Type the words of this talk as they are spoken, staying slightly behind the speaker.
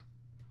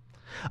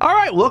All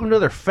right, welcome to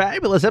another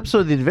fabulous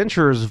episode of the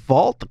Adventurers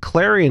Vault, the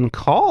Clarion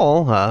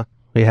Call.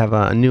 We have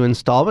a new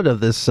installment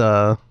of this,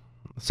 some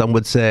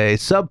would say,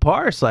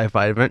 subpar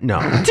sci-fi event. No.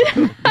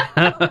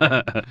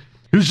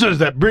 Who says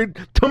that?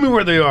 Tell me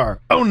where they are.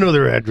 I don't know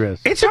their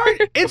address. It's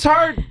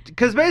hard,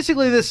 because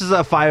basically this is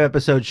a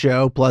 5-episode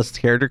show plus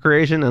character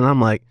creation, and I'm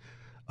like,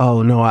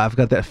 oh no, I've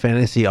got that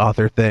fantasy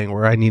author thing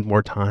where I need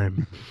more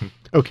time.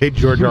 Okay,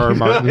 George R. R.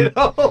 Martin.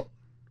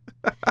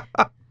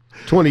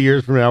 20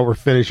 years from now, we're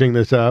finishing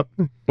this up.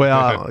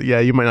 Well, yeah,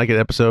 you might not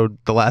get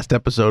the last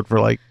episode for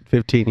like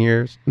 15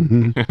 years.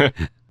 Mm-hmm.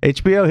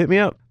 HBO, hit me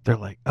up. They're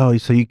like, oh,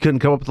 so you couldn't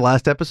come up with the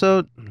last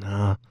episode?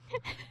 Nah.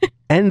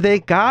 And they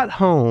got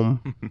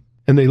home.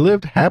 And they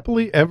lived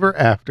happily ever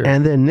after.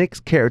 And then Nick's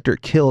character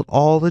killed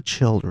all the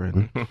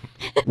children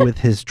with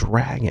his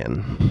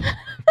dragon.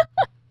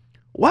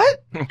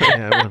 What?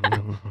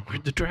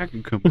 Where'd the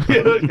dragon come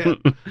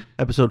from?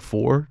 Episode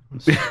 4.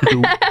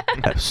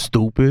 That's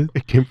stupid.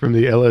 It came from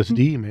the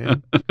LSD,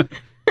 man.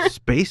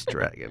 Space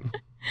dragon.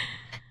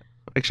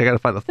 Actually, I gotta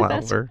find the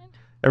final word.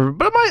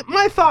 But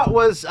my thought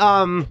was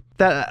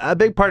that a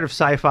big part of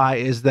sci-fi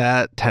is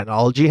that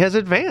technology has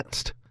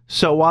advanced.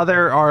 So while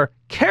there are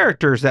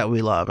characters that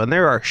we love and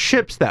there are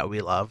ships that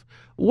we love,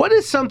 what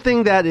is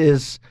something that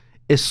is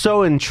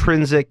so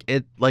intrinsic,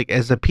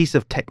 as a piece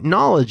of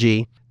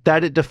technology,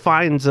 that it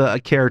defines a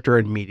character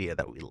in media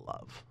that we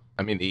love?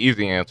 I mean, the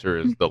easy answer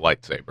is the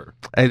lightsaber.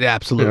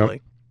 Absolutely.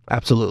 Yep.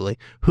 Absolutely.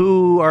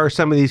 Who are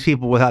some of these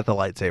people without the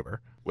lightsaber?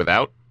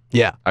 Without?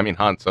 Yeah. I mean,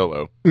 Han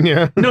Solo.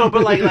 Yeah. No,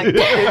 but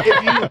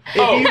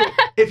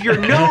if you're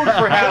known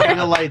for having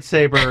a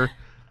lightsaber,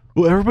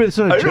 well, everybody's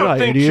not a Jedi, don't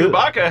think idiot.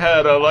 Chewbacca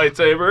had a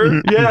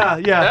lightsaber. Yeah.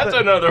 That's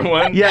another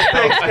one.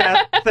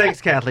 Yeah, thanks,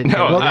 Kathleen.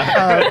 No,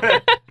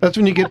 that's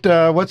when you get,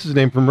 what's his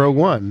name from Rogue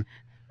One?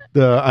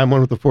 I'm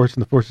one with the Force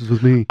and the Force is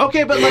with me.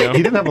 Okay, but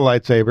he didn't have a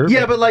lightsaber.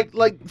 Yeah, but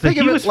think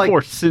of it was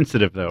Force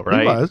sensitive though, right?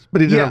 He was, but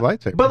he didn't have a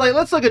lightsaber. But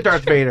let's look at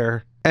Darth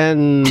Vader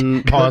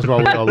and pause while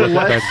we all look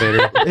at Darth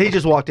Vader. He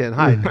just walked in.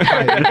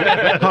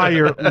 Hi,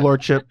 your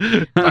lordship.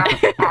 Yeah,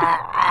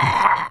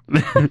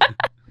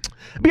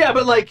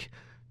 but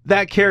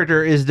that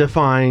character is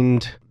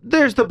defined.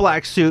 There's the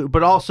black suit,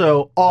 but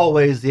also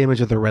always the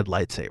image of the red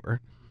lightsaber.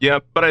 Yeah,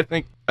 but I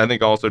think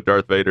also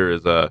Darth Vader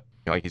is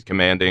he's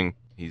commanding.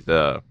 He's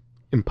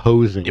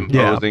imposing.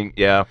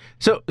 Yeah.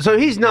 So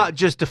he's not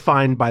just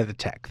defined by the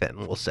tech, then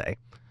we'll say.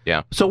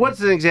 Yeah. So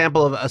what's an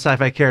example of a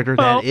sci-fi character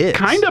that is?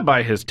 Kind of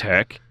by his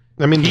tech.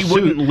 I mean, he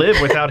wouldn't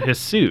live without his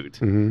suit.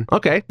 Mm-hmm.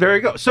 Okay, there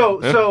you go.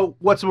 So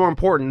what's more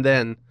important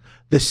than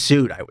the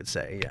suit, I would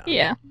say.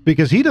 Yeah.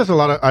 Because he does a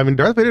lot of,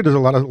 Darth Vader does a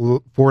lot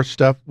of Force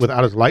stuff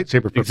without his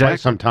lightsaber for quite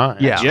some time.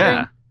 Yeah.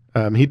 Yeah.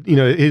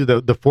 He's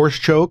the Force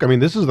choke. I mean,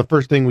 this is the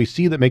first thing we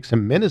see that makes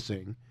him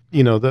menacing.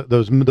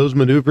 Those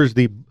maneuvers,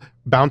 the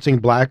bouncing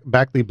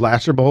back the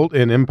blaster bolt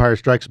in Empire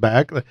Strikes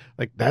Back,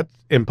 like that's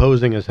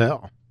imposing as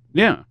hell.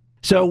 Yeah.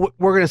 So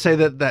we're going to say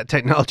that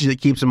technology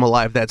that keeps him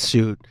alive, that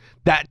suit,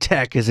 that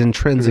tech is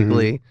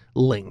intrinsically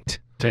linked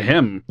to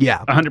him.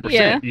 Yeah. 100%.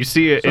 Yeah. You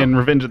see it in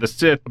Revenge of the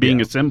Sith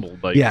being assembled.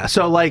 Yeah.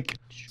 So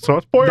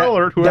spoiler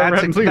alert, whoever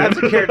hasn't seen that's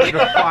it. a character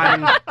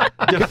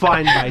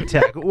defined by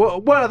tech.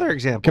 What other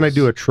examples? Can I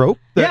do a trope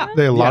that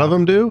a lot of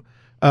them do?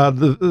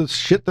 The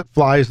shit that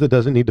flies that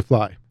doesn't need to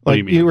fly. What do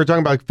you mean? You were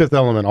talking about Fifth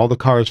Element. All the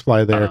cars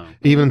fly there.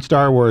 Even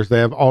Star Wars, they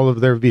have all of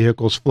their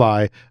vehicles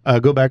fly.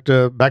 Go back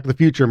to the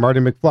Future, Marty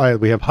McFly.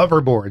 We have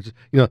hoverboards.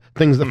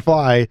 Things that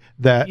fly.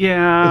 That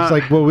it's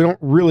like, well, we don't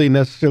really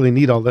necessarily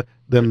need all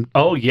them.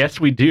 Oh yes,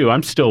 we do.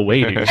 I'm still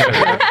waiting.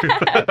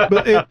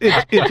 But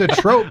it's a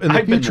trope in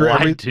the future.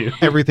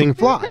 Everything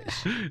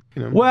flies.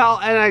 Well,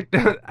 and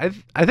I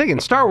think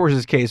in Star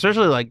Wars' case,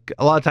 especially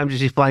a lot of times you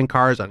see flying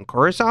cars on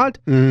Coruscant,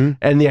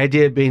 and the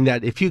idea being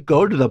that if you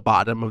go to the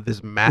bottom of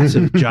this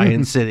massive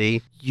giant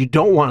city, you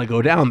don't want to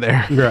go down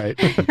there. Right.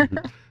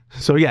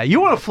 So yeah,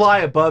 you want to fly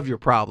above your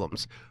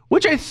problems,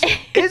 which is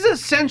a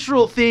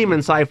central theme in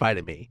sci-fi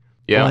to me.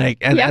 Yeah.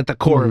 At the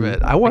core of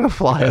it, I want to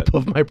fly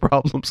above my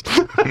problems.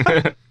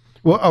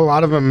 Well, a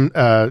lot of them,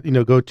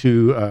 go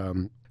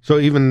to. So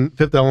even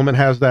Fifth Element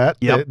has that.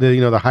 Yep.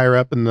 The higher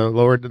up and the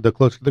lower, the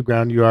closer to the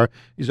ground you are.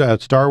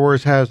 Star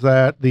Wars has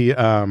that.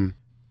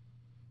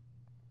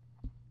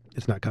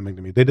 It's not coming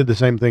to me. They did the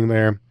same thing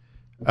there.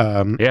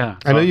 Yeah.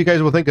 I know you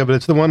guys will think of it.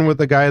 It's the one with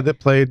the guy that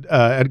played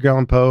Edgar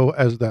Allan Poe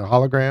as the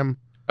hologram.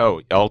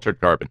 Oh, Altered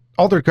Carbon.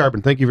 Altered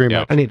Carbon. Thank you very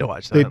much. I need to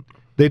watch that.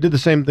 They did the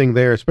same thing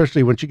there,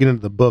 especially once you get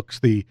into the books.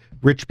 The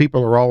rich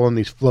people are all on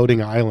these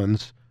floating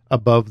islands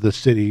above the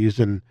cities,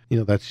 and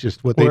that's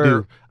just what they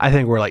do. I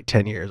think we're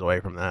 10 years away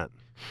from that.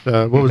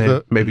 What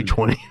was maybe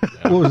 20?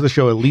 What was the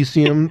show?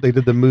 Elysium. They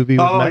did the movie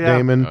with Matt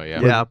Damon. Oh,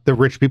 yeah. Yeah. The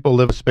rich people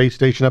live a space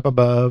station up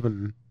above,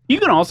 and you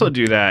can also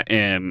do that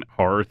in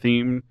horror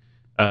theme.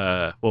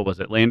 What was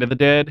it? Land of the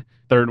Dead.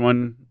 Third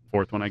one.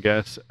 Fourth one, I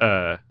guess.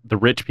 The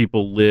rich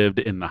people lived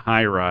in the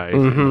high rise,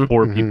 and the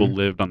poor people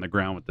lived on the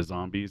ground with the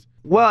zombies.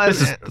 Well, this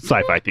is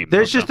sci-fi theme.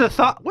 There's just a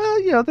thought.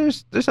 Well,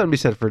 there's something to be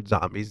said for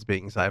zombies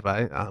being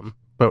sci-fi.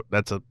 But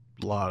that's a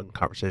long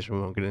conversation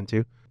we won't get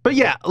into. But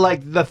yeah,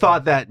 like the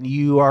thought that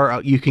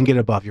you can get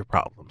above your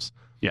problems.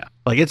 Yeah.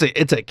 Like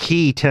it's a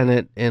key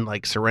tenet in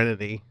like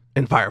Serenity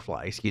and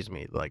Firefly, excuse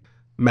me. Like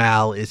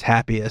Mal is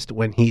happiest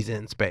when he's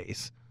in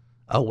space,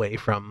 away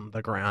from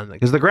the ground,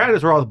 because the ground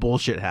is where all the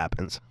bullshit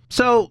happens.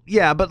 So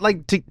yeah, but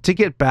like to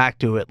get back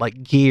to it,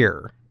 like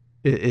gear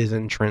is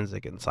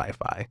intrinsic in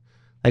sci-fi.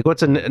 Like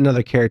what's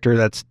another character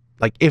that's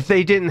like, if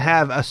they didn't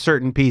have a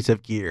certain piece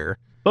of gear,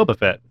 Boba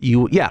Fett.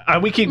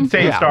 We keep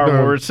saying Star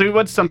Wars. So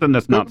what's something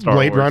that's not Star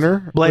Blade Wars?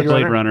 Runner. Blade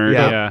Runner.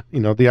 Yeah. You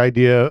know, the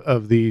idea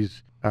of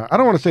these. I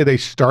don't want to say they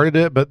started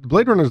it, but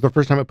Blade Runner is the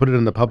first time it put it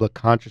in the public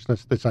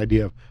consciousness. This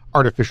idea of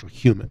artificial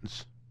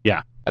humans.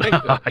 Yeah. I think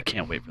I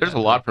can't wait for there's that.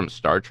 a lot from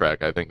Star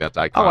Trek. I think that's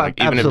iconic,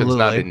 even if it's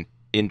not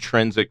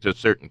intrinsic to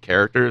certain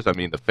characters. I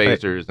mean, the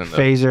phasers and the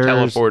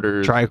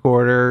teleporters,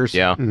 tricorders.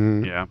 Yeah.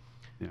 Mm-hmm. Yeah.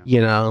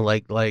 You know,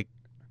 like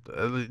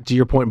to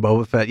your point,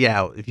 Boba Fett.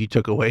 Yeah, if you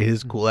took away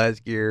his cool ass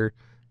gear,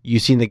 you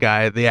seen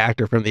the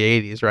actor from the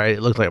 '80s, right?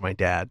 It looks like my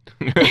dad,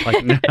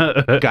 like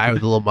a guy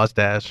with a little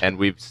mustache. And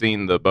we've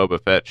seen the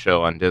Boba Fett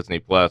show on Disney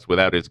Plus.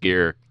 Without his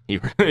gear, he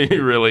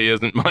really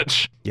isn't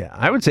much. Yeah,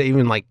 I would say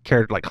even like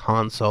character like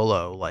Han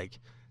Solo, like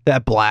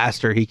that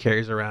blaster he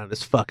carries around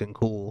is fucking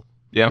cool.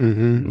 Yeah.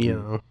 Mm-hmm. You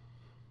know,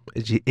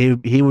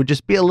 he would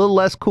just be a little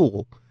less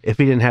cool if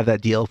he didn't have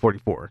that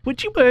DL-44.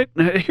 Would you? But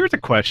here's a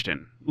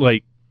question.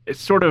 Like,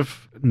 it's sort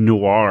of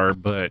noir,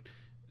 but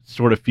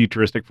sort of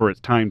futuristic for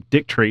its time.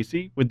 Dick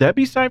Tracy, would that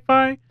be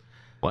sci-fi?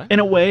 What? In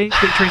a way,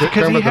 Dick Tracy,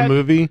 because he had the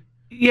movie.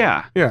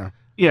 Yeah. I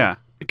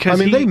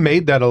mean, they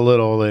made that a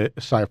little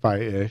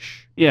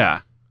sci-fi-ish.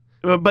 Yeah,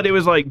 but it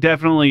was like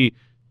definitely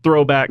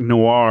throwback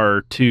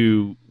noir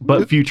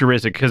but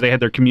futuristic, because they had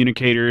their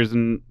communicators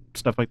and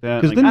stuff like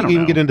that. Because then you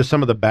can get into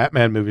some of the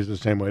Batman movies the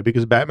same way,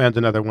 because Batman's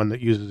another one that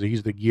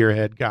he's the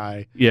gearhead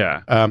guy.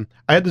 Yeah.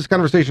 I had this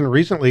conversation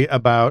recently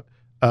about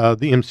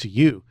the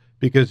MCU,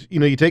 because, you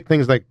know, you take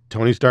things like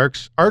Tony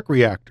Stark's arc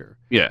reactor.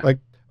 Yeah. Like,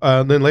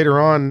 then later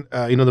on,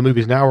 you know, the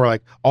movies now are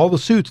like all the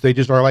suits, they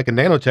just are like a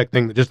nanotech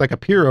thing that just like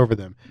appear over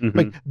them. Mm-hmm.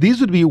 Like, these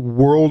would be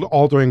world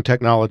altering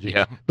technology.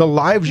 Yeah. The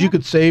lives you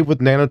could save with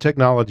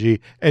nanotechnology,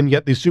 and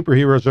yet these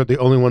superheroes are the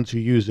only ones who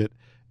use it.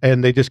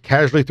 And they just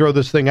casually throw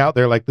this thing out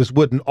there like this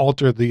wouldn't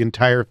alter the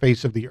entire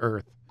face of the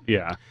earth.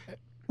 Yeah.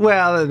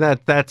 Well,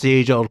 that's the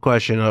age-old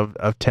question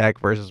of tech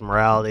versus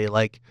morality.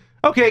 Like,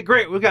 okay,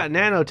 great, we've got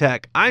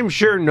nanotech. I'm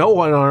sure no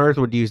one on Earth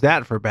would use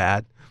that for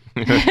bad.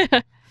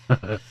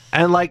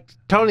 And like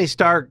Tony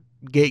Stark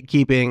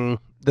gatekeeping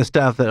the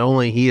stuff that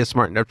only he is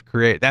smart enough to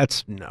create,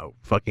 that's no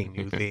fucking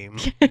new theme.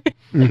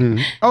 Mm-hmm.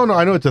 Oh, no,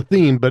 I know it's a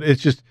theme, but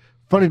it's just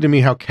funny to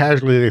me how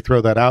casually they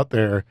throw that out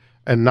there,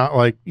 and not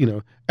like, you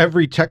know,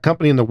 every tech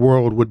company in the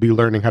world would be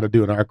learning how to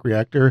do an arc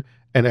reactor,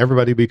 and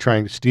everybody be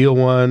trying to steal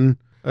one.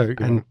 But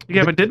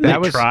didn't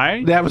they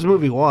try? That was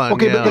movie one.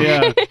 Okay,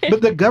 yeah.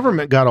 But the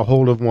government got a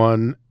hold of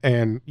one,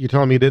 and you're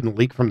telling me it didn't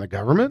leak from the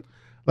government?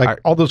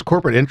 Like, all those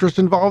corporate interests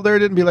involved there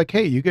didn't be like,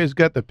 hey, you guys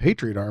got the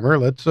Patriot armor.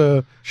 Let's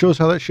show us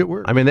how that shit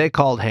works. I mean, they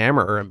called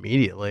Hammer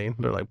immediately.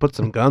 They're like, put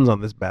some guns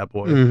on this bad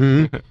boy.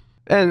 Mm-hmm.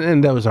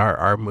 And those are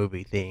our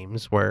movie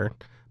themes,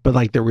 but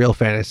like the real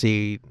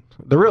fantasy,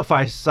 the real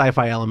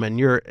sci-fi element in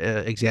your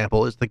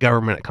example is the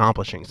government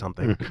accomplishing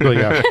something. Well,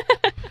 yeah.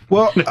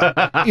 Well,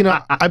 you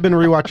know, I've been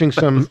rewatching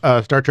some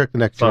Star Trek: The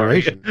Next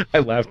Generation. I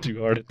laughed too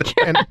hard at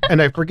that.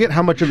 and I forget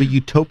how much of a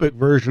utopic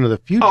version of the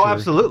future. Oh,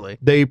 absolutely.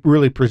 They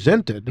really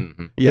presented.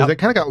 Mm-hmm. Yeah, they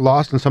kind of got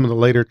lost in some of the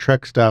later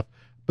Trek stuff.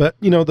 But,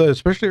 you know,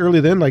 especially early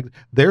then, like,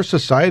 their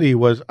society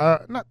was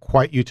not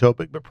quite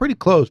utopic, but pretty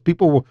close.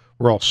 People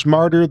were all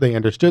smarter. They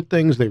understood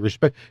things. They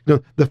respect, you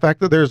know, the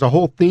fact that there's a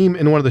whole theme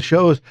in one of the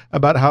shows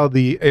about how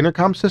the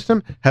intercom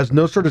system has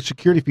no sort of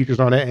security features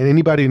on it, and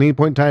anybody at any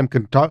point in time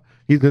can talk.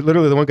 He's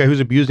literally the one guy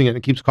who's abusing it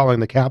and keeps calling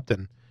the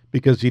captain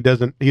because he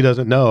doesn't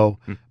know.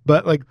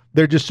 But like,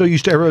 they're just so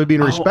used to everybody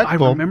being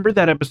respectful. I remember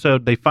that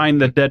episode. They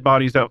find the dead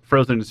bodies out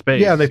frozen in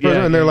space. Yeah,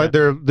 and they're like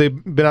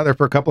they've been out there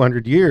for a couple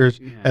hundred years,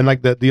 and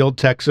like the old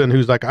Texan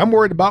who's like, I'm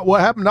worried about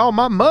what happened to all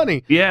my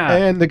money. Yeah,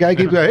 and the guy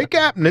keeps going, hey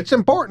Captain, it's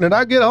important that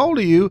I get a hold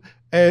of you.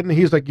 And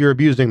he's like, you're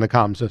abusing the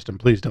comm system.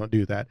 Please don't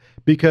do that,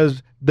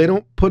 because they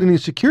don't put any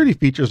security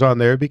features on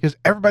there because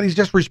everybody's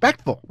just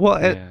respectful.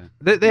 Well,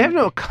 they have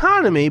no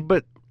economy,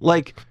 but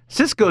like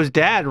Cisco's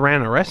dad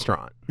ran a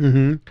restaurant,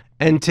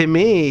 and to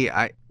me,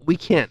 I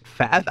can't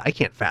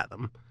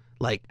fathom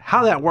like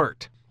how that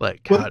worked.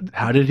 Like,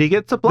 how did he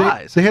get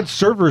supplies? They had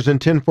servers in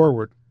 10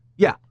 Forward.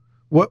 Yeah.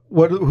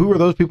 Who are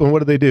those people, and what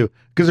do they do?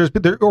 Because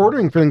they're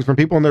ordering things from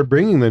people and they're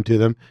bringing them to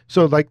them.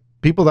 So like,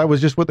 people, that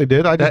was just what they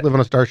did. I just live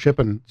on a starship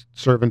and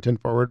serve in 10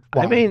 Forward.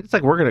 Wow. I mean, it's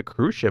like working a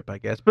cruise ship, I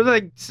guess. But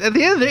like, at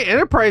the end of the day,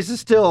 Enterprise is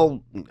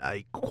still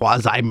a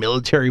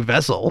quasi-military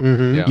vessel.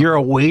 Mm-hmm. Yeah. You're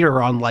a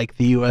waiter on like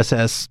the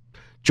USS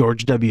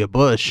George W.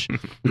 Bush.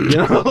 You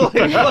know?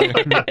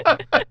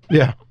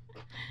 Yeah.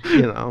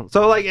 You know?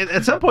 So like,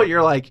 at some point,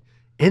 you're like,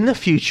 in the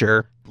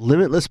future,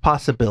 limitless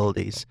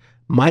possibilities.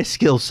 My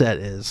skill set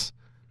is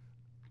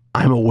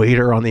I'm a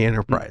waiter on the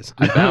Enterprise.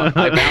 I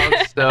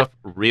balance stuff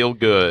real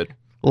good.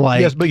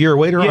 Like, yes, but you're a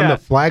waiter on the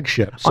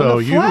flagship. So on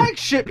the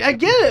flagship, I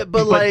get it,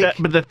 but like,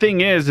 but the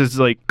thing is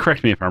like,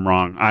 correct me if I'm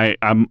wrong.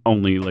 I'm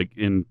only like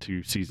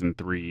into season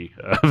 3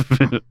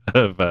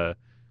 of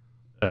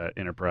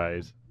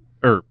Enterprise,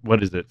 or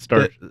what is it?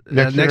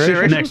 Next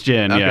Generation. Next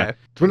Gen. Okay. Yeah,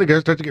 it's when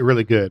it starts to get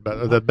really good.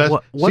 But the best.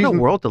 What a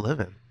world to live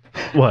in.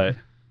 What?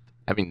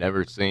 Having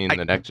never seen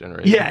the Next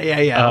Generation.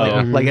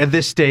 Yeah. Like at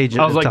this stage,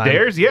 I was like,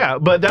 "There's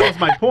but that was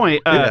my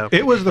point."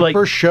 It was the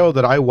first show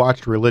that I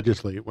watched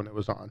religiously when it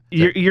was on.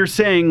 You're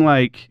saying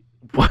like,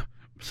 what?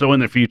 So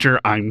in the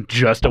future, I'm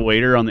just a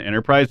waiter on the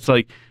Enterprise. It's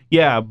like,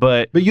 yeah,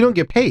 but you don't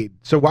get paid.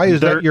 So why is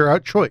that your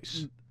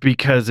choice?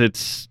 Because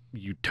it's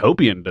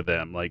utopian to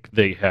them. Like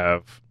they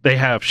have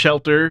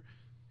shelter,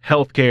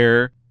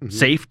 healthcare,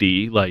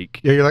 safety. Like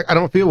you're like, I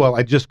don't feel well.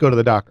 I just go to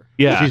the doctor.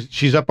 Yeah,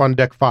 she's up on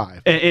deck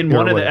 5. In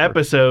one of the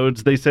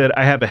episodes, they said,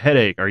 "I have a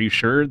headache." Are you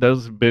sure?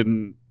 Those have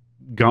been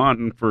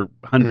gone for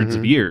hundreds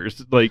of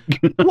years. Like,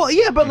 well,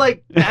 yeah, but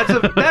like that's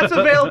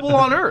available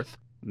on Earth.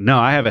 No,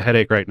 I have a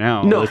headache right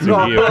now. No, like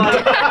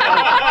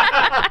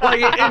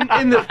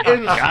in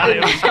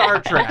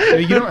Star Trek,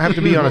 you don't have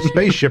to be on a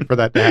spaceship for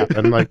that to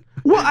happen. Like,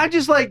 well, I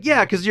just like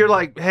because you're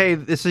like, hey,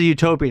 this is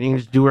utopian. You can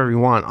just do whatever you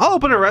want. I'll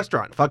open a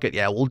restaurant. Fuck it,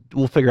 yeah,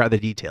 we'll figure out the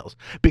details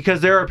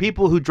because there are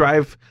people who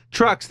drive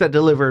trucks that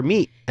deliver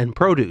meat and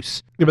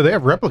produce. Yeah, but they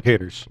have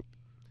replicators,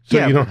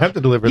 so you don't have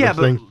to deliver those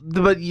things.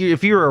 But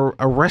if you're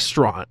a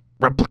restaurant,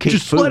 replicate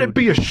just food. Let it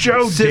be a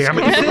show, damn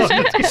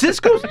it.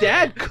 Cisco's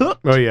dad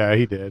cooked. Oh yeah,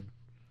 he did.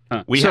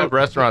 We have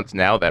restaurants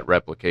now that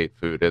replicate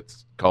food.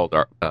 It's called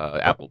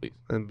Applebee's.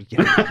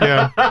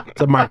 Yeah,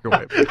 it's a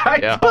microwave. But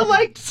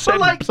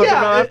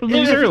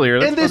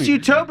earlier. In this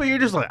utopia, you're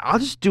just like, I'll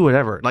just do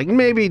whatever. Like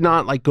maybe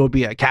not like go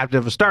be a captain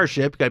of a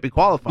starship. You gotta be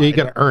qualified. Yeah, you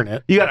gotta earn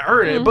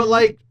it. But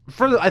like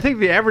I think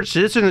the average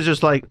citizen is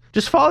just like,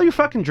 just follow your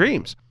fucking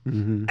dreams.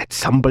 And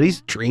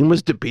somebody's dream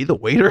was to be the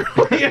waiter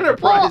on the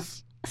Enterprise. Well,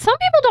 some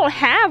people don't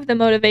have the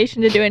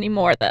motivation to do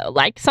anymore, though.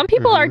 Like some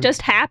people are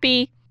just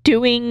happy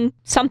doing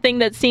something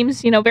that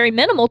seems, very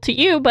minimal to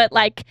you, but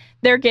like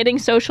they're getting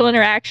social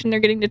interaction, they're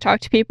getting to talk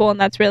to people, and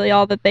that's really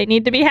all that they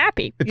need to be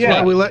happy. It's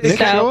why we let Nick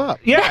show up.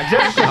 Yeah,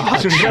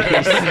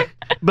 exactly.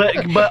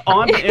 but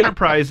on the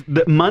Enterprise,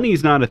 the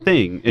money's not a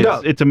thing.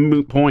 It's a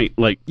moot point.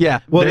 Like,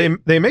 well,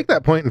 they make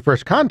that point in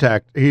First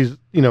Contact. He's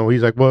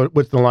like, well,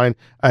 what's the line?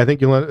 I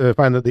think you'll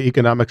find that the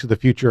economics of the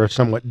future are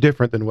somewhat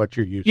different than what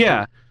you're used to.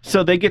 Yeah,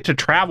 so they get to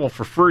travel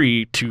for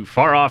free to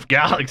far off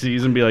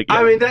galaxies and be like,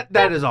 I mean,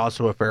 that is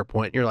also a fair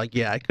point. You're like,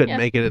 I couldn't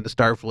make it into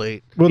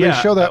Starfleet. Well, they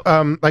show that,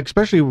 like,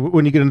 especially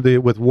when you get into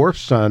with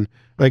Worf's son,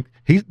 like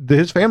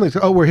his family's,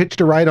 we're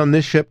hitched a ride on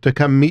this ship to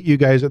come meet you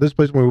guys at this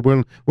place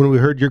when we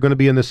heard you're going to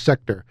be in this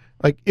sector.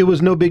 Like, it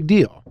was no big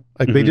deal.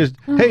 Like, they just,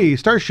 hey,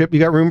 Starship,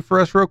 you got room for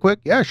us real quick?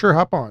 Yeah, sure,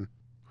 hop on.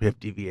 We have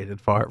deviated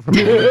far from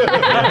it.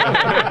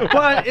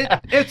 But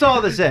it's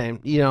all the same.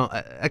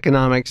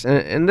 Economics.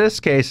 In this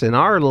case, in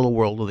our little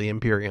world of the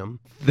Imperium,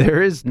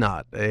 there is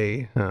not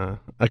a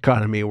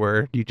economy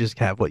where you just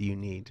have what you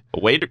need.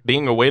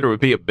 Being a waiter would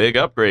be a big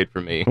upgrade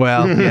for me.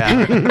 Well,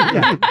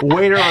 yeah.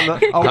 Waiter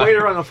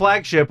on the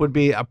flagship would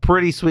be a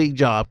pretty sweet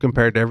job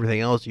compared to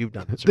everything else you've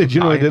done. Did you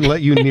know they didn't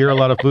let you near a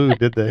lot of food,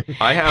 did they?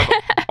 I have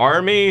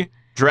Army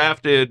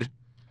drafted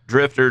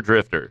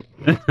drifter.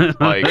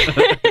 Like,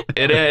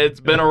 it's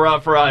been a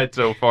rough ride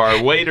so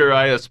far. Waiter,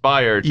 I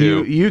aspire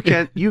to.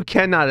 You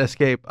cannot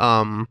escape.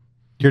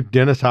 You're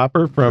Dennis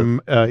Hopper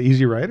from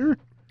Easy Rider.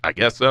 I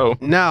guess so.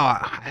 No,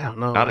 I don't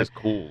know. Not as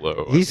cool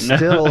though. He's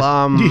still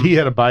he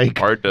had a bike.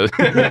 Hard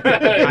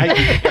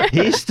to.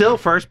 He's still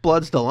First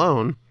Blood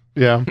Stallone.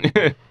 Yeah.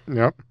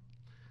 Yep.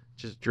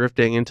 Just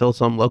drifting until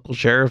some local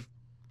sheriff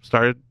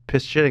started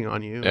piss shitting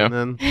on you, and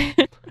then.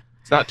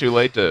 It's not too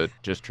late to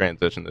just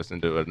transition this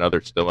into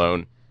another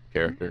Stallone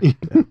character.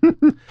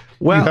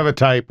 Well, you have a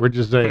type. We're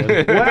just saying.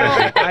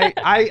 Well,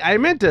 I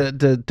meant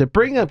to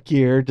bring up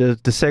gear to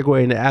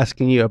segue into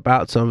asking you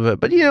about some of it,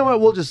 but you know what?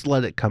 We'll just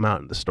let it come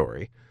out in the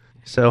story.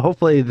 So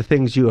hopefully the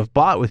things you have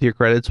bought with your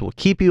credits will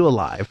keep you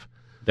alive.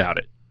 Doubt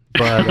it.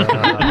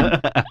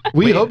 But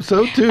we hope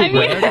so too.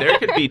 Brad. There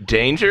could be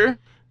danger.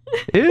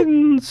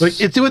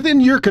 It's within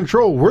your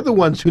control. We're the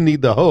ones who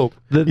need the hope.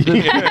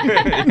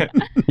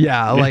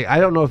 Yeah, like I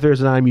don't know if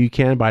there's an item you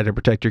can buy to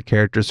protect your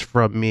characters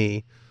from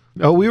me.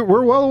 Oh,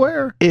 we're well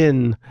aware.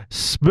 In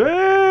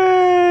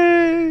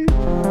space.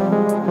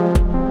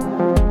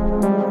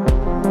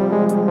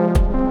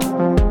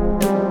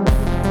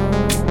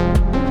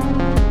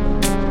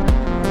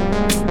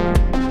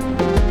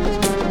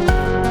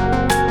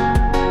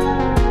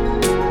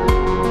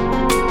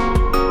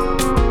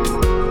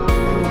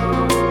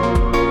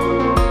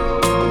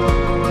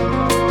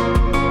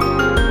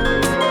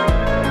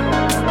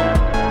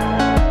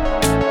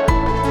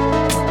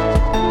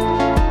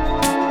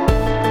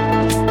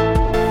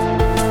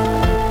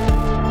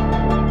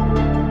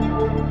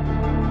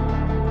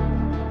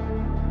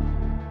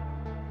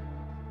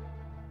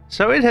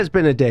 So it has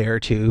been a day or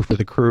two for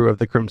the crew of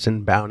the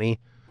Crimson Bounty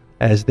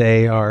as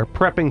they are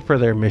prepping for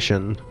their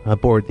mission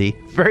aboard the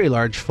very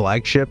large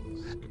flagship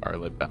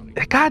Scarlet Bounty.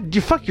 God,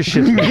 you fuck your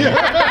shit.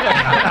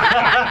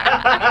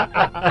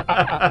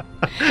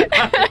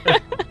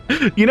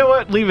 You know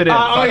what? Leave it in.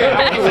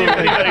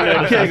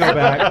 Can't go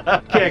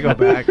back. Can't go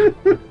back.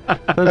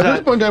 At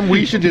this point in time,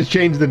 we should just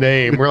change the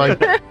name. We're like,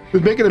 we're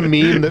making a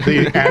meme that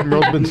the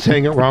Admiral's been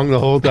saying it wrong the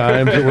whole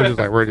time. So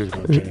we're just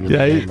going to change the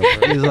name.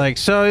 He's like,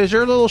 so is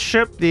your little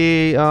ship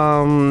the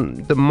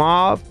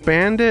Mauve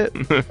Bandit?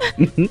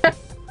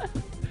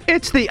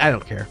 It's the, I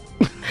don't care.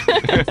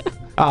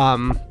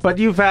 But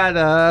you've had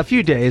a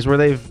few days where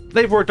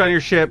they've worked on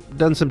your ship,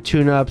 done some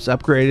tune-ups,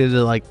 upgraded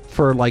it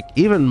for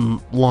even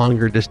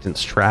longer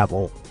distance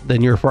travel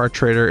than your Far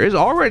Trader is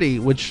already,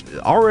 which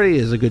already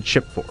is a good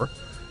ship for.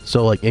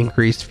 So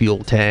increased fuel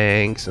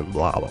tanks and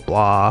blah blah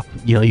blah.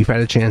 You've had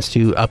a chance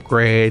to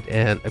upgrade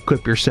and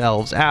equip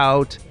yourselves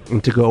out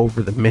and to go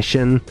over the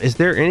mission. Is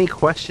there any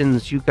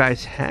questions you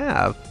guys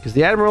have? Because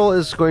the Admiral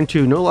is going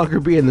to no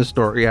longer be in the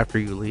story after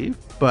you leave.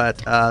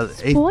 But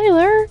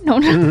spoiler? No.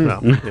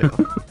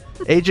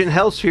 Agent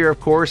Hellsphere,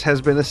 of course,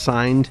 has been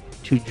assigned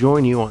to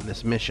join you on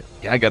this mission.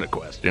 Yeah, I got a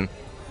question.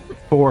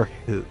 For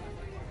who?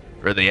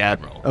 For the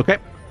Admiral. Okay.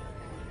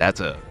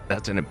 That's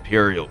an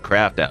Imperial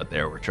craft out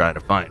there we're trying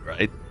to find,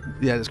 right?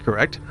 That is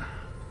correct.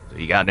 So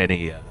you got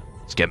any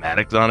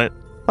schematics on it?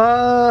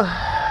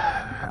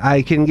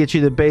 I can get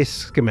you the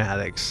base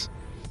schematics.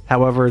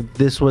 However,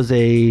 this was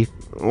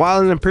while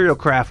an Imperial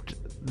craft,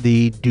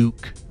 the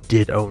Duke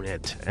did own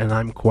it, and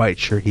I'm quite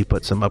sure he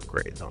put some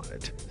upgrades on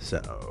it. So,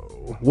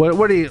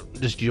 what do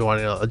you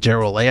want a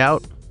general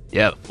layout?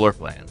 Yeah, the floor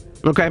plan.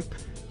 Okay,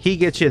 he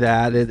gets you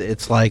that.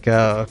 It's like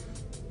an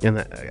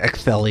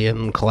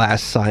Ecthelian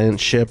class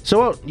science ship. So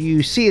what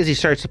you see as he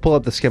starts to pull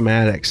up the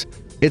schematics,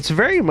 it's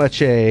very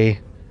much a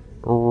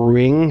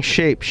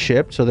ring-shaped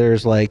ship. So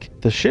there's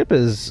the ship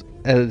is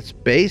at its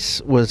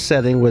base was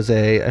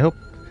I hope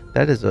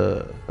that's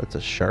a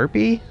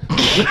Sharpie.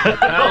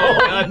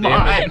 Oh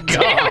my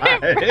god!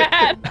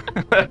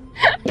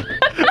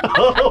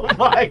 Oh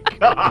my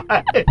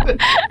god!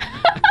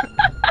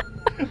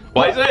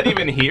 Why is that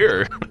even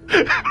here?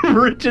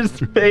 Rich's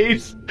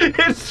face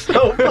is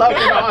so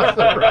fucking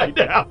awesome right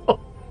now.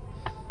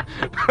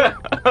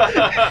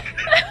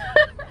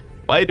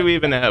 Why do we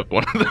even have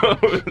one of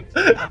those?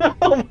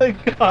 Oh my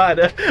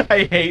god.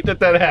 I hate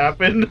that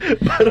happened,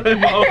 but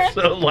I'm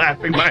also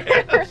laughing my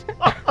ass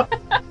off.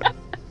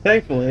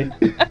 Thankfully,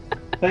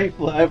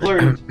 I've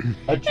learned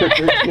a trick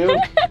or two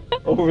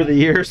over the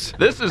years.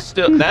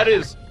 That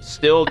is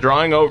still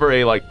drawing over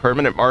a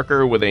permanent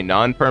marker with a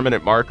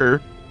non-permanent marker,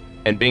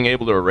 and being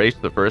able to erase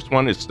the first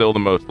one is still the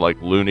most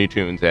Looney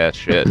Tunes ass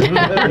shit. That's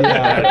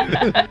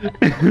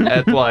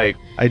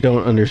I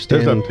don't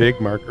understand. There's a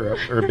big marker up,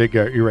 or a big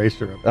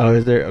eraser up. Oh,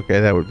 is there? Okay,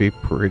 that would be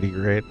pretty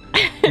great.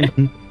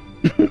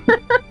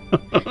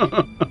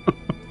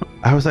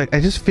 I was like, I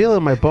just feel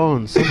in my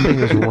bones something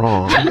is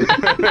wrong.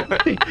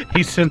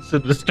 He sensed a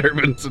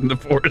disturbance in the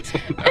force.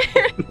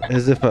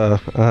 As if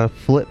a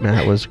flip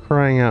mat was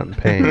crying out in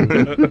pain.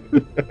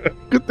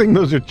 Good thing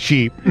those are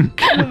cheap.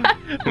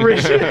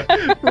 Rich,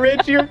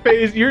 your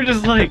face, you're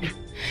just like,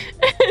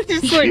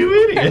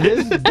 you idiot.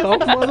 This dumb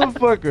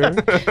motherfucker.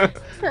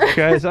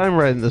 Guys, I'm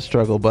riding the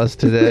struggle bus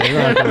today.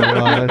 I'm not gonna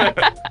lie.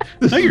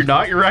 No, you're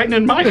not. You're riding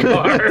in my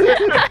car.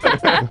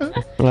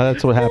 Well,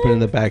 that's what happened in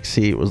the back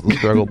seat was the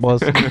struggle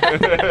bus.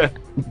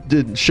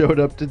 Showed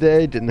up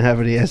today. Didn't have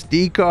any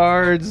SD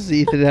cards.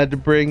 Ethan had to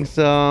bring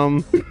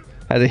some.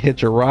 Had to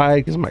hitch a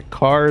ride because my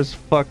car's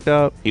fucked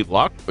up. He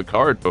locked the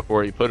card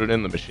before he put it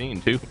in the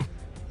machine too.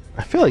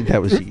 I feel like that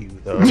was you,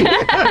 though.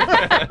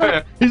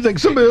 He's like,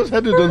 somebody else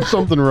had to have done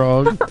something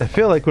wrong. I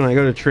feel like when I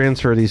go to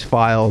transfer these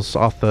files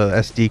off the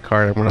SD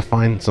card, I'm going to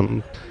find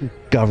some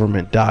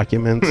government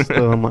documents.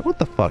 So I'm like, what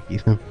the fuck,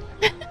 Ethan?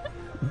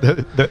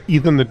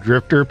 Ethan the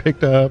Drifter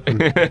picked up.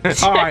 And...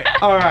 All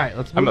right.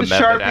 Let's move the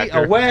Sharpie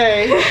actor.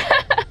 Away.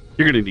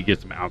 You're going to need to get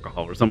some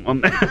alcohol or something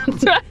on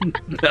that.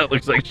 That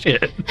looks like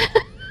shit.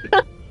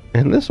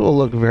 And this will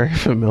look very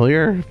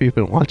familiar if you've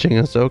been watching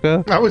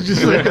Ahsoka. I was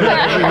just thinking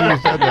that when you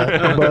said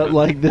that.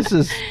 But this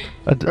is,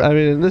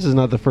 this is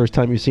not the first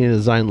time you've seen a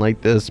design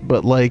like this.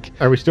 But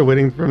are we still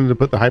waiting for him to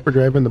put the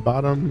hyperdrive in the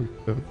bottom?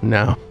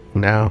 No.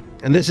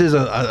 And this is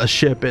a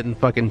ship in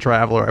fucking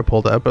Traveler I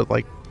pulled up, but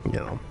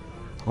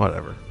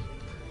whatever.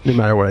 No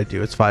matter what I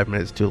do, it's 5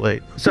 minutes too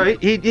late. So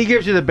he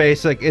gives you the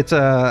basic. It's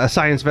a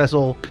science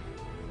vessel,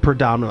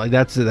 predominantly.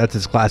 That's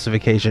its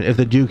classification. If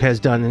the Duke has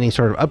done any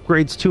sort of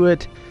upgrades to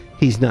it,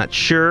 he's not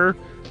sure,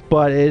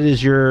 but it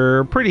is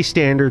your pretty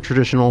standard,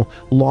 traditional,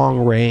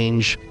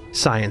 long-range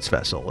science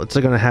vessel. It's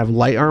going to have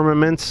light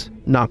armaments,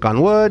 knock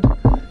on wood.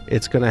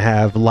 It's going to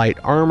have light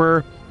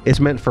armor.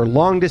 It's meant for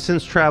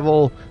long-distance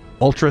travel,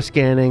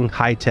 ultra-scanning,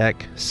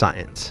 high-tech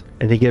science.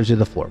 And he gives you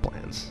the floor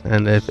plans.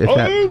 And if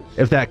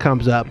that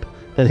comes up,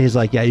 then he's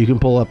like, yeah, you can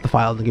pull up the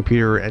file on the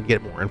computer and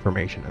get more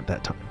information at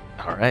that time.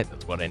 All right,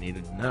 that's what I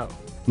needed to know.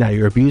 Now,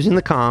 you're abusing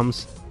the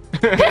comms.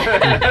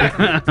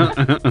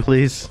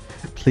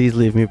 Please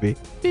leave me be.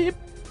 Beep.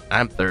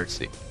 I'm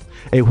thirsty.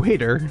 A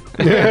waiter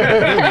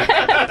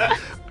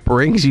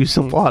brings you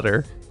some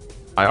water.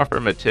 I offer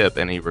him a tip,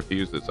 and he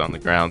refuses on the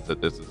grounds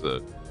that this is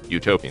a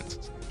utopian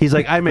system. He's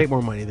like, I make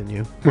more money than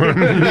you.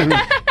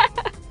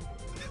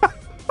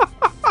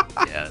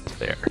 Yeah, it's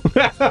fair.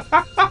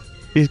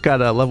 He's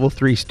got a level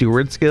 3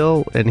 steward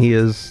skill, and it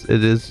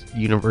is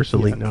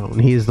universally known.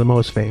 He is the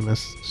most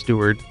famous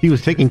steward. He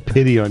was taking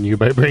pity on you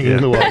by bringing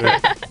in the water.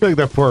 Like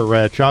that poor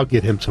wretch. I'll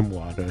get him some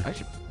water.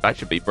 I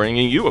should be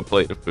bringing you a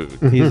plate of food.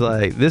 He's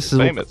like, this is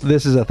Famous.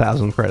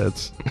 1,000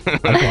 credits a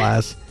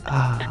class.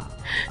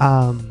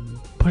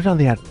 Put it on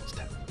the admin's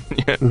tab.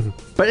 Yeah.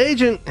 But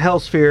Agent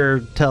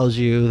Hellsphere tells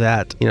you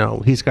that,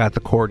 he's got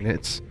the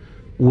coordinates.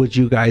 Would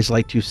you guys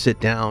like to sit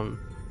down,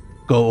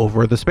 go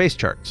over the space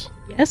charts?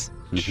 Yes.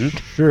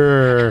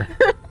 Sure.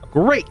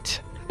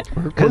 Great.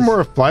 We're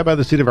more a fly by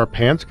the seat of our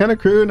pants kind of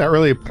crew, not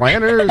really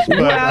planners, but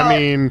Well, I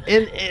mean,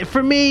 and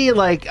for me,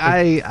 like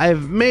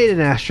I've made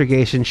an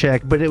astrogation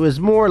check, but it was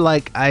more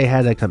like I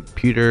had a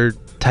computer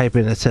type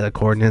in a set of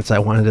coordinates I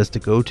wanted us to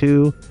go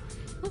to.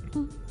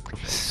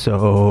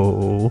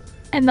 So,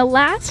 And the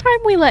last time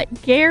we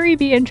let Gary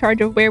be in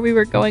charge of where we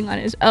were going on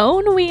his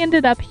own, we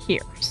ended up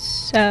here.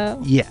 So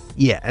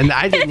yeah, and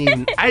I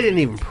didn't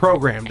even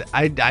program it.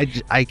 I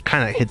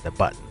kind of hit the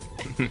button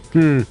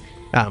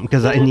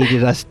because I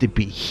needed us to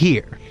be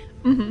here.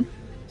 Mhm.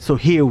 So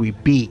here we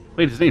be.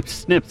 Wait, his name's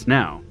Snips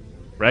now,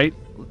 right?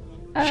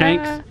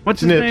 Shanks?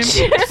 What's his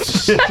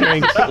Snips. name?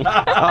 Shanks.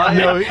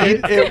 No,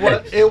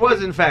 it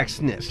was in fact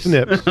Snips.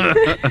 Snips.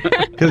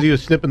 Because he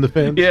was snipping the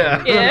fence.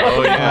 Yeah. Yeah.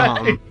 Oh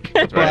yeah.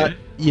 But right.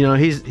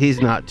 he's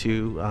not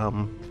too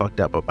fucked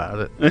up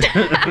about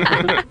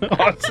it.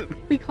 Awesome.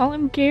 We call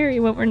him Gary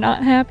when we're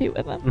not happy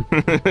with him.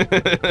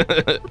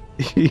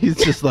 He's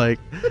just like,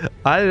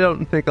 I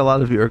don't think a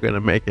lot of you are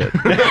gonna make it.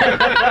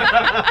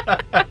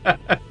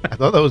 I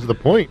thought that was the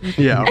point.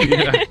 Yeah.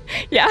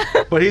 Yeah.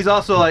 But he's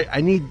also like,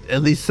 I need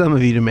at least some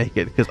of you to make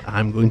it because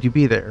I'm going to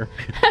be there.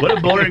 What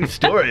a boring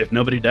story if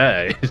nobody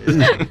dies.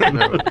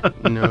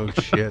 No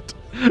shit.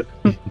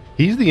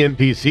 He's the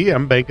NPC.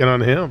 I'm banking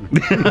on him.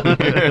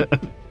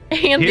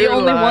 And Here the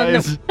only one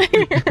lies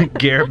that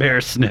Gare Bear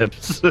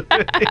Snips.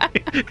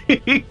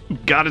 He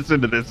got us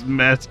into this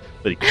mess,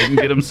 but he couldn't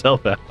get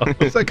himself out.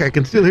 It's like I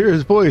can still hear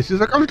his voice. He's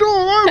like, I'm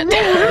still alive.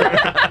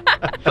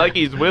 Like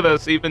he's with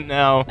us even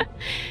now.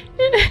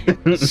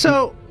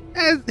 So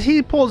as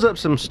he pulls up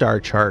some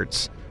star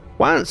charts,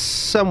 why don't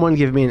someone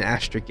give me an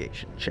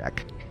astrogation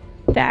check?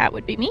 that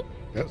would be me.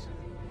 Yes.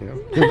 Yeah.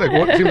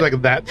 Seems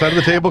like that side of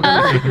the table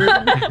kind of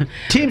secret.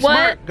 Team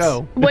Smart,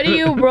 go. What do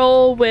you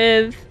roll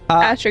with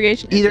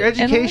astrogation? Is Either it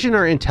education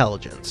or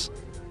intelligence.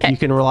 'Kay. You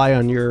can rely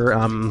on your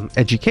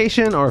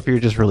education, or if you're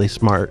just really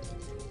smart.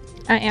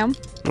 I am.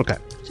 Okay.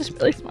 Just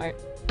really smart.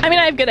 I mean,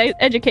 I have good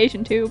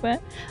education too,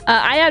 but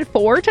I add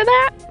 4 to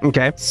that.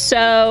 Okay.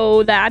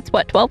 So that's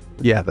what, 12?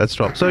 Yeah, that's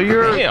 12. So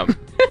you're Damn.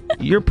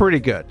 you're pretty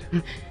good.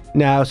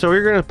 Now, so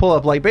we're going to pull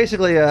up like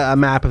basically a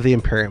map of the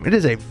Imperium. It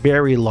is a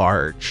very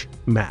large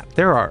map.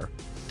 There are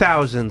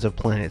thousands of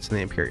planets in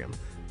the Imperium.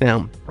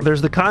 Now,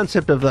 there's the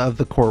concept of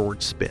the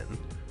coreward spin,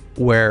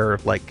 where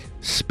like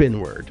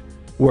spinward,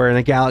 where in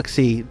a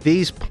galaxy,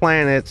 these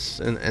planets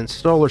and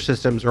solar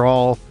systems are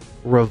all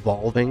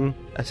revolving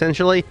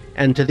essentially,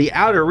 and to the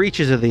outer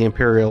reaches of the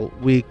Imperial,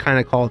 we kind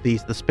of call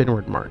these the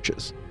spinward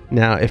marches.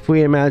 Now, if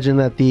we imagine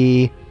that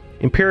the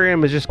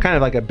Imperium is just kind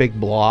of like a big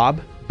blob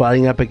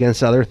butting up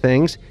against other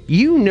things,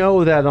 you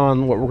know that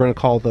on what we're going to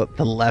call the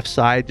left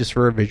side, just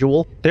for a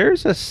visual,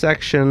 there's a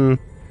section,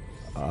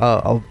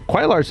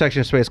 quite a large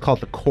section of space called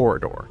the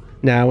corridor.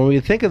 Now, when we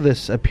think of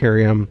this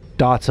Imperium,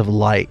 dots of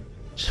light,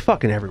 just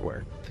fucking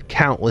everywhere,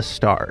 countless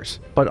stars.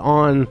 But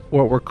on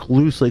what we're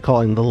loosely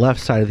calling the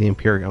left side of the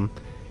Imperium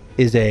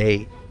is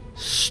a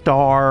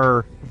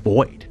star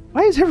void.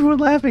 Why is everyone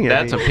laughing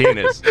at That's me? a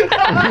penis.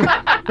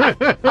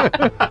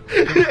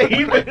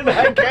 Even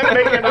I can't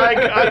make an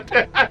eye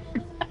contact.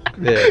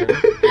 There.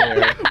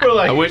 We're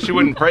like, I wish you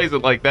wouldn't phrase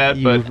it like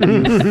that, but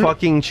You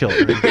fucking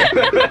children.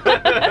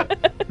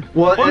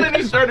 Well, well, then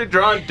he started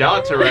drawing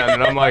dots around,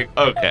 and I'm like,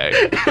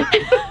 okay.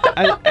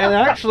 and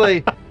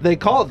actually, they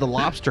call it the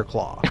lobster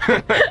claw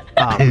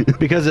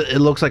because it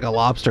looks like a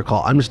lobster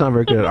claw. I'm just not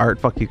very good at art.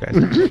 Fuck you guys.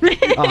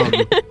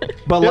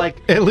 But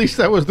like, at least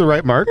that was the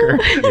right marker.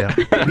 yeah,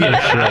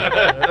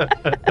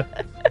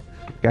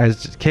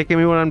 guys, just kicking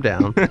me when I'm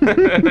down.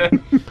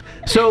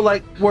 So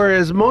like,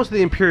 whereas most of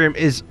the Imperium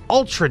is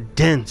ultra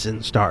dense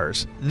in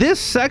stars,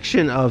 this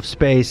section of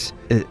space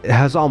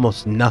has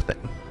almost nothing.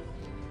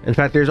 In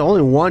fact, there's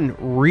only one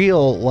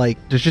real, like,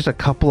 there's just a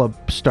couple of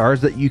stars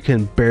that you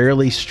can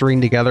barely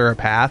string together a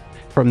path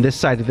from this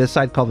side to this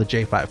side called the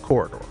J5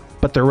 corridor.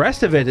 But the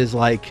rest of it is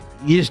like,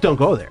 you just don't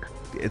go there.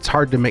 It's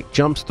hard to make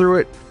jumps through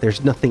it.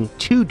 There's nothing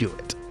to do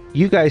it.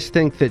 You guys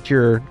think that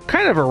you're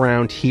kind of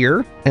around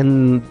here,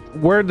 and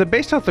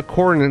based off the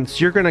coordinates,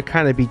 you're going to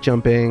kind of be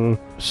jumping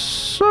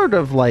sort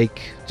of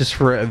like, just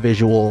for a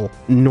visual,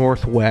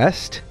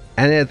 northwest.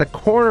 And at the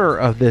corner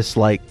of this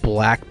like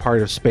black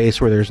part of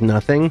space where there's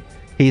nothing,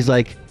 he's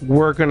like,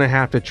 we're going to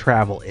have to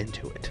travel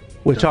into it,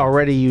 which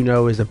already you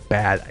know is a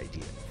bad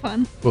idea.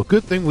 fun. Well,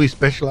 good thing we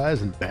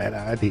specialize in bad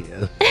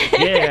ideas.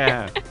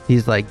 Yeah.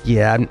 He's like,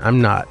 yeah,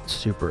 I'm not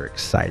super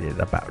excited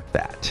about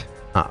that.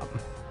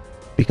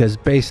 Because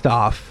based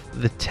off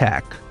the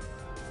tech,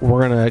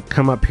 we're going to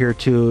come up here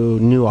to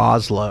New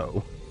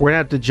Oslo. We're going to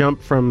have to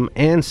jump from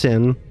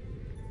Anson,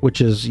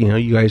 which is,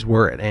 you guys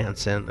were at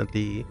Anson, at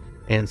the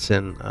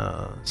Anson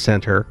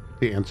Center.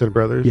 The Anson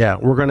brothers? Yeah,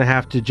 we're going to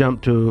have to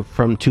jump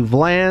from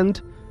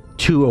Tuvland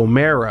to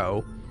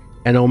Omero.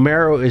 And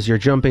Omero is your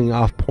jumping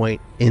off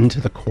point into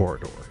the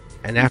corridor.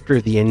 And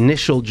after the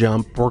initial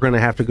jump, we're going to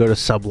have to go to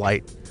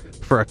Sublight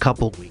for a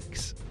couple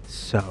weeks.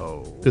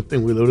 So... Good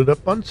thing we loaded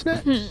up on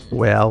snacks.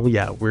 Well,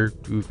 yeah,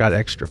 we've got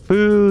extra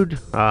food,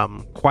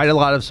 quite a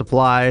lot of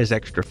supplies,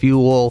 extra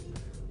fuel,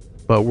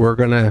 but we're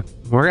gonna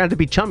have to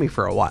be chummy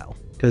for a while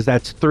because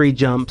that's 3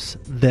 jumps,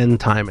 then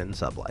time in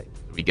Sublight.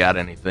 We got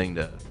anything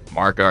to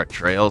mark our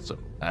trail? So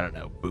I don't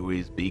know,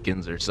 buoys,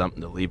 beacons, or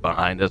something to leave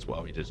behind us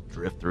while we just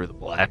drift through the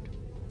black.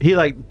 He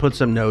put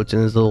some notes in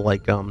his little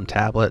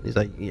tablet. He's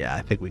like, yeah,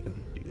 I think we can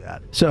do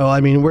that. So I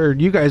mean,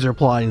 you guys are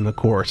plotting the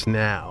course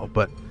now,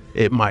 but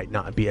it might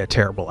not be a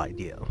terrible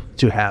idea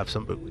to have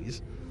some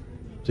buoys.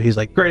 So he's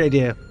like, great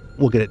idea,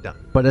 we'll get it done.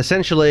 But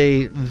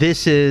essentially,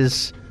 this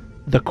is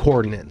the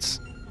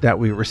coordinates that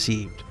we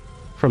received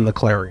from the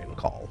Clarion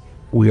call.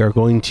 We are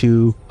going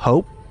to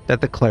hope that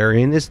the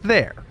Clarion is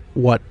there.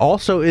 What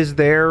also is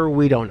there,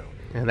 we don't know.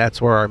 And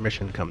that's where our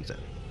mission comes in.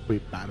 We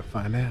about to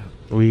find out.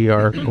 We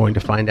are going to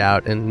find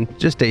out in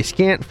just a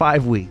scant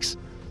 5 weeks.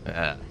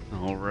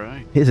 All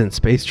right. Isn't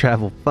space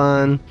travel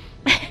fun?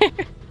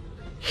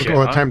 Took a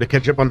lot of time to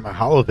catch up on my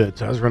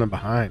holovids. I was running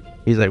behind.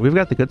 He's like, we've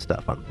got the good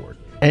stuff on board.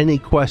 Any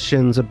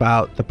questions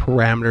about the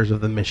parameters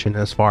of the mission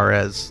as far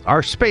as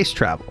our space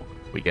travel?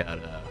 We got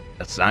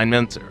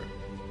assignments, or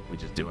we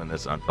just doing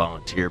this on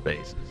volunteer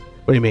basis?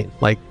 What do you mean?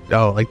 Like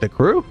the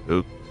crew?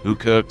 Who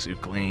cooks, who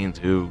cleans,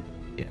 who,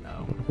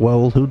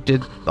 Well, who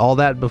did all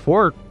that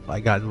before I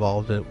got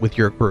involved with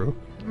your crew?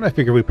 I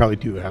figure we probably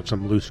do have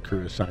some loose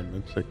crew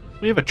assignments.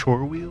 We have a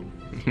chore wheel.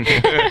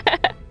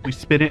 We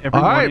spin it every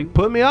All morning. right,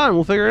 put me on.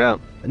 We'll figure it out.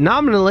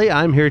 Nominally,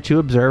 I'm here to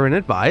observe and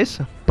advise,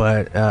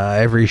 but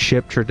every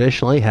ship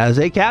traditionally has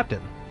a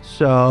captain.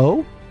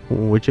 So,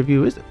 which of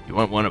you is it? You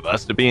want one of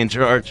us to be in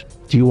charge?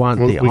 Do you want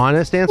the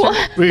honest answer?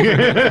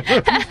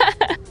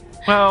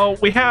 Well,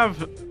 we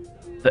have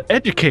the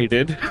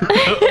educated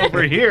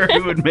over here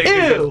who would make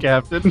a good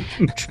captain.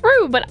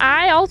 True, but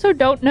I also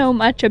don't know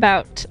much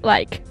about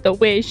the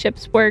way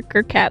ships work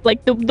or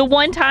the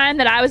one time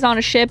that I was on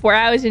a ship where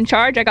I was in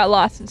charge, I got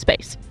lost in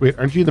space. Wait,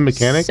 aren't you the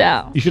mechanic?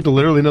 So you should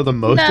literally know the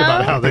most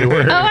about how they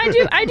work. Oh, I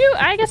do.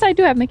 I guess I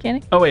do have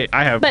mechanic. Oh wait,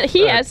 I have. But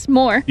he has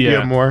more. Yeah. You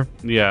have more?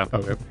 Yeah.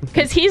 Okay.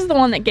 Because he's the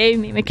one that gave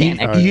me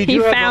mechanic. He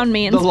found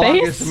me in the space.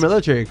 longest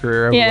military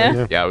career ever.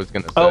 Yeah. Yeah, I was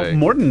gonna say. Oh,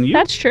 more than you?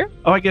 That's true.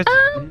 Oh, I guess.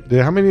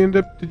 How many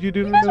did you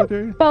do in the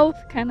military? Both,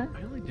 kind of.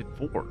 I only did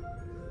 4.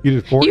 You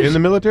did 4 in the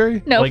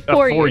military? No, like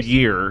 4 a 4 years.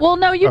 year. Well,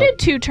 no, you did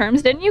 2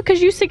 terms, didn't you?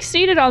 Because you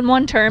succeeded on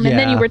 1 term and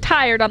then you Yeah.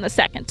 retired on the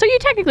 2nd. So you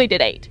technically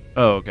did 8.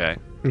 Oh, okay.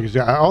 Because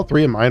all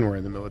 3 of mine were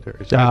in the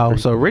military. Oh,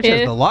 so Rich has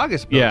Yeah. the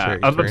longest Yeah,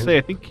 military I was about to experience. say,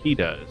 I think he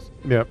does.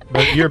 Yeah,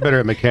 but you're better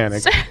at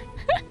mechanics.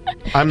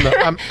 I'm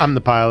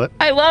the pilot.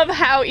 I love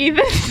how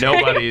even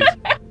Nobody's.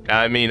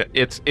 I mean,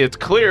 it's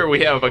clear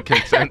we have a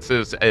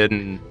consensus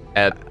in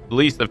at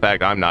least the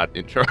fact I'm not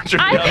in charge of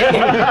it.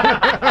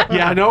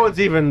 Yeah, no one's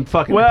even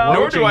fucking. Well,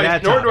 Nor do I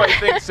broaching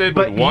think Sid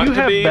But would want you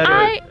to have be.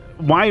 better.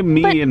 Why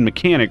me but- and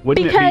mechanic?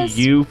 Wouldn't because it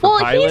be you for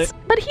pilot?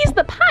 he's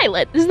the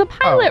pilot. Is the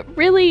pilot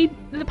really?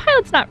 The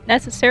pilot's not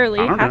necessarily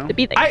I don't have know. to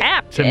be the To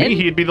captain. me,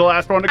 he'd be the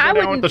last one to go I down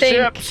with wouldn't the think-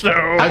 ship. So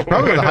That's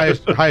probably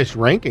the highest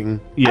ranking.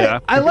 yeah.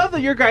 I love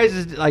that your guys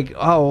is like,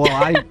 oh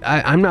well,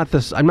 I'm not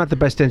the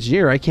best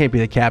engineer. I can't be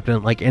the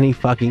captain. Like any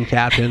fucking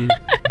captain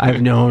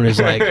I've known is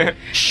like,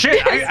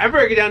 shit. I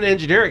better get down to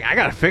engineering. I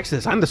gotta fix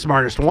this. I'm the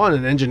smartest one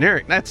in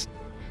engineering.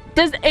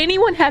 Does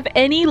anyone have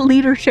any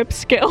leadership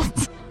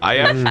skills?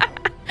 I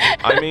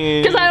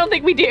mean, Because I don't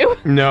think we do.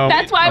 No.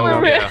 That's why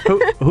we're. yeah.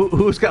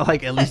 who's got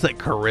like at least like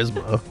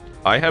charisma.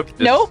 I have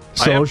No.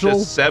 I have Social?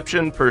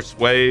 deception,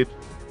 persuade.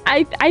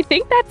 I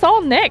think that's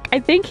all Nick. I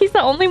think he's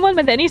the only one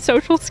with any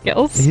social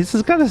skills. He's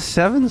just got a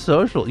 7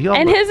 social.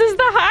 And his is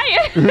the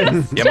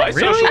highest. Yeah, my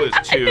Really? social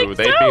is 2. think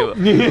They'd so.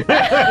 be.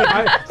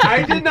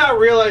 I did not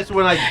realize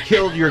when I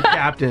killed your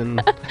captain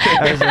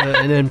as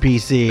an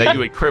NPC. That you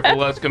would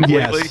cripple us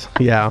completely. Yes.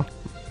 Yeah.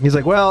 He's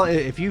like, well,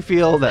 if you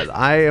feel that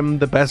I am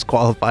the best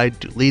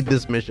qualified to lead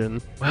this mission,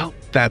 well,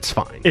 that's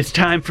fine. It's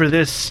time for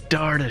this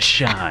star to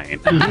shine.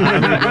 I'm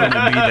going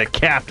to be the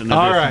captain of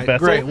All this right,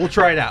 vessel. great. We'll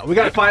try it out. We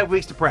got 5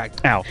 weeks to practice.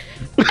 Ow.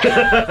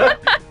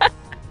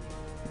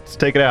 Let's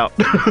take it out.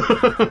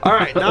 All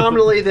right,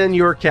 nominally then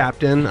your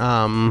captain,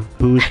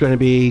 who's going to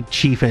be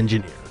chief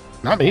engineer.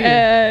 Not me.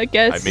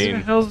 Guess. I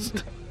mean,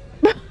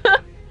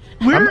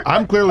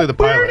 I'm clearly the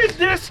pilot. Where did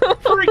this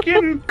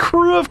freaking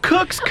crew of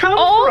cooks come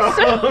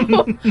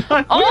from?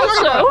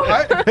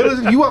 Hey,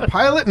 listen, you want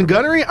pilot and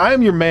gunnery? I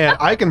am your man.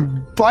 I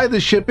can fly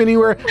this ship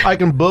anywhere. I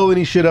can blow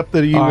any shit up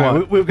that you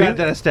want. We've got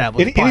that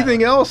established.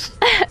 Anything else?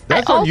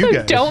 That's I on you also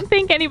guys. don't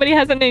think anybody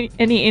has any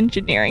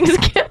engineering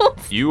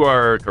skills. You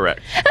are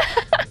correct.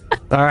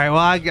 All right. Well,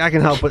 I can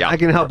help. I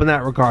can help in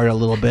that regard a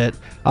little bit.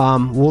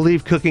 We'll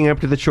leave cooking up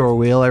to the chore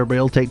wheel. Everybody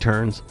will take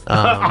turns.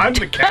 I'm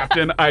the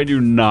captain. I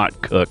do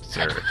not cook,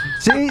 sir.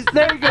 See,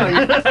 there you go.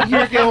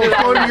 You're going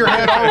to your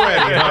head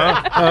already,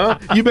 huh?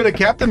 You've been a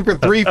captain for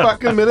 3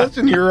 fucking minutes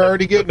and you're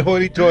already getting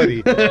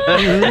hoity-toity.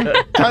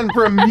 Time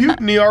for a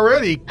mutiny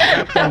already,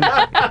 Captain.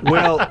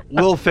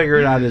 We'll figure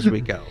it out as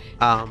we go.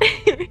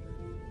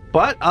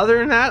 But other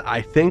than that,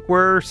 I think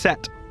we're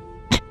set.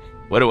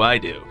 What do I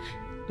do?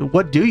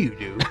 What do you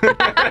do?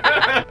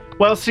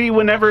 Well, see,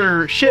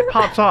 whenever shit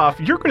pops off,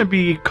 you're going to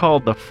be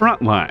called the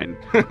front line.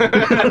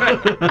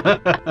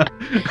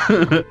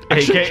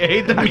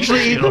 AKA the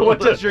Actually, shield.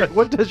 what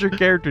does your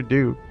character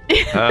do?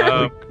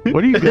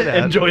 What are you good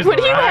at? Enjoys What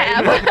the do you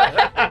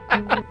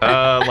ride.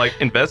 have? Like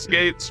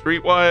investigate,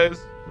 streetwise,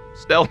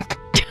 stealth,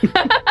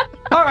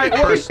 All right.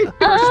 Well,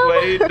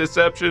 persuade,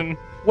 deception,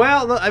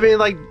 well, I mean,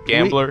 like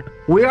gambler.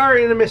 We are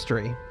in a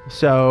mystery,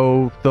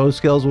 so those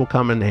skills will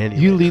come in handy.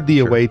 You later, lead the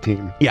sure. away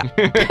team. Yeah,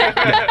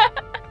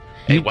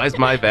 Hey, why's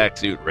my vac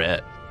suit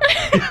red?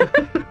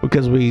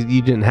 because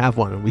you didn't have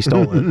one and we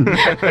stole it.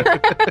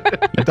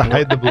 To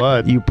hide the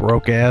blood. You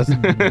broke ass.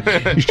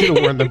 You should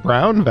have worn the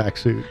brown vac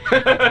suit.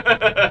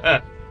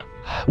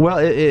 Well,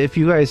 if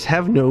you guys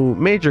have no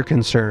major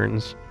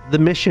concerns, the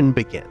mission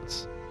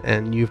begins,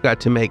 and you've got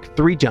to make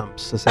 3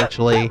 jumps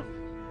essentially,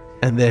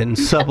 and then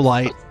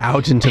sublight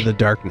out into the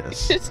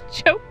darkness. Just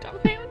choked on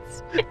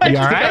hands. You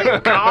all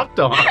right? Coughed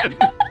on.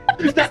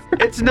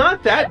 It's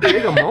not that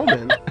big a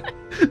moment.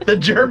 The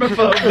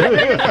germaphobe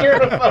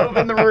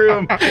in the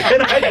room,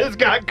 and I just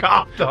got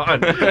coughed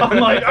on. I'm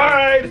like, all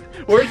right,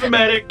 where's the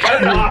medic?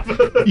 Cut it off.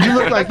 You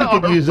look like you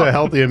could use a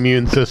healthy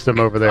immune system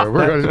over there.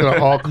 We're just going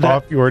to all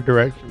cough your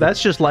direction.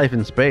 That's just life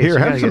in space. Here, You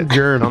have gotta some get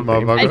germs, something.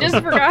 motherfucker. I just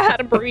forgot how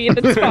to breathe.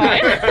 It's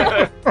fine.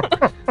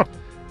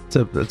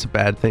 It's a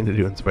bad thing to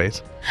do in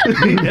space.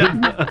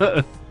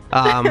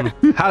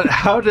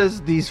 How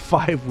does these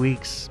 5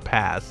 weeks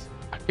pass?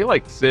 I feel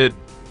like Sid,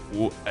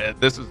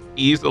 this is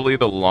easily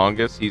the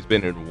longest he's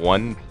been in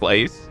one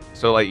place.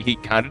 So like he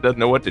kind of doesn't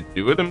know what to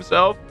do with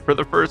himself for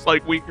the first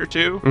like week or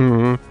two,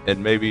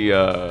 and maybe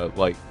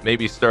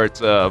starts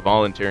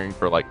volunteering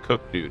for like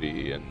cook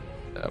duty and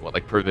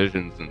like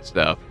provisions and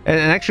stuff. And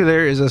actually,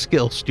 there is a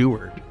skill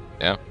steward.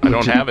 Yeah, I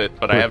don't have it,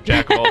 but I have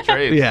jack of all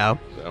trades. Yeah.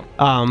 So.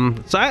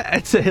 So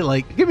I'd say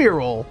like give me a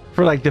roll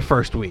for like the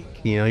first week.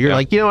 You know, you're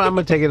like, you know what, I'm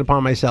gonna take it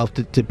upon myself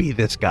to be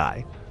this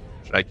guy.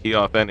 Should I key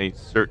off any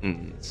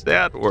certain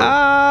stat or?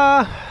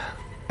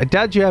 I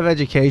doubt you have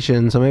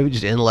education, so maybe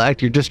just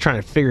intellect. You're just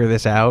trying to figure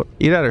this out.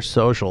 Either that or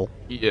social.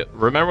 Yeah,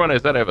 remember when I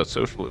said I have a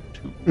social of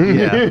 2?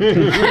 Yeah.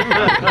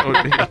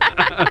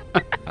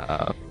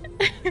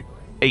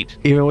 8.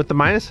 Even with the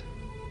minus?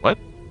 What?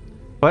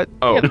 What?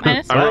 Oh, Yeah,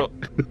 minus I roll-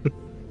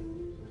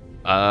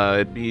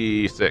 it'd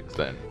be 6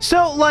 then.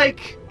 So,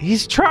 like,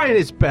 he's trying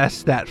his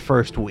best that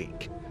first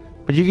week.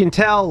 But you can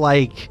tell,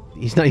 like,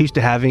 he's not used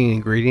to having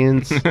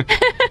ingredients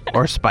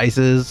or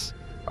spices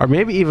or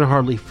maybe even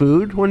hardly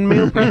food when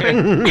meal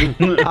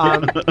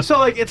prepping. So,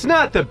 like, it's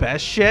not the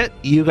best shit.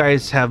 You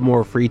guys have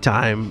more free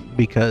time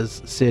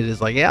because Sid is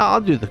like, yeah,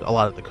 I'll do a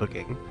lot of the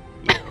cooking.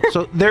 You know?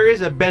 So there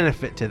is a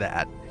benefit to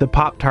that. The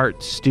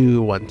Pop-Tart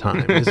stew one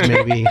time is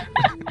maybe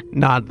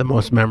not the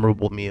most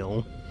memorable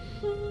meal.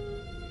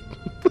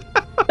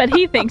 But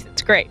he thinks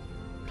it's great.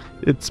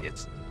 It's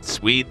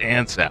sweet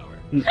and sour.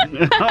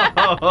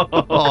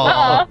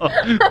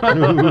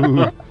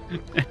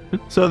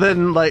 So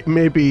then, like,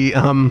 maybe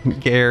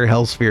Gare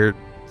Hellsphere.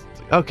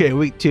 Okay,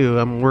 week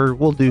 2.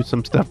 We'll do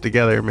some stuff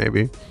together,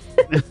 maybe.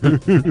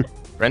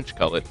 French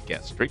call it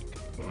gastrique.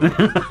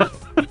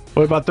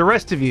 What about the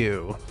rest of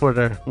you?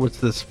 What's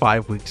this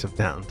 5 weeks of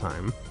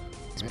downtime?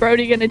 Is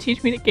Brody gonna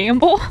teach me to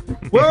gamble?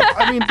 Well,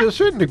 I mean, to a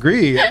certain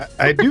degree,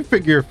 I do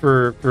figure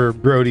for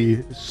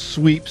Brody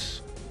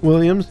sweeps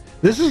Williams.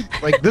 This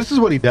is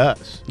what he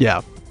does.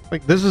 Yeah.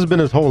 Like, this has been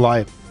his whole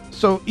life.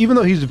 So even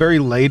though he's very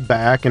laid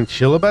back and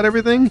chill about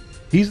everything,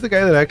 he's the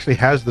guy that actually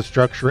has the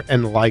structure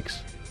and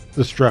likes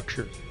the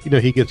structure. You know,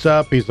 he gets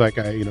up, he's like,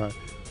 I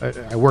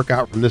work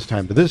out from this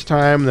time to this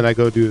time, and then I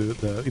go do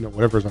the,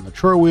 whatever's on the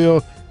chore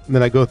wheel, and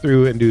then I go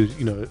through and do,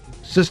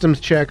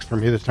 systems checks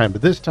from this time to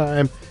this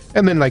time,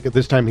 and then like at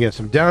this time he has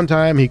some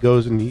downtime, he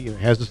goes and he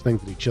has this thing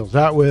that he chills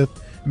out with.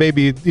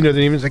 Maybe, then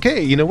he's like,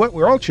 hey, you know what,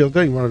 we're all chilled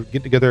out, you want to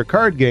get together a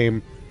card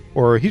game,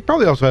 or he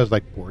probably also has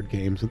like board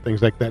games and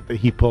things like that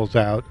he pulls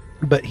out.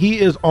 But he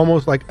is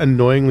almost like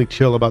annoyingly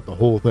chill about the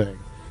whole thing.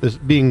 This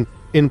being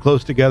in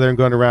close together and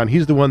going around,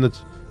 he's the one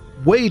that's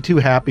way too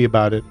happy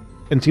about it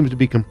and seems to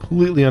be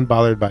completely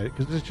unbothered by it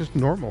because it's just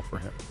normal for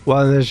him.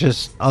 Well, there's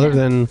just, other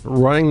than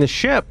running the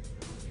ship,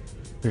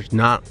 there's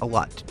not a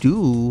lot to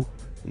do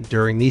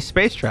during these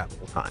space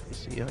travel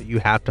times. You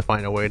have to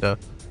find a way to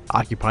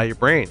occupy your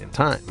brain in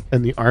time.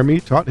 And the Army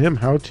taught him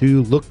how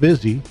to look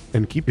busy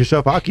and keep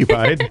yourself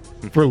occupied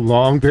for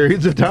long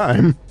periods of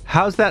time.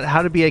 How's that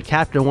How to Be a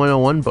Captain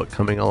 101 book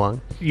coming along?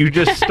 You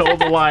just stole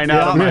the line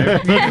out of my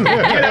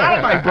get out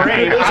of my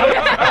brain.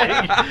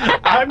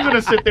 I'm going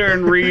to sit there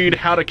and read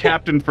How to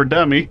Captain for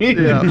Dummies.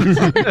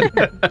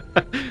 Yeah.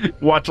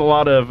 Watch a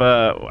lot of,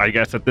 I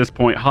guess at this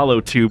point,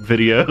 HoloTube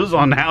videos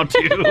on how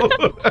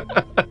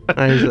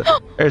to.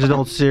 There's an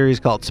old series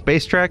called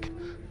Space Trek.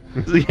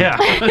 Yeah,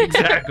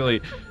 exactly.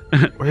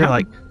 Where you're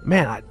like,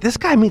 man, this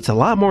guy meets a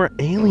lot more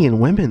alien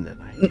women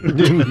than I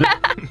do.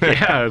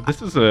 Yeah,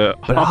 this is a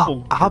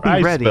awful I'll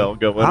be ready. I'll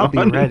be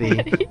ready.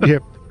 Yeah,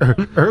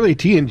 early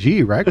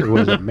TNG, Riker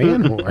was a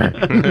man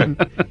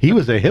whore. He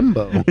was a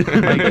himbo.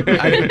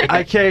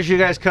 I catch you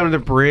guys come to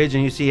the bridge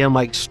and you see him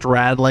like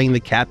straddling the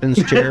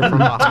captain's chair from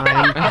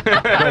behind,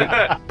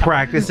 like,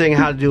 practicing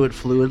how to do it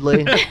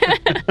fluidly.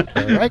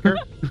 Riker.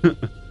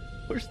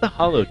 Where's the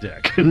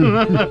holodeck?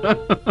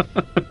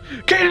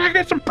 Can I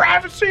get some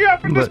privacy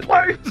up in this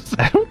place?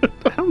 I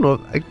don't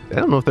know. I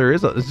don't know if there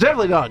is. It's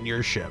definitely not on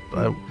your ship.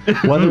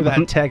 Whether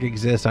that tech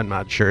exists, I'm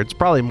not sure. It's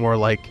probably more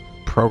like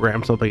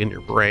program something in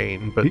your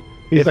brain. But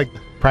he's like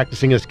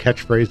practicing his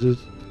catchphrases.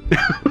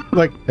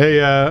 Like,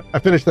 hey, I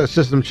finished that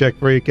system check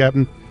for you,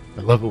 Captain.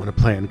 I love it when a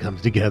plan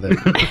comes together.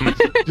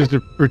 Just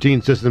a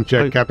routine system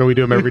check, Captain. We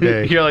do them every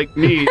day. You're like,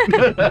 neat.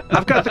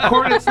 I've got the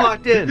coordinates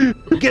locked in.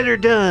 Get her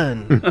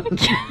done.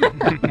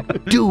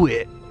 Do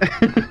it.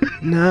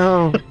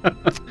 No.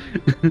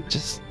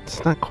 Just,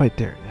 it's not quite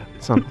there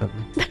yet. Something.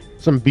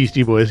 Some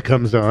Beastie Boys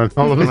comes on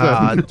all of a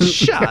sudden.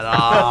 Shut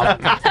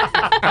up.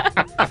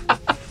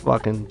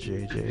 Fucking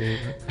JJ.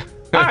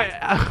 All right.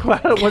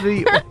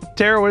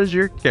 Tara, what is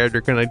your character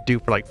going to do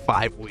for like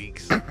 5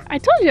 weeks? I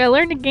told you I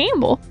learned to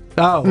gamble.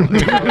 Oh.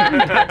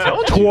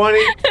 20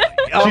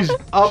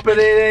 up at 8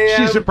 a.m.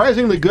 She's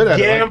surprisingly good at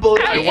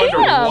gambling. I wonder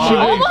am. why. She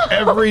wins Almost.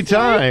 every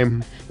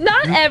time.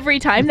 Not every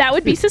time. That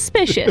would be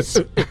suspicious.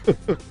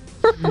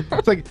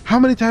 It's like, how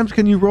many times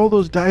can you roll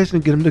those dice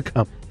and get them to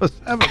come? A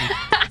 7.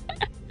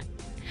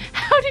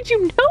 How did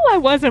you know I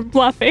wasn't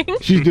bluffing?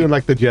 She's doing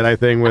like the Jedi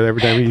thing where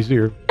every time you see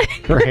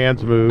her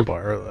hands move.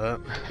 Borrow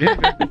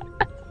that.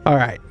 All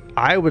right.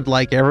 I would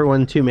like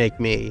everyone to make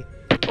me.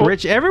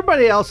 Rich,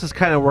 everybody else is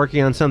kind of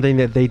working on something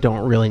that they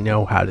don't really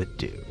know how to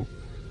do.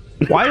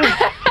 Why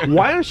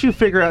don't you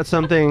figure out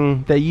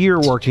something that you're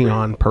working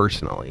on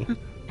personally?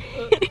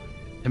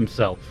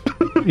 Himself.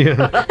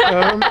 Yeah.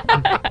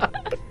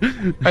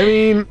 I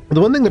mean,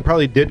 the one thing that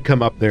probably did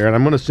come up there, and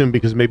I'm going to assume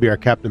because maybe our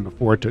captain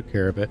before took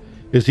care of it,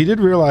 is he did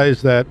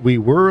realize that we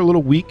were a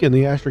little weak in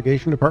the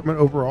astrogation department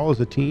overall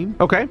as a team.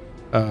 Okay.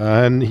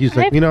 And he's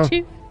like,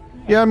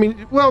 yeah, I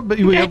mean, well, but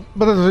we have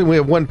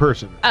one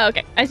person. Oh,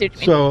 okay. I see what you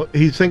mean. So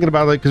he's thinking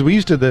about it because we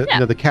used to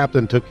the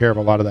captain took care of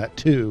a lot of that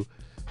too.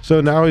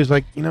 So now he's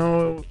like,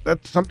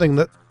 that's something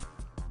that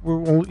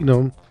we're,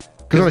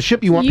 because on a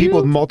ship you want people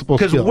with multiple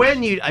skills. Because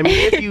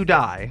if you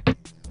die.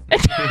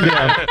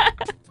 Yeah.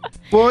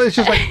 Well, it's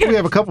just like we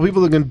have a couple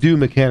people that can do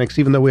mechanics,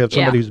 even though we have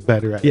somebody who's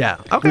better at it. Yeah.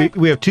 Okay.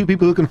 We have 2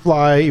 people who can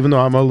fly, even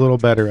though I'm a little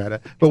better at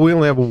it. But we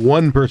only have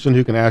 1 person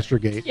who can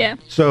astrogate. Yeah.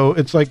 So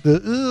it's like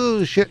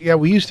shit. Yeah,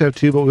 we used to have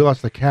 2, but we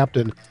lost the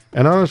captain.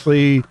 And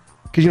honestly,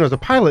 because as a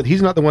pilot,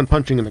 he's not the one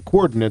punching in the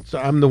coordinates.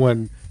 I'm the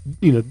one,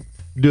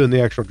 doing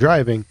the actual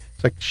driving.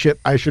 It's like shit.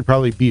 I should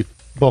probably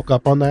bulk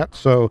up on that.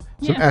 So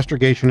some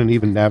astrogation and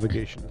even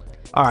navigation.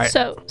 All right.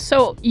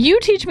 So you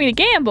teach me to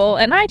gamble,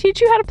 and I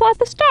teach you how to plot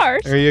the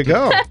stars. There you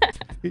go.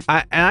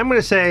 I'm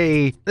going to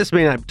say, this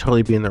may not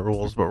totally be in the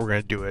rules, but we're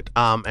going to do it.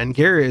 And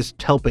Gary is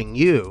helping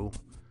you,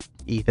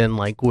 Ethan,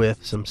 like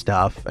with some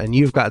stuff, and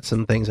you've got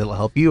some things that'll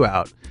help you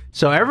out.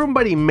 So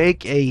everybody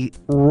make a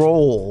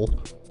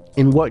roll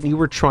in what you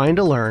were trying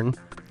to learn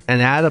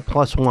and add a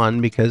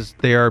 +1 because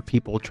there are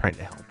people trying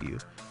to help you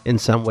in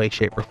some way,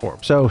 shape, or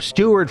form. So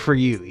steward for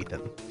you,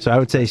 Ethan. So I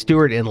would say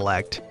steward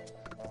intellect.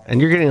 And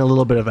you're getting a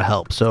little bit of a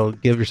help, so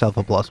give yourself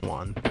a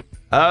 +1.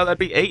 That'd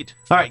be 8.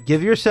 All right,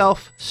 give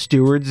yourself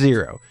steward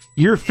 0.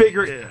 You're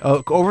figuring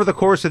over the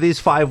course of these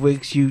 5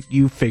 weeks,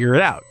 you figure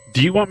it out.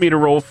 Do you want me to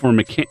roll for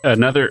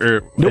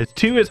another? Nope. Is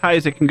 2 as high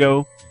as it can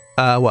go?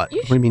 What? What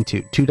do you mean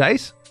 2? 2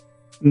 dice?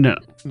 No,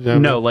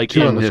 like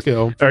 2 on the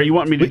skill. Or you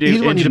want me to do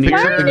He's wanting you to pick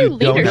Why engineer? don't you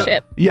do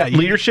leadership? Yeah,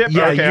 Leadership?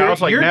 Yeah, Okay, I was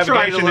like you're trying to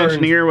navigation learn-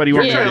 engineer. What do you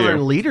You're want me trying to to do?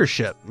 learn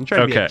leadership. You're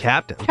trying to be a Okay.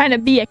 captain. Trying to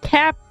be a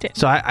captain.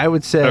 So I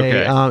would say,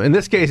 Okay. in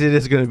this case, it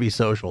is going to be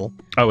social.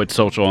 Oh, it's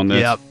social on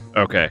this. Yep.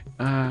 Okay.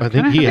 I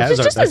think he has It's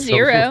our just a best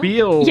 0.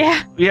 Feel.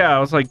 Yeah. Yeah. I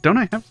was like, don't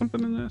I have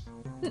something in this?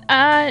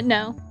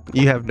 No.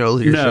 You have no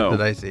leadership No.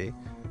 that I see.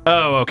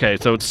 Oh, okay.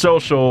 So it's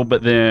social,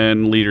 but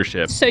then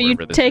leadership. So you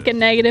wherever this take a is.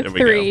 negative There we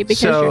go. 3 because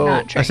so you're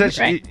not trained,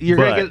 essentially, right? you're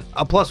going to But-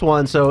 get a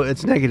 +1, so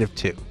it's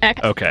 -2.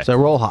 Okay. So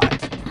roll high.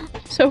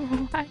 So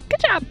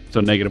good job. So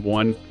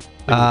 -1,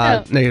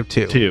 Oh.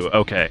 -2. 2.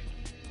 Okay.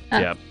 Uh,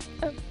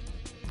 Yep.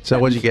 So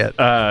what'd you get?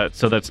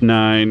 So that's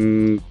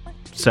 9,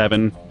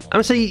 7. I'm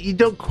gonna say you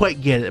don't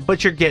quite get it,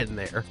 but you're getting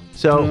there.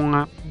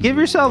 So give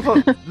yourself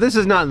this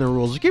is not in the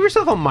rules. Give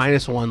yourself a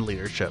 -1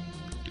 leadership.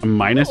 A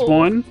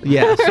 -1?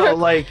 Yeah. So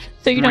like.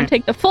 So you don't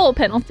take the full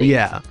penalty.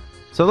 Yeah.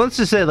 So let's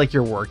just say like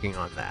you're working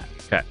on that.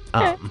 Okay.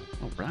 All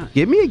right.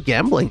 Give me a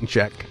gambling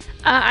check.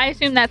 I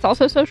assume that's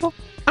also social.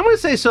 I'm gonna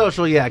say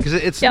social, yeah, because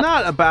it's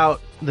not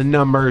about the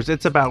numbers.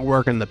 It's about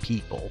working the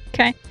people.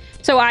 Okay.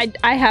 So I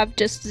have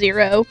just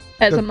 0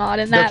 as a mod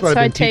in that. That's what so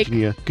I've I been take.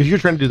 teaching you because you're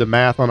trying to do the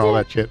math on all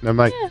that shit, and I'm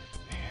like,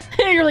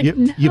 You're like,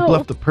 no. you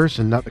bluff the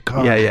person, not the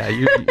car. Yeah.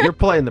 You're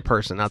playing the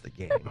person, not the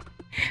game.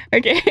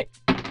 Okay.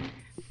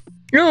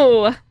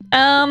 Ooh.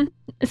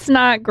 It's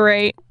not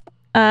great.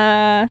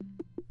 That'd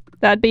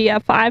be a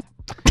 5.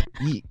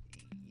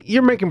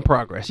 You're making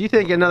progress. You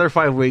think another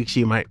 5 weeks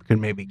you could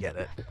maybe get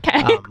it.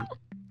 Okay.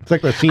 It's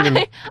like that scene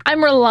in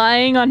I'm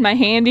relying on my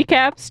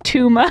handicaps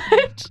too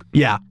much.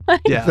 Yeah.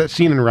 it's that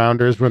scene in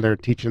Rounders where they're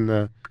teaching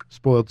the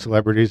spoiled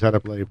celebrities how to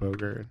play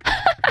poker.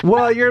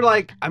 Well, you're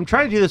like, I'm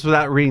trying to do this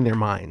without reading their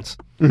minds.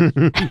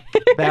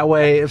 That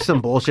way, if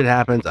some bullshit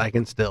happens, I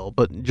can still.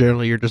 But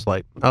generally, you're just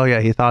like, oh yeah,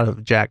 he thought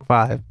of Jack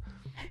 5.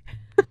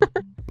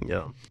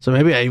 So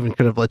maybe I even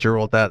could have let you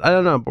roll that. I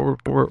don't know,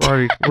 but we're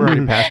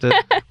already past it.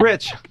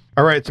 Rich.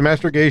 All right, some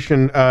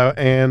astrogation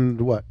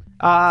and what?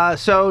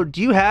 So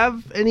do you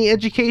have any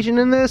education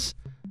in this?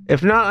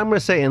 If not, I'm going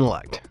to say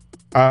intellect.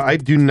 I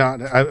do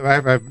not.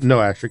 I have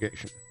no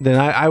astrogation. Then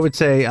I would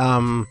say,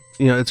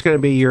 it's going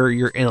to be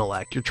your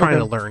intellect. You're trying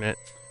to learn it.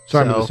 So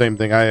I'm the same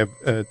thing. I have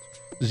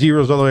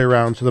zeros all the way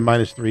around, so the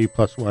 -3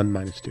 + 1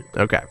 -2.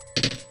 Okay.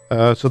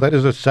 So that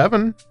is a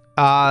 7.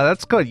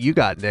 That's good. You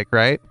got Nick,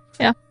 right?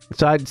 Yeah.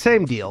 So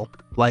same deal.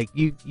 Like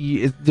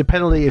the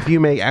penalty if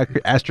you make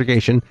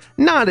astrogation,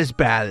 not as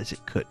bad as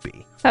it could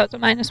be. That was a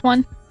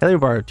 -1. Let me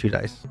borrow 2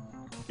 dice.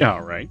 Yeah,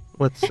 all right.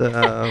 What's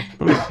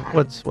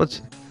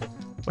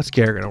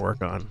Gare gonna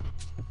work on?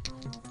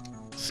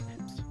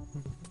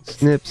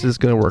 Snips is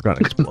gonna work on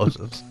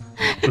explosives.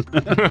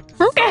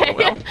 Okay.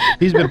 Well,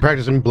 He's been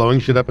practicing blowing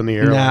shit up in the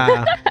air.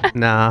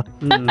 Nah.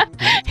 He's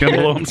going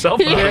to blow himself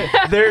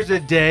up. There's a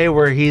day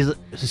where he's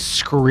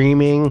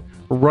screaming,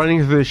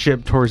 running through the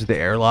ship towards the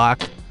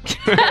airlock.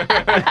 You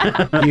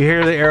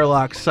hear the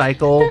airlock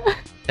cycle,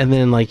 and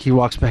then like he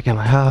walks back in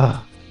like,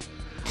 oh.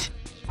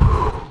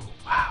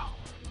 Wow.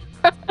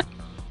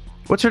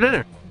 What's for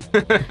dinner?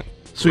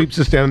 Sweeps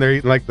is standing there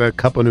eating like the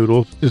cup of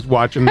noodles, just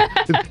watching.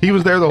 He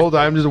was there the whole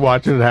time, just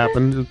watching it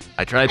happen.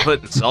 I tried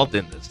putting salt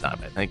in this time.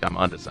 I think I'm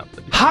onto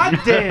something. Hot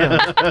damn!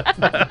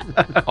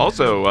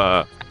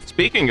 Also,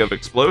 speaking of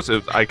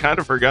explosives, I kind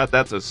of forgot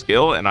that's a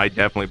skill, and I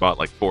definitely bought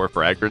like 4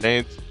 frag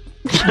grenades.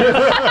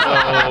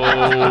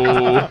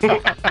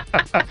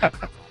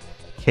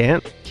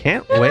 Can't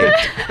wait.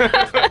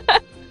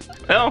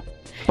 Well,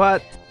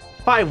 but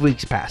 5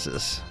 weeks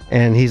passes,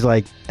 and he's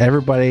like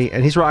everybody,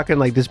 and he's rocking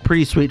like this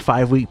pretty sweet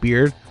 5-week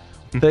beard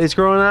that he's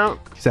growing out.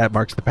 Because that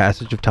marks the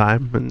passage of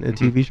time in a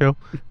TV show,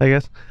 I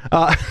guess.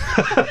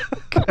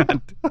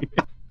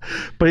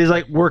 But he's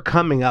like, we're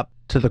coming up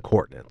to the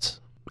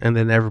coordinates, and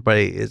then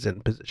everybody is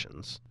in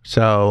positions.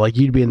 So like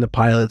you'd be in the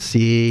pilot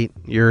seat,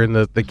 you're in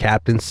the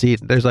captain's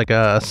seat. There's like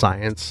a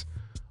science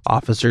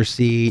officer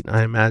seat,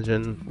 I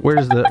imagine. Where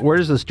does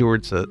the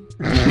steward sit?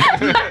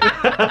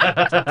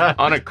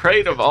 on a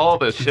crate of all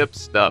the ship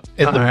stuff.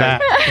 In the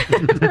back.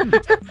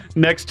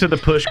 Next to the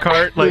push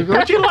cart. Like,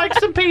 would you like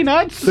some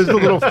peanuts? There's a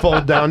little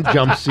fold down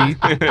jump seat.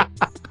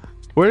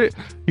 Where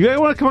you guys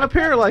want to come up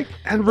here, like,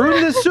 and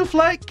ruin this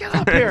souffle? Get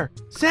up here,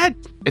 Zed.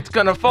 It's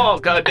gonna fall,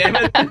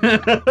 goddammit.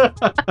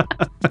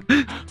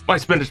 My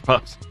spinach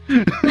puffs.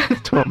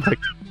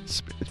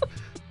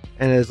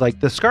 And as like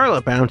the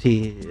Scarlet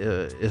Bounty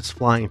is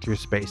flying through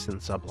space in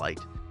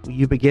sublight,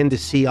 you begin to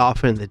see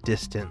off in the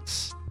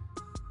distance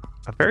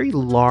a very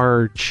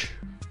large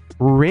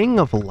ring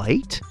of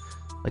light.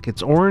 Like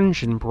it's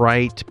orange and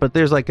bright, but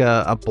there's like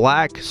a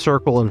black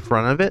circle in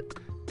front of it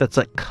that's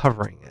like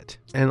covering it.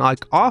 And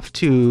like off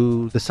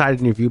to the side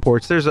of your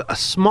viewports, there's a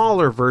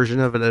smaller version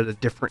of it at a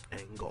different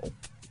angle.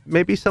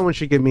 Maybe someone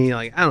should give me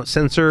like, I don't know,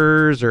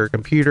 sensors or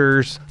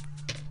computers.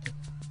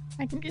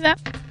 I can do that.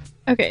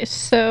 Okay,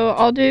 so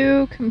I'll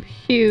do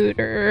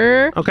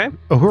computer. Okay.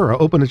 Uhura,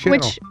 open the channel.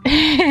 Which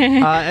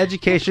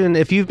Education,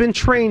 if you've been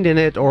trained in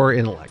it, or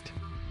intellect.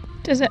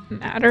 does it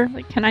matter?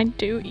 Like, can I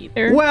do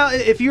either? Well,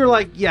 if you're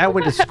like, yeah, I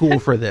went to school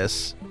for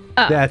this,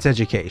 that's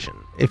education.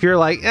 If you're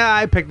like, yeah,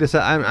 I picked this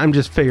up, I'm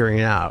just figuring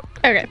it out.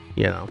 Okay.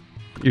 You know,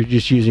 you're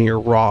just using your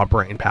raw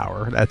brain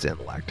power. That's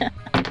intellect.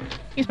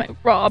 Use my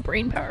raw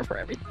brain power for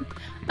everything.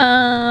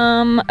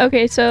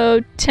 Okay,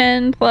 so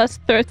 10 plus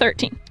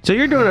 13. So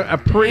you're doing a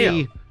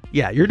pretty,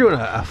 you're doing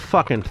a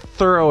fucking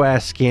thorough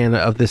ass scan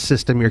of the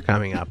system you're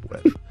coming up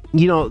with.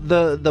 You know,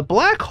 the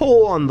black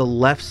hole on the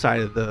left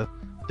side of the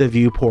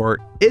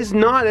viewport is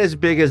not as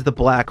big as the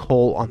black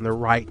hole on the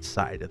right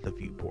side of the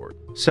viewport.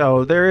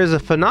 So there is a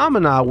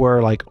phenomena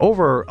where, like,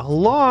 over a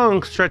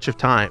long stretch of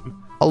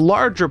time, a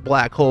larger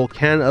black hole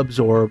can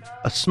absorb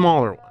a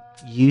smaller one.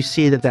 you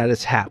see that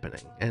is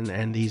happening,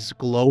 and these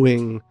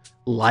glowing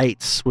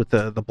lights with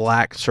the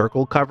black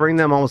circle covering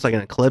them, almost like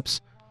an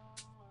eclipse,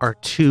 are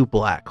 2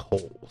 black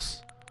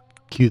holes.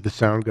 Cue the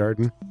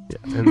Soundgarden.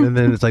 Yeah, and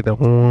then it's like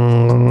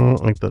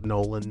the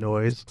Nolan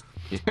noise.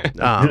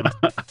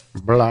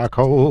 Black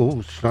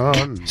hole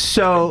sun.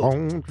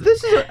 So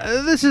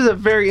this is a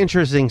very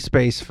interesting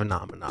space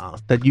phenomena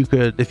that you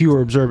could, if you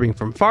were observing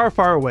from far,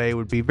 far away,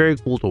 would be very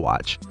cool to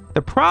watch.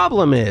 The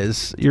problem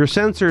is your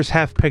sensors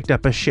have picked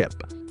up a ship,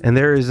 and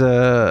there is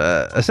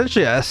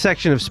essentially a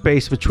section of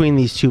space between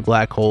these 2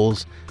 black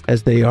holes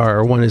as they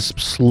are. One is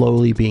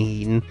slowly being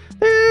eaten.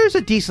 There's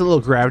a decent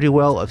little gravity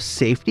well of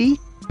safety,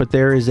 but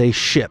there is a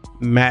ship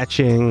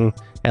matching,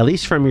 at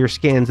least from your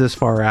scans this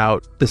far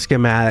out, the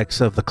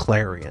schematics of the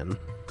Clarion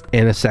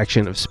in a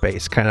section of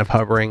space, kind of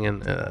hovering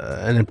in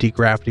an empty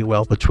gravity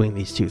well between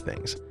these 2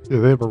 things.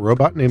 Do they have a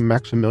robot named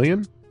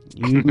Maximilian?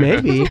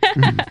 Maybe.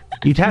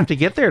 You'd have to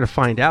get there to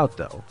find out,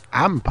 though.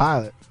 I'm a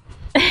pilot.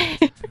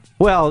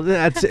 Well,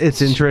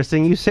 it's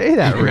interesting you say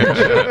that, Rich.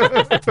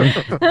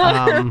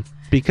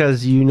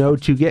 Because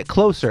to get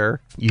closer,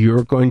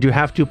 you're going to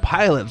have to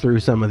pilot through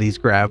some of these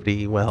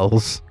gravity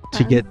wells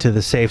to get to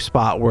the safe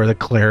spot where the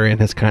Clarion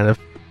has kind of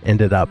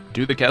ended up.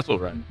 Do the castle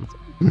run.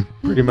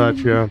 Pretty much,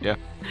 yeah. Yeah.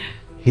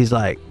 He's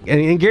like,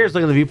 and Garrett's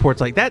looking at the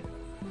viewports like,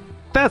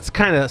 that's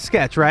kind of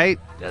sketch, right?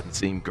 Doesn't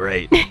seem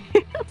great.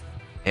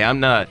 Hey, I'm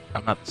not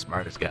the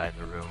smartest guy in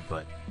the room,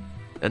 but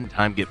doesn't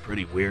time get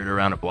pretty weird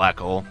around a black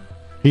hole?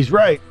 He's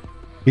right.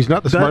 He's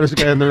not the smartest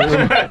guy in the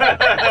room.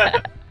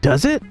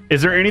 Does it?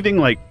 Is there anything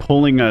like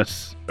pulling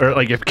us, or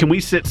like can we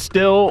sit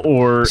still,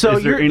 or so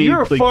is there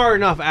you're far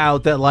enough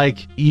out that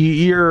like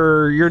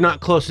you're not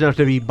close enough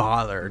to be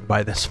bothered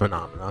by this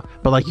phenomena,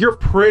 but like you're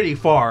pretty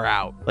far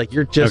out, like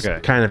you're just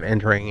kind of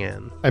entering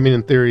in. I mean,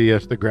 in theory,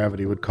 yes, the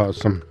gravity would cause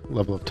some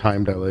level of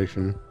time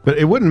dilation, but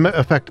it wouldn't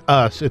affect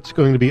us. It's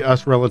going to be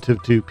us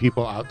relative to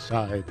people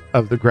outside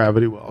of the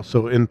gravity well.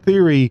 So in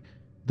theory,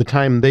 the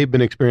time they've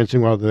been experiencing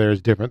while they're there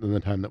is different than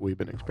the time that we've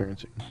been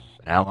experiencing.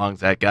 How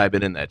long's that guy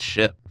been in that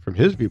ship? From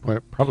his viewpoint,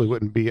 it probably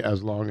wouldn't be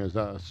as long as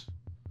us.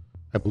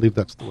 I believe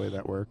that's the way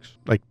that works.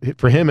 Like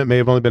for him, it may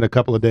have only been a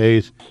couple of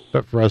days,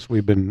 but for us,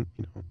 we've been,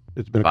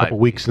 it's been a couple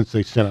weeks since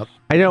they sent out.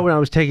 I know when I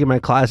was taking my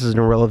classes in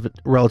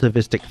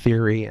relativistic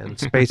theory and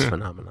space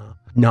phenomena.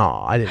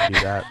 No, I didn't do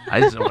that. I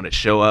just don't want to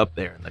show up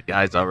there and the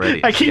guy's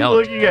already. I keep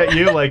looking at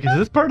you like, is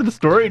this part of the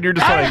story? And you're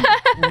just like,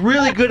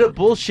 really good at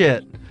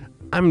bullshit.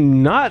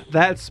 I'm not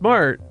that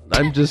smart.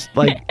 I'm just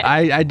like,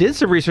 I did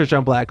some research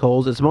on black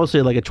holes. It's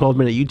mostly like a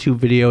 12-minute YouTube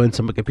video and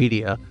some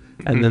Wikipedia.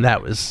 And then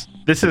that was...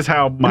 This is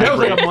how my that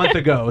was like a month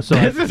ago. So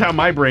this is how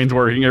my brain's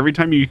working. Every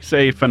time you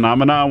say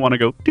phenomena, I want to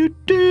go doo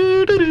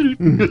doo doo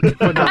doo.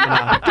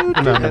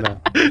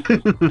 Phenomena.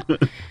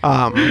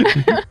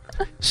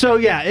 So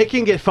yeah, it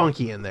can get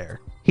funky in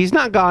there. He's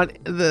not gone.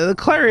 The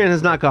Clarion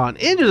has not gone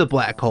into the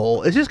black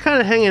hole. It's just kind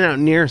of hanging out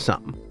near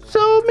something.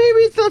 So maybe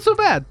it's not so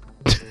bad.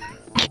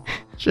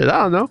 Shit,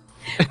 I don't know.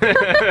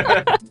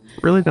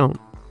 Really don't.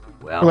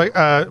 Well, like,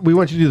 we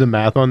want you to do the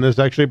math on this.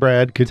 Actually,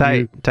 Brad, could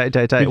tight.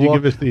 Could you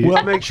give us the?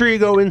 Well, make sure you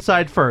go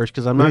inside first,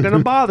 because I'm not going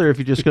to bother if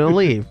you're just going to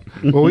leave.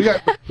 Well,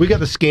 we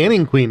got the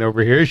scanning queen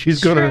over here. She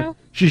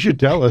should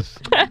tell us.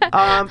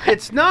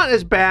 It's not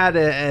as bad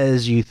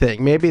as you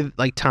think. Maybe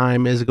like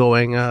time is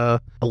going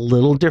a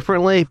little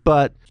differently,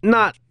 but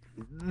not.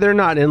 They're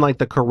not in like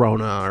the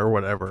Corona or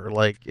whatever.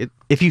 Like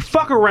if you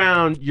fuck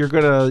around, your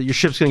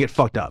ship's gonna get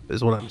fucked up.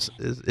 Is what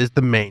is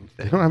the main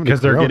thing.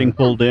 Because they're getting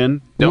pulled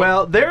in.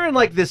 Well, they're in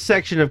like this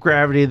section of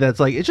gravity that's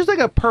like it's just like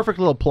a perfect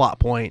little plot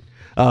point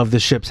of the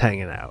ship's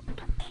hanging out.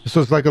 So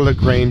it's like a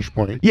Lagrange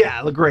point.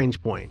 Yeah,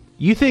 Lagrange point.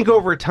 You think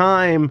over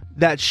time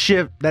that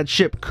ship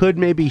could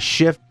maybe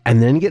shift and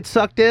then get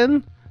sucked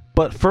in,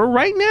 but for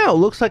right now, it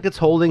looks like it's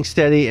holding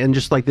steady and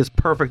just like this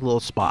perfect little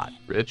spot.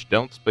 Rich,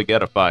 don't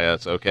spaghettify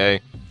us, okay?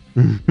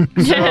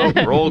 So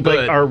roll good.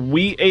 Like, are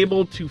we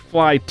able to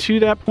fly to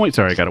that point?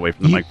 Sorry, I got away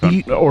from the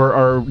microphone.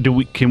 Or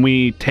can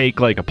we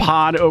take like a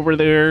pod over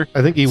there?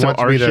 I think he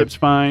wants our me ship's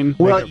fine.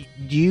 Well,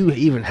 do you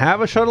even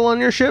have a shuttle on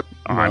your ship?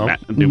 No.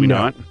 Do we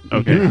not?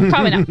 Okay.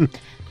 Probably not.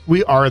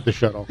 We are at the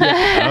shuttle.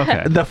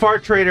 Okay. The Far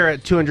Trader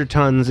at 200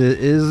 tons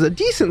is a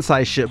decent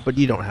sized ship, but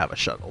you don't have a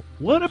shuttle.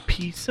 What a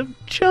piece of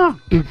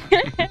junk.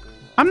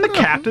 I'm the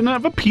captain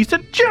of a piece of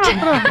junk.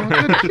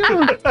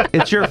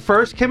 It's your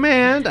first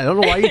command. I don't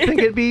know why you think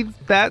it'd be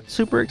that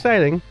super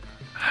exciting.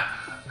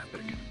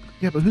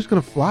 Yeah, but who's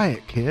going to fly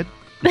it, kid?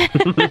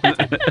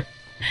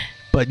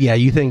 But yeah,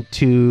 you think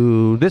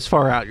to this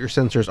far out, your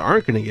sensors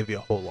aren't going to give you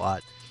a whole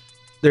lot.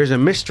 There's a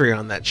mystery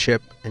on that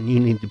ship, and you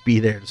need to be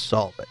there to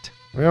solve it.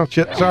 Well,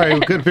 shit, sorry,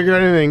 we couldn't figure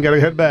out anything. Got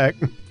to head back.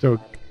 So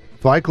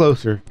fly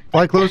closer.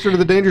 Fly closer to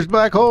the dangerous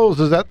black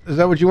holes. Is that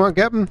what you want,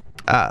 Captain?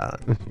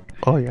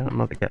 Oh yeah, I'm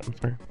not the captain,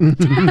 sorry.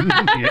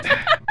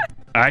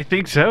 I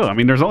think so. I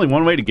mean, there's only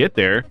one way to get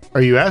there.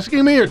 Are you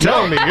asking me or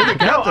telling me? You're the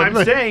No, captain.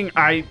 I'm saying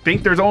I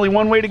think there's only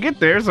one way to get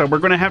there, so we're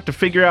going to have to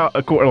figure out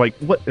like,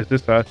 what is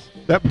this us?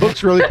 That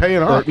book's really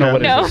paying off. No,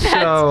 what No, is that's,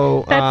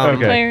 So, that's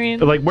okay. Clarion.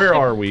 Like, where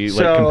are we, like,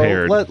 So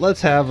compared?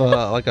 let's have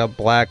a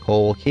black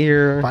hole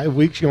here, 5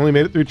 weeks, you only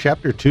made it through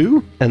chapter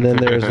 2? and then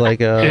there's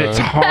like It's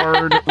a.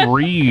 hard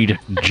read,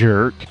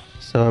 jerk.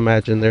 So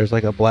imagine there's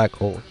like a black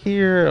hole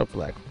here, a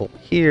black hole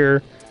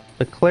here.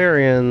 The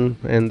Clarion,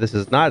 and this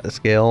is not the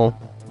scale,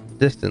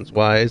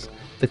 distance-wise.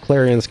 The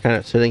Clarion's kind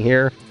of sitting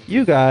here.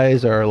 You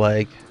guys are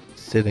like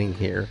sitting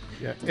here.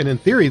 Yeah. And in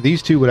theory,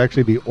 these two would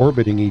actually be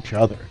orbiting each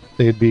other.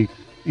 They'd be,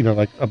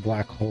 like a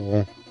black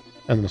hole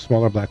and then a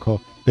smaller black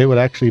hole. They would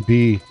actually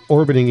be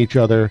orbiting each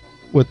other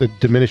with a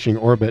diminishing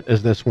orbit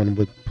as this one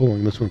would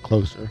pulling this one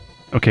closer.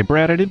 Okay,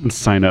 Brad, I didn't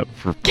sign up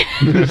for...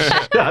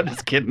 I'm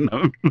just kidding.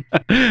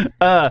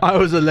 I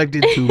was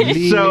elected to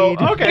lead. So,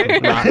 okay.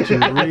 Not to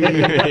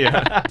read.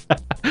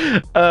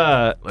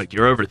 Yeah. Like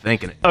you're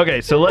overthinking it.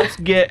 Okay, so let's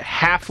get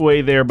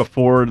halfway there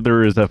before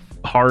there is a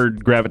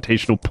hard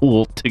gravitational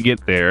pull to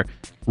get there.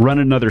 Run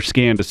another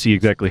scan to see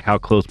exactly how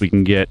close we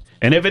can get.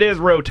 And if it is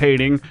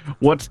rotating,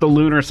 what's the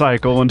lunar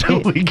cycle until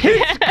we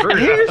get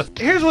screwed up?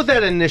 Here's what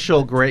that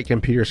initial great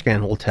computer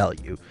scan will tell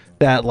you.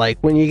 That like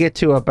when you get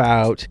to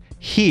about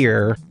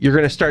here, you're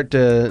going to start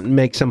to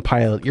make some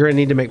you're going to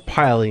need to make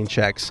piloting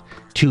checks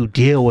to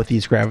deal with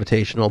these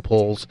gravitational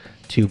pulls,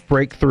 to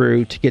break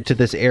through, to get to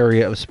this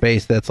area of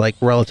space that's like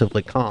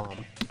relatively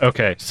calm.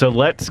 Okay, so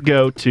let's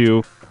go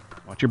to...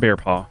 Watch your bear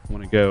paw. I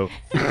want to go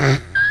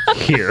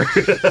here.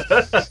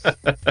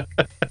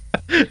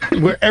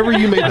 Wherever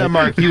you made that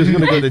mark, he was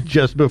going to go to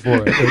just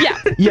before it. Yeah.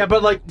 Yeah,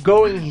 but like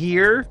going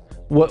here,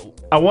 what?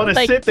 I want to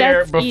Like, sit there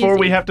that's before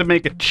we easy. have to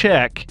make a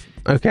check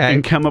Okay.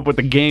 and come up with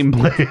a game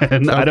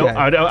plan. I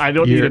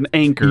don't need an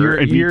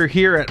anchor. You're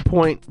here at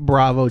Point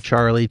Bravo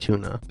Charlie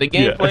Tuna. The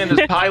game Yeah. plan is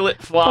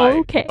pilot fly.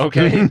 Okay.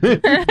 Okay.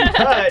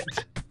 but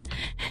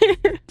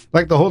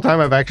Like the whole time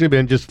I've actually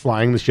been just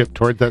flying the ship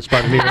towards that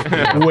spot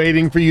and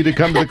waiting for you to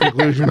come to the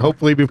conclusion,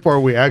 hopefully before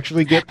we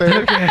actually get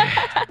there.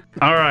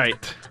 all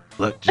right.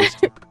 Look, just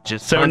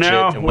So punch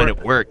now it, and when we're-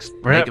 it works,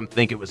 we're make at- him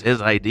think it was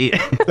his idea.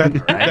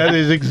 That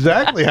is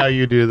exactly how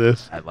you do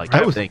this. I like I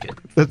that was- thinking.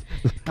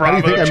 How do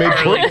you think I made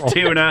Charlie purple?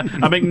 Tuna.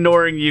 I'm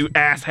ignoring you,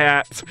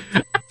 asshats.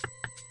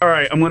 All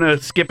right, I'm going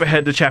to skip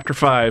ahead to chapter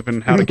 5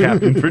 and How to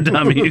Captain for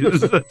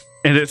Dummies.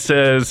 And it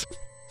says,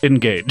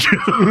 engage.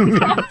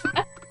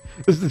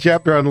 This is the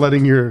chapter on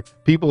letting your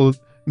people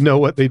know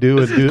what they do and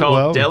This do is it called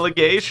well.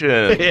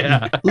 delegation.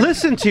 Yeah.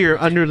 Listen to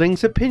your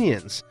underlings'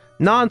 opinions,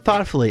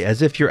 non-thoughtfully,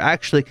 as if you're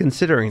actually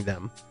considering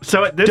them.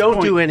 So at this Don't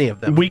point, do any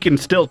of them. we can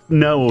still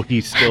know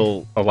he's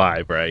still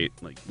alive, right?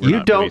 Like we're You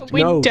not don't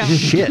We know don't.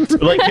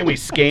 shit. Like, can we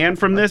scan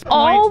from this point?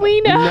 All we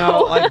know.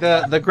 No, like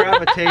the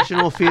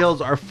gravitational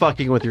fields are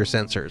fucking with your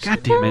sensors.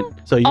 God damn it.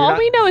 So you're All not,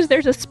 we know is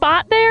there's a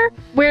spot there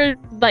where,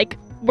 like,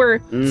 we're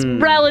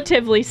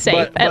relatively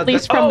safe, But at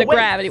least from oh, the wait.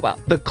 gravity well.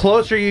 the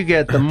closer you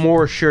get, the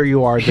more sure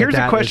you are. Here's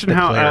that a question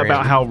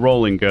about how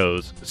rolling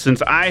goes.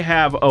 Since I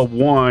have a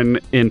 1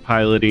 in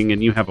piloting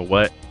and you have a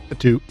what? The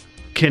two,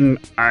 Can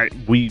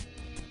we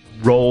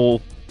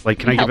roll? Like,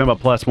 can I give him a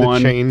plus the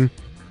 1? chain.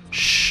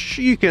 Shh,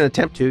 you can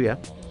attempt to, yeah.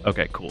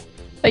 Okay, cool.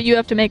 But you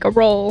have to make a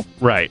roll,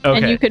 Right. Okay.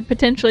 and you could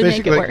potentially make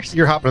Basically, it like, worse.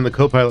 you're hopping in the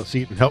co-pilot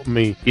seat and helping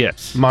me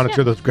yes.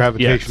 monitor those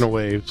gravitational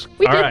waves.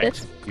 We All did right.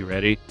 this. You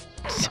ready?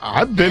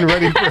 I've been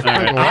ready for All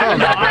right. a while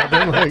now.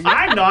 Captain. Like,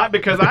 I'm not,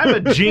 because I'm a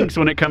jinx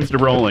when it comes to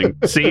rolling.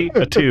 See?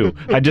 A 2.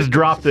 I just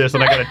dropped this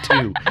and I got a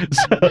 2.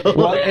 So,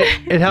 Well,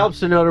 it helps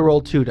to know to roll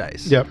 2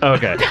 dice. Yep.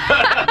 okay.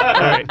 All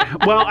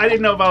right. Well, I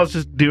didn't know if I was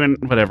just doing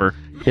whatever.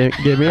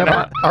 Give me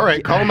a All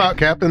right, call him out,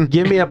 Captain.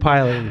 give me a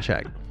piloting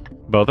check.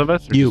 Both of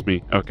us? Or You. Just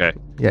me? Okay.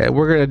 Yeah,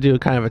 we're gonna do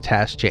kind of a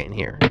task chain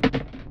here.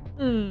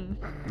 Hmm.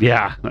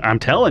 Yeah, I'm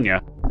telling you.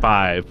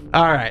 5.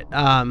 All right,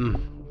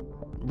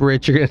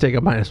 Rich, you're gonna take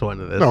a -1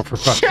 to this. No, for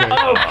fuck's sake.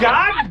 Oh,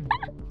 God!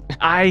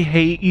 I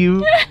hate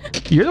you.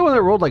 You're the one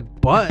that rolled like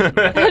butt.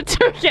 That's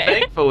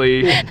okay.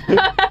 Thankfully,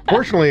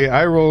 Fortunately,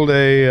 I rolled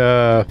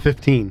a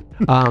 15.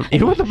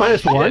 Even with the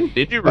 -1.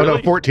 did you Oh, really?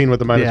 no, 14 with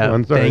the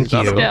 -1. Sorry. thank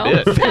you.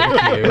 Still.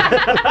 Thank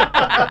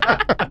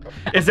you.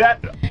 Is that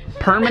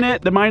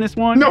permanent, the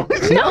 -1? No,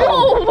 it's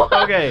No.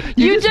 Okay.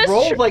 You, You just just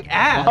rolled like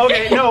ass.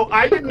 Okay, no,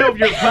 I didn't know if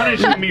you're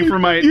punishing me for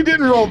my... you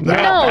didn't roll that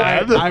No.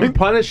 bad. I'm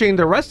punishing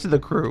the rest of the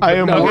crew. I but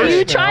am no, worse. You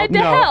no, tried to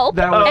no, help,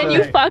 that was and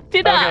you okay. fucked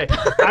it Okay,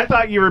 up. I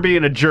thought you were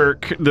being a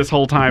jerk this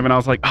whole time, and I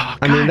was like, oh,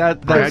 God, I mean,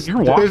 Brad, that's- you're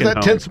walking There's that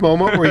home. tense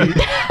moment where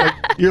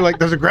you're like,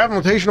 there's a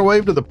gravitational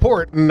wave to the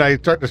port, and I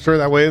start to stir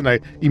that way, and I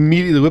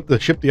immediately whip the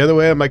ship the other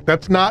way. I'm like,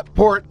 that's not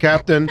port,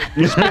 Captain.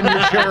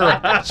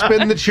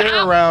 Spin the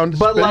chair around.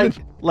 But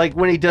spin like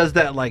when he does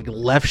that like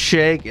left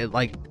shake, it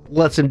like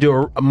lets him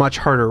do a much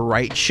harder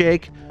right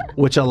shake,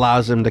 which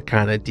allows him to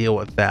kind of deal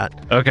with that.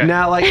 Okay.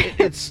 Now, like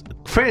it's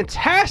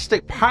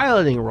fantastic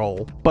piloting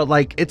role, but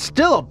like it's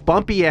still a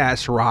bumpy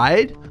ass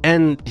ride,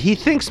 and he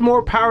thinks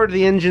more power to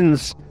the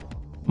engines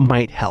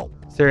might help.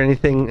 Is there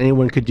anything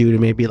anyone could do to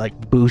maybe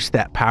like boost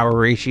that power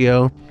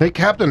ratio? Hey,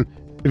 Captain,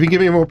 If you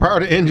give me more power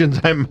to engines,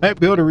 I might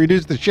be able to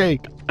reduce the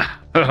shake.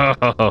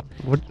 What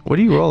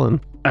are you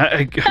rolling?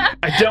 I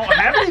don't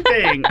have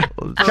anything.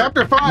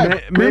 Chapter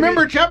 5.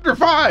 Remember Chapter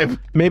 5.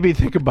 Maybe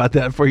think about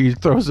that before you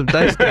throw some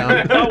dice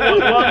down. No.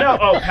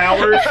 Oh,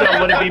 power. So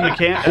would it be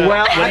mechanics?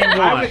 Well, what do you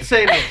want? I would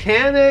say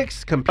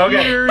mechanics,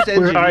 computers,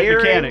 engineering, All right,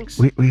 mechanics.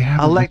 We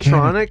have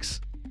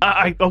electronics.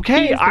 I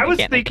was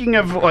thinking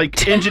of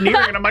like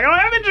engineering, and I'm like, I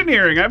have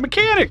engineering. I have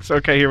mechanics.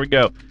 Okay, here we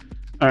go.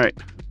 All right,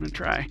 I'm gonna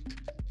try.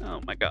 Oh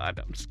my god,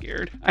 I'm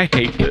scared. I hate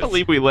I this. can't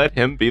believe we let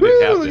him be the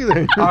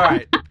captain. All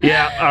right.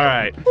 Yeah, all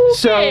right.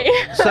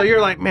 So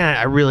you're like, man,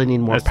 I really need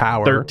more That's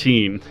power.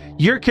 13.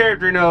 Your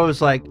character knows,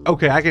 like,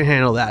 okay, I can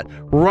handle that.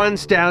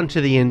 Runs down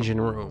to the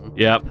engine room.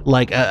 Yep.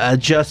 Like,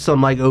 adjust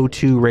some, like,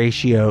 O2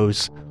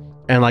 ratios.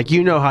 And, like,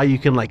 you know how you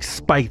can, like,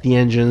 spike the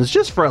engines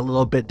just for a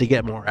little bit to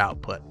get more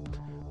output.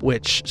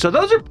 So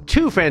those are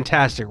 2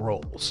 fantastic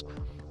rolls.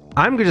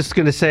 I'm just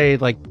going to say,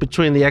 like,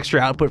 between the extra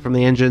output from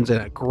the engines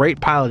and a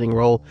great piloting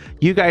roll,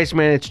 you guys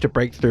managed to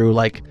break through,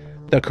 like,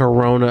 the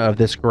corona of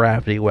this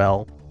gravity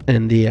well.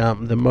 And the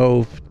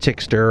Mauve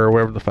Tixter, or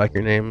whatever the fuck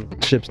your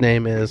ship's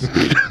name is.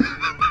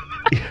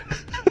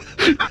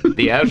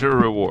 The Azure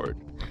Reward.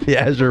 The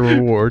Azure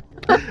Reward.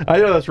 I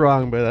know that's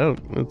wrong, but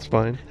it's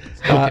fine.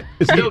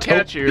 It's still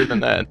catchier than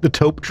that. The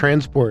Taupe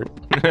Transport.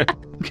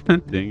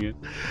 God dang it.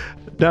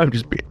 No, I'm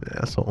just being an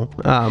asshole.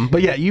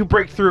 But yeah, you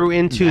break through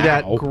into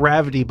that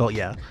gravity bubble.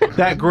 Yeah,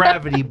 that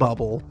gravity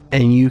bubble,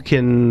 and you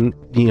can,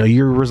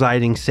 you're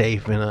residing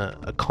safe in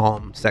a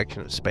calm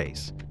section of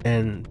space.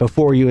 And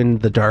before you in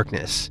the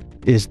darkness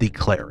is the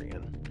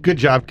Clarion. Good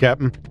job,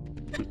 Captain.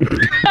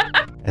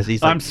 As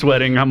he's I'm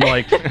sweating. I'm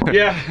like,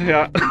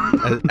 yeah.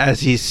 as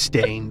he's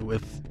stained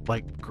with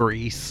like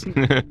grease.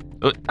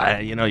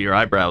 Your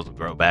eyebrows will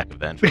grow back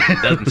eventually.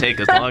 It doesn't take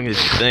as long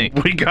as you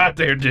think. We got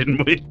there,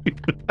 didn't we?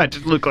 I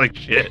just look like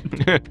shit.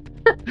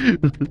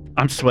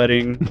 I'm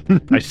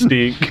sweating. I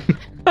stink.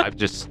 I've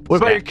just. What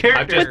about your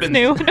character? I've just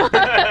New.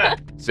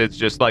 So it's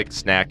just like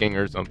snacking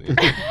or something.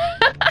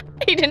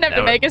 He didn't have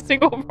to make a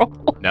single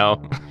roll.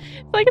 No.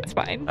 It's like, it's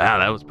fine. Wow,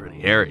 that was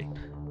pretty hairy.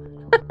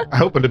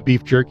 I opened a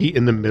beef jerky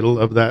in the middle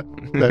of that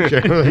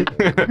chair.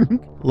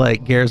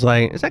 Like Gare's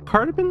like, is that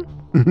cardamom?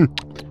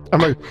 I'm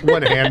like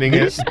one-handing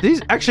it.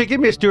 These actually give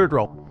me a steward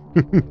roll.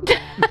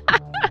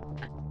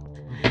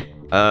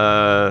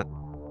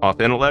 Off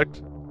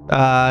intellect?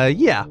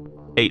 Yeah.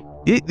 8.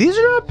 These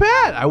are not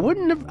bad. I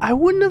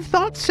wouldn't have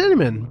thought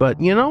cinnamon, but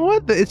you know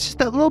what? It's just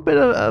that little bit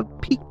of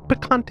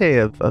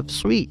picante of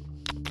sweet.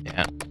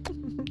 Yeah.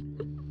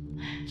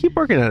 Keep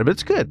working at it, but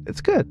it's good.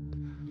 It's good.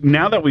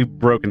 Now that we've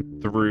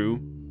broken through,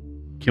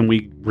 can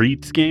we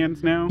read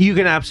scans now? You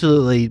can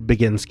absolutely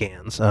begin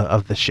scans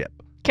of the ship.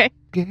 Okay.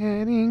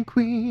 Getting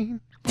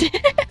queen.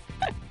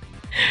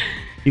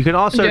 You can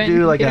also Doing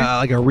do like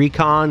computer. a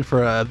recon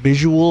for a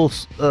visual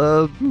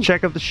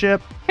check of the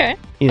ship. Okay.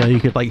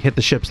 You could like hit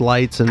the ship's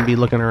lights and be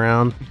looking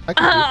around.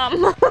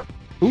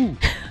 Ooh.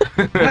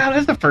 Wow,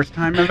 that's the first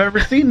time I've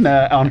ever seen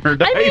that on her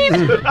dice. I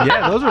mean,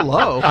 Yeah, those are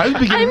low. I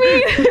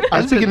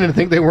was beginning to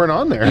think they weren't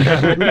on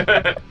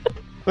there.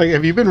 Like,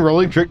 have you been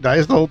rolling trick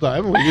dice the whole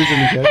time?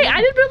 hey,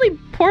 I did really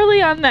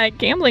poorly on that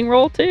gambling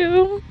roll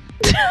too.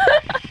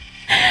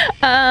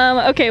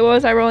 Okay, what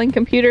was I rolling?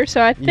 Computer,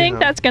 so I think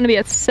that's going to be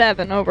a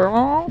 7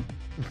 overall.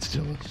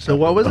 So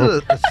what was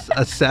it?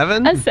 A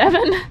 7? A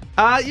 7.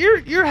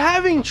 You're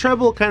having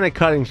trouble kind of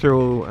cutting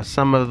through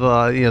some of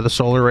the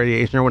solar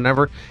radiation or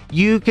whatever.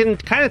 You can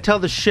kind of tell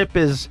the ship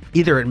is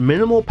either at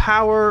minimal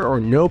power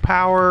or no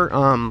power.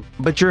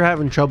 But you're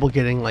having trouble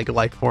getting like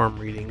life form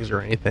readings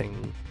or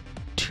anything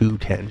too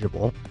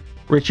tangible.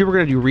 Rich, you were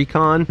going to do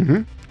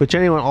recon, which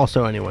anyone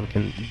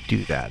can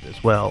do that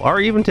as well, or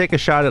even take a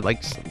shot at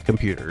like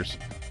computers.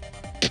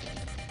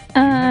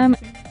 Can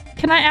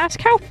I ask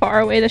how far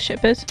away the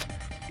ship is?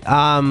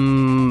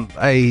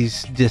 A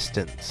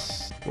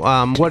distance.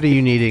 What are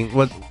you needing?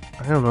 What,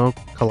 I don't know,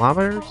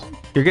 kilometers?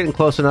 You're getting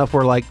close enough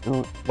where like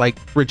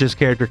Rich's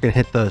character can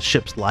hit the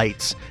ship's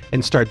lights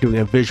and start doing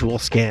a visual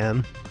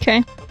scan.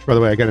 Okay. By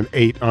the way, I got an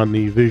 8 on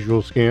the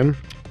visual scan.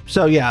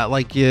 So yeah,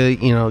 like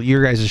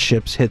your guys'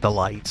 ships hit the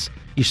lights.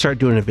 You start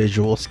doing a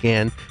visual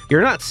scan.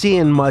 You're not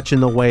seeing much in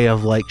the way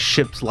of like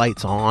ship's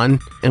lights on,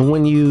 and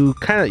when you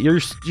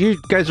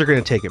you guys are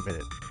going to take a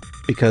minute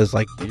because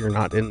like you're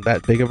not in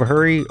that big of a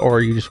hurry, or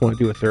you just want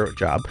to do a thorough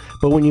job.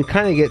 But when you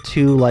kind of get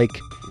to like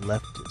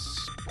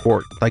leftist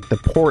port, like the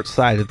port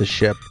side of the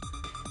ship,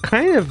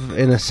 kind of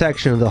in a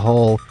section of the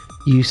hull,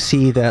 you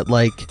see that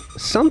like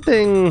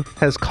something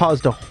has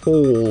caused a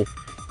hole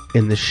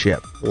in the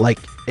ship, like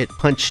it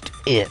punched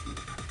in.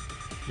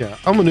 Yeah,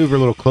 I'll maneuver a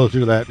little closer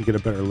to that and get a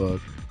better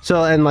look.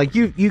 So, and like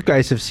you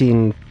guys have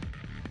seen,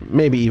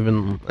 maybe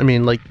even, I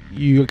mean, like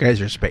you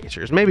guys are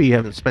spacers. Maybe you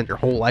haven't spent your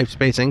whole life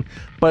spacing,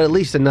 but at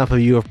least enough of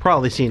you have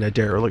probably seen a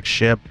derelict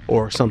ship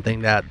or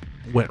something that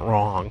went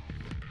wrong.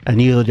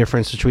 And you know the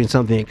difference between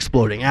something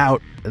exploding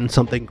out and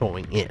something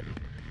going in.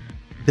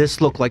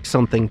 This looked like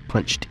something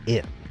punched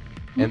in.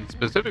 And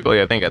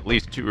specifically, I think at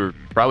least 2 or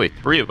probably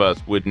 3 of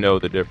us would know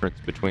the difference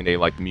between a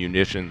like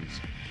munitions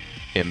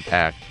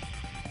impact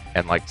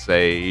and like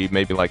say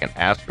maybe like an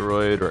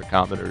asteroid or a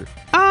comet or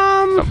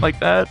something like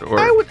that? Or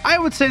I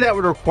would say that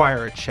would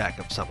require a check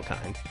of some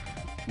kind.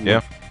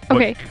 Yeah. What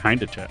Okay.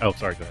 kind of check? Oh,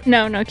 sorry. Go ahead.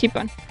 No, keep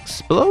going.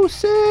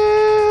 Explosives.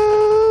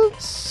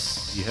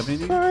 Do you have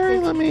anything? Sorry,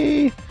 let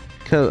me.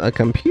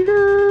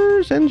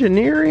 Computers,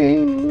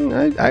 engineering.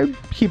 I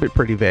keep it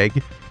pretty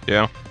vague.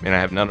 Yeah. I mean, I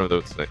have none of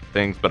those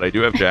things, but I do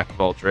have jack of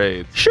all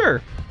trades.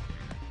 Sure.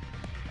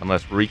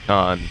 Unless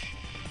recon.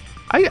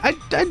 I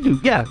do.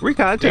 Yeah,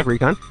 recon. I take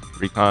recon.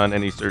 Recon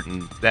any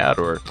certain stat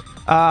or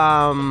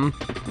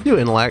Do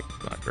intellect.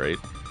 not great.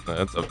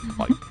 That's a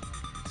like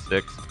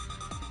 6.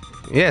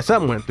 Yeah,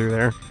 something went through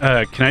there.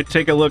 Can I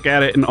take a look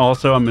at it? And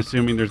also, I'm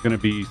assuming there's going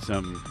to be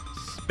some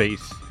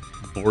space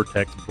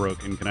vortex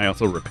broken. Can I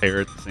also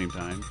repair it at the same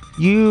time?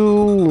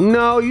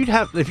 You'd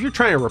have, if you're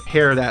trying to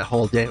repair that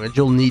whole damage,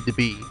 you'll need to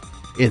be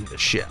in the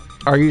ship.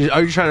 Are you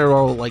trying to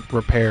roll like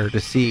repair to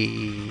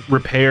see?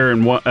 Repair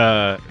and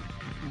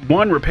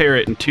one, repair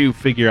it, and 2,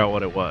 figure out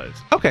what it was.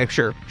 Okay,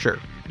 sure.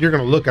 You're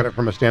going to look at it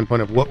from a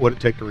standpoint of what would it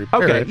take to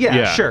repair Okay, it.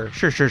 yeah, sure.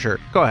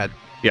 Go ahead.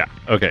 Yeah.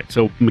 Okay.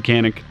 So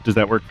mechanic, does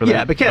that work for that?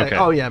 Yeah, mechanic.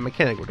 Okay. Oh yeah,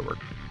 mechanic would work.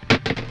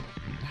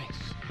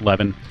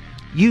 11.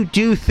 You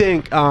do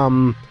think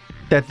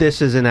that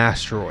this is an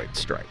asteroid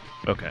strike.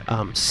 Okay.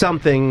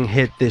 Something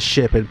hit this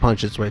ship and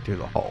punched its way through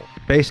the hull.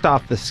 Based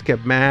off the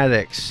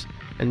schematics,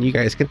 and you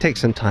guys can take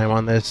some time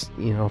on this,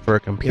 for a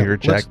computer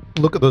check. Let's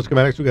look at those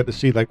schematics. We got to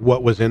see like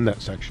what was in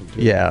that section too.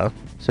 Yeah.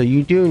 So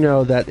you do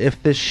know that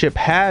if this ship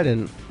had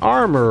an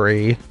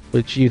armory,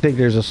 which you think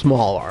there's a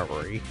small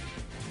armory,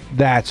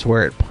 that's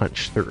where it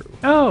punched through.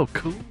 Oh,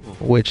 cool.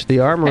 Which the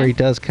armory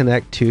does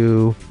connect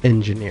to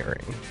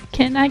engineering.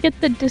 Can I get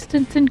the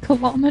distance in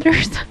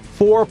kilometers?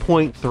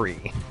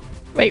 4.3.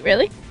 Wait,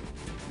 really?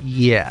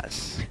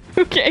 Yes.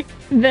 Okay.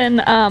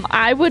 Then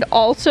I would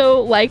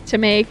also like to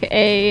make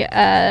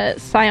a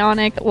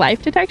psionic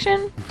life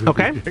detection.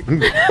 Okay.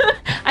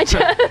 I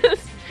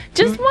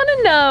just want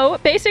to know,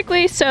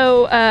 basically.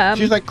 So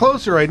She's like,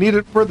 closer. I need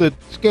it for the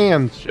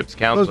scans. Ship's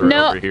counselor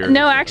over here.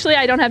 No, actually,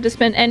 I don't have to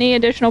spend any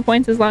additional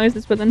points as long as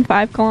it's within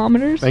 5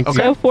 kilometers. Thank you.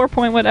 So 4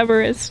 point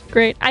whatever is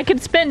great. I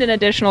could spend an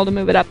additional to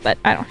move it up, but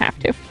I don't have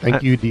to.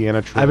 Thank you,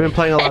 Deanna Troy. I've been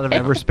playing a lot of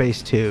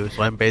Everspace too,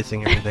 so I'm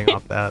basing everything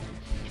off that.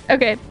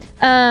 Okay.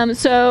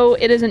 So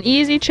it is an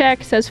easy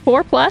check. Says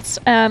 4+,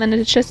 and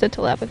it's just a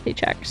telepathy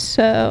check.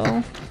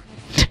 So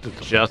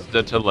Just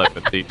a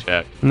telepathy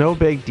check. No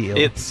big deal.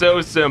 It's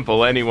so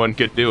simple. Anyone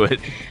could do it.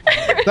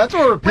 That's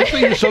where Pixie,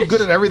 you're so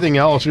good at everything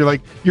else. You're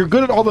like, you're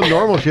good at all the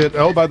normal shit.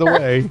 Oh, by the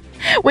way.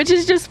 which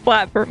is just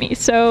flat for me.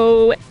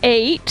 So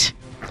 8.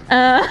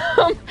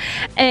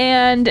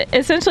 And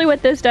essentially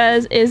what this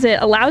does is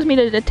it allows me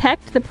to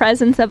detect the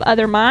presence of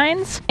other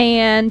minds,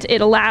 and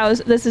it allows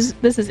this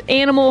is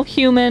animal,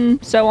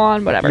 human, so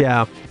on, whatever.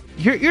 Yeah.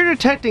 You're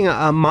detecting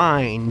a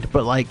mind,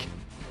 but like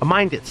a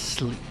mind at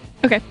sleep.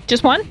 Okay,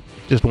 just one?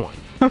 Just one.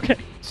 Okay.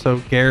 So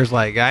Gare's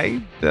like,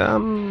 I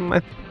don't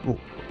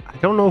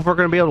know if we're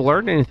going to be able to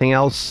learn anything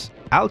else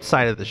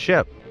outside of the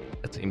ship.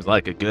 That seems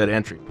like a good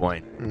entry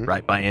point,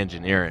 right by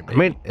engineering. I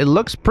mean, it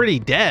looks pretty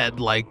dead.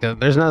 Like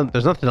there's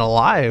nothing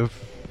alive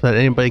that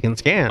anybody can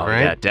scan, Oh,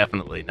 right? yeah,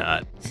 definitely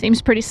not.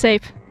 Seems pretty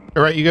safe.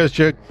 All right, you guys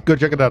go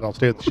check it out. I'll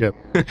stay at the ship.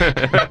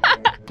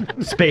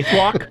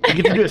 Spacewalk? You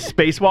get to do a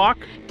spacewalk?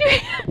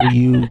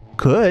 You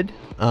could.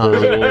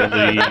 Holy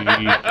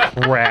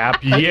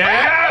crap.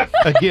 Yes!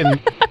 Again,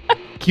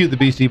 cue the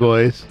Beastie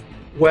Boys.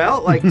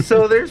 Well,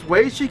 so there's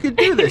ways you could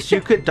do this. You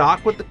could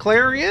dock with the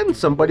Clarion.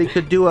 Somebody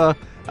could do a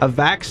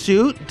vac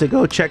suit to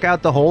go check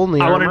out the hole in the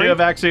I want to armory. do a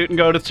vac suit and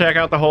go to check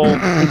out the hole. All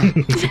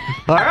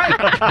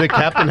right. The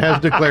captain has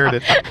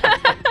declared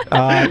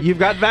it. You've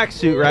got vac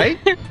suit, right?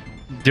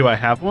 Do I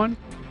have one?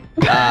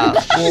 Well,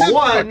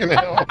 one, Fucking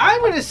hell. I'm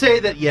going to say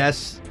that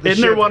yes.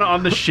 Isn't there one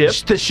on the ship?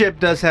 The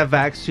ship does have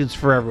vac suits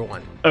for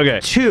everyone.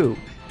 Okay. 2,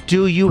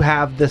 do you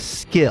have the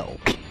skill?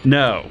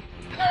 No.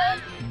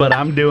 But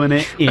I'm doing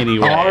it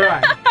anyway. All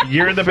right.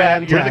 You're the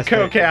bad. You're the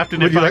Fantastic.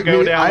 co-captain Would if you I like go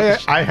me? down.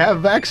 with the I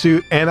have vac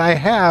suit and I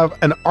have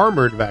an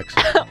armored vac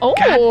suit. Oh,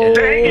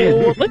 dang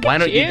it. look Why at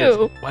don't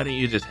you. why don't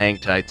you just hang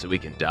tight so we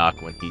can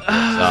dock when he gets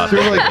off So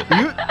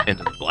like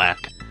into the black?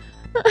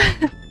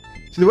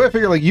 See, the way I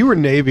figure, like, you were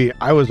Navy,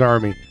 I was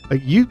Army.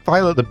 Like, you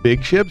pilot the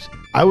big ships.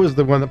 I was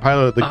the one that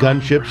piloted the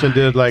gunships and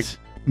did like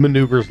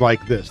maneuvers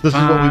like this. This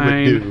is what we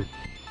would do.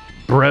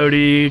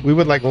 Brody. We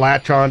would like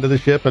latch onto the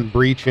ship and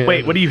breach in.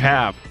 Wait, what do you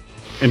have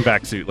in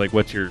vac suit? Like,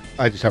 what's your...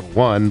 I just have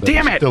one. But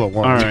Damn it's it! Still a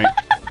one. All right.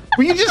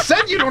 Well, you just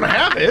said you don't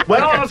have it.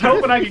 Well, I was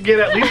hoping I could get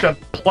at least a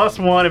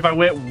 +1 if I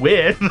went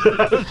with.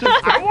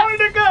 I wanted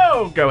to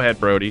go. Go ahead,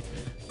 Brody.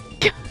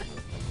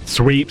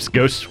 Sweeps,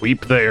 go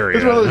sweep the area.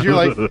 It's one of those, you're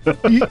like,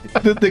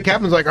 the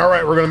captain's like, all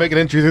right, we're going to make an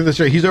entry through this.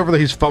 He's over there,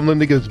 he's fumbling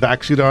to get his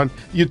vac suit on.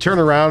 You turn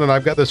around, and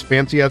I've got this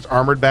fancy-ass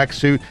armored vac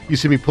suit. You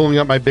see me pulling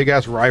up my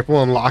big-ass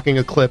rifle and locking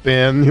a clip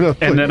in. You know,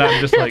 and then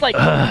I'm just like, Like,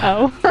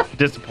 oh.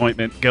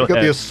 disappointment. Go got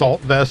ahead. the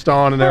assault vest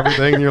on and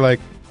everything, and you're like,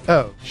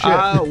 oh,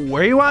 shit.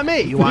 Where you want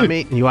me? You want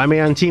me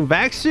on Team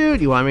Vac Suit?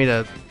 You want me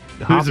to...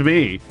 Who's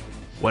me?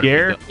 What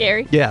Gare? if we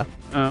Gary. Yeah.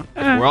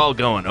 We're all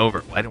going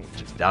over. Why don't we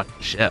just dock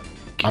the ship?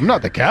 I'm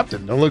not the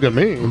captain. Don't look at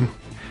me.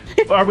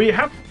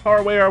 How far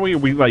away are we? Are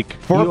we like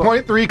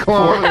 4.3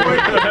 kilometers.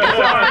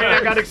 Sorry, I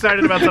got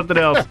excited about something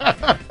else.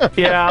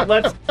 Yeah,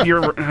 let's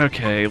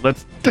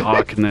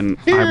talk, and then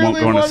I won't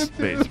go into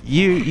space.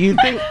 You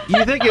think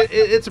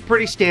it's a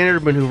pretty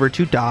standard maneuver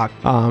to dock,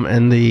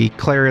 and the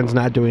Clarion's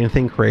not doing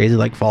anything crazy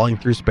like falling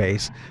through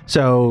space,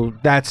 so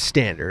that's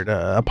standard.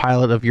 A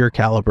pilot of your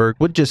caliber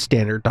would just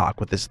standard dock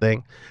with this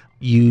thing.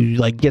 You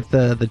like get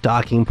the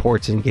docking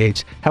ports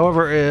engaged.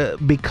 However,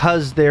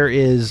 because there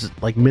is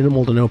like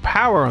minimal to no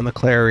power on the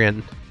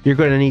Clarion, you're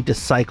going to need to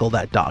cycle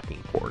that docking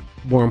port.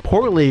 More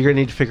importantly, you're going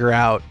to need to figure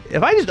out,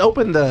 if I just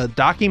open the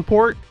docking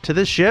port to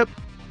this ship,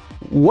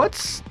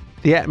 what's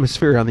the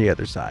atmosphere on the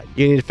other side?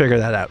 You need to figure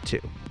that out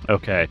too.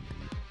 Okay,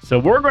 so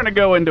we're going to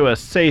go into a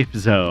safe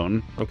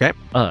zone. Okay.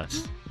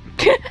 Us.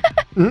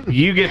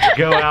 You get to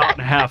go out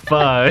and have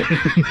fun.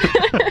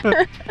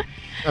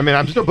 I mean,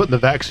 I'm still putting the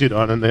vac suit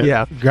on and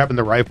then grabbing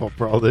the rifle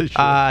for all this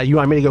shit. You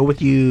want me to go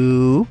with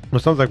you? Well,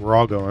 it sounds like we're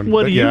all going.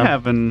 What do you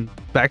have in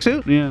vac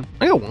suit? Yeah.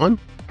 I got 1.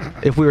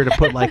 If we were to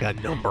put like a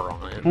number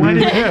on it.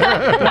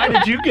 Why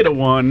did you get a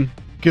 1?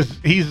 Because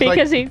he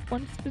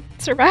wants to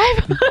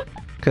survive.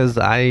 Because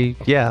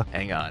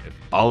Hang on. If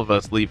all of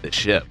us leave the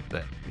ship,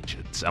 then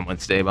should someone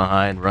stay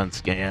behind, run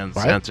scans,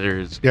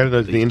 sensors? Yeah,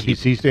 does the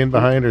NPC staying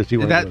behind, or is he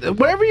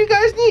whatever you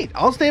guys need.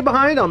 I'll stay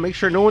behind. I'll make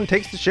sure no one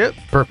takes the ship.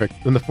 Perfect.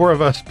 Then the 4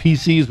 of us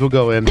PCs will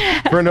go in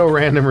for no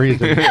random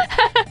reason.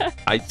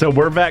 So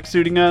we're vac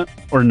suiting up,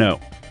 or no?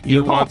 He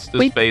wants the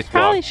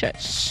spacewalk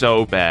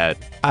so bad.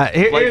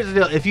 Here's the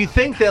deal. If you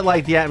think that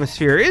like the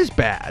atmosphere is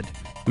bad,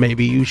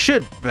 maybe you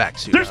should vac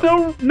suit There's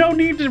up. no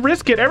need to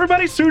risk it.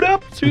 Everybody suit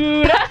up.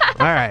 Suit up.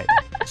 All right.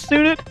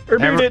 Suit it or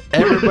boot it.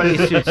 Everybody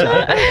suits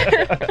up.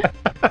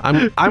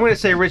 I'm going to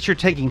say, Rich, you're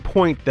taking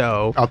point,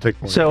 though. I'll take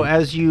point. So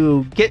as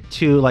you get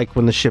to, like,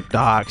 when the ship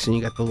docks and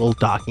you got the little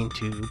docking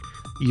tube,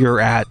 you're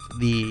at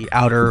the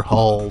outer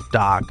hull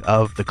dock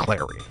of the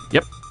Clarion.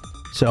 Yep.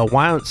 So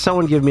why don't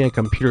someone give me a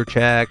computer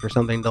check or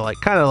something to, like,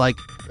 kind of, like,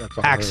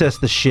 access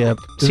the ship,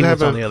 see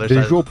what's on the other side. Does it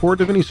have a visual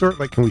port of any sort?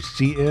 Like, can we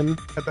see in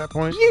at that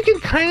point? You can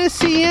kind of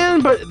see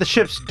in, but the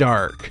ship's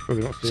dark.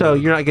 So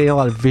you're not getting a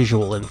lot of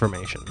visual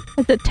information.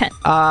 It's a 10.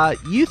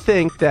 You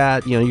think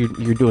that,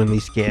 you're doing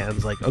these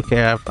scans, like,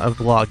 okay, I've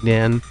logged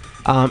in.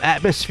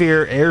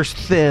 Atmosphere, air's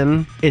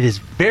thin. It is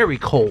very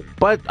cold,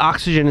 but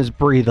oxygen is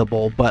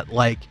breathable, but,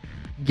 like,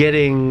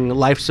 getting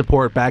life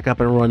support back up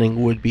and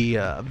running would be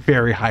a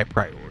very high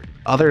priority.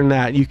 Other than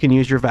that, you can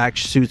use your vac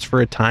suits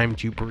for a time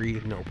to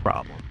breathe, no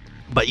problem.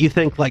 But you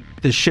think like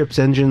the ship's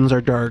engines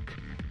are dark,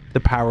 the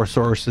power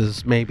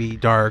sources may be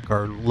dark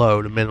or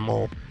low to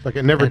minimal. Like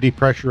it never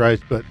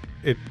depressurized, but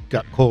it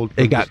got cold.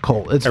 It got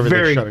cold. It's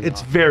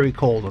very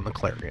cold on the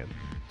Clarion.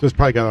 So it's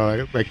probably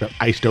got like the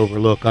iced over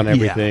look on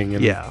everything.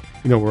 Yeah.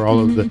 And, where all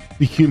of the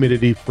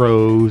humidity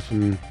froze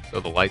and. So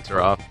the lights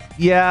are off.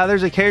 Yeah,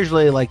 there's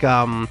occasionally like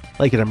an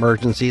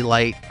emergency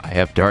light. I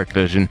have dark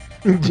vision.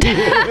 Do you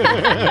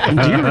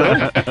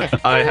really?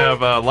 I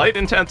have light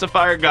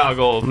intensifier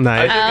goggles.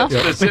 Nice. I think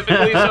it's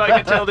specifically so I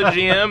can tell the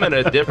GM in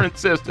a different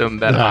system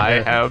that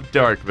I have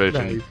dark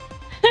vision.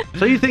 Nice.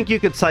 So you think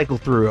you could cycle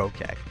through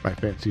okay? My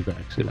fancy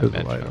vac suit has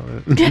a light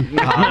on it.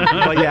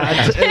 But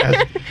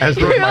yeah, as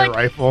does my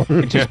rifle.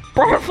 Just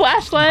pour a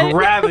flashlight.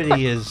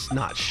 Gravity is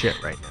not shit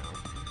right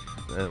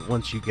now.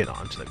 Once you get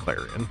onto the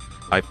Clarion.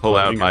 I pull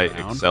out my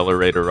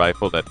accelerator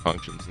rifle that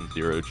functions in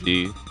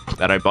 0G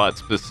that I bought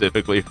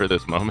specifically for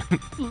this moment.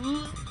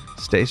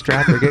 Stay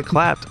strapped or get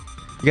clapped.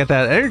 You got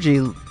that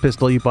energy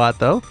pistol you bought,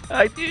 though.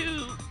 I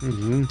do.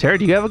 Mm-hmm. Tara,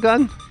 do you have a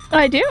gun?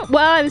 I do.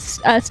 Well, I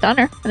was a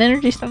stunner, an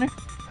energy stunner.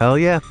 Hell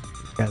yeah.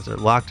 You guys are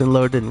locked and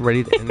loaded and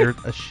ready to enter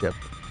a ship.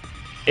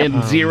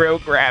 In zero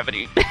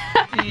gravity.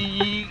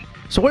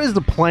 So what is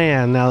the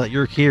plan now that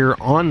you're here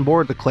on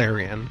board the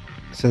Clarion,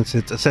 since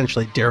it's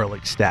essentially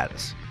derelict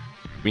status?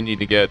 We need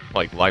to get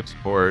like life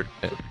support.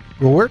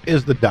 Well, where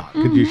is the dock?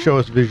 Could you show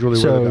us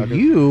visually where the dock is? So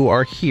you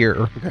are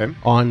here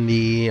on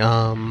the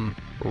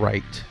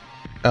right.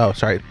 Oh,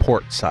 sorry,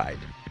 port side.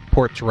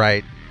 Port's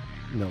right.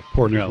 No,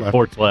 port is left.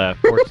 Port's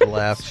left. Port's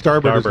left.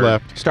 Starboard is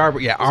left.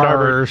 Starboard,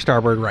 yeah.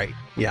 Starboard right.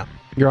 Yeah.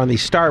 You're on the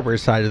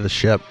starboard side of the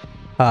ship.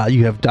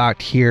 You have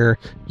docked here.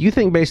 You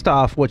think based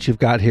off what you've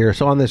got here,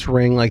 so on this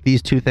ring, like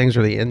these two things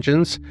are the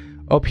engines.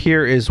 Up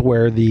here is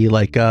where the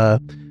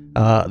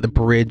the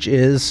bridge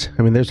is.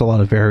 I mean, there's a lot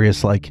of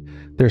various, like,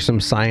 there's some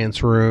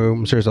science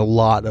rooms. There's a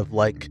lot of,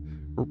 like,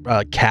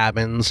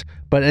 cabins.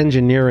 But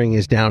engineering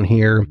is down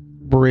here.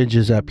 Bridge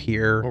is up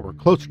here. Well, we're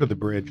closer to the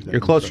bridge. You're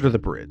closer to the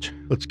bridge.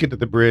 Let's get to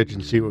the bridge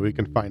and see what we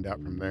can find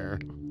out from there.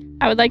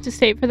 I would like to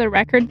state for the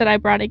record that I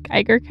brought a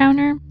Geiger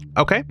counter.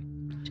 Okay.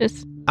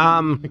 Just...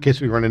 in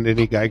case we run into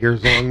any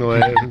Geigers along the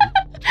way.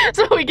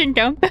 So we can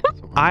count them.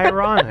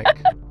 Ironic.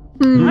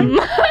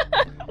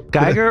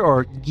 Geiger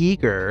or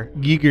Geiger?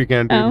 Geiger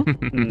counter.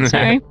 Oh,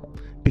 sorry.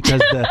 Because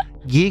the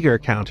Geiger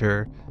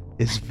counter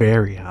is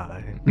very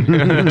high.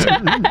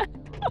 The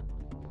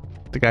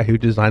guy who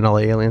designed all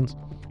the aliens.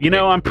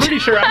 I'm pretty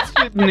sure I'm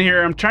sitting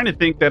here. I'm trying to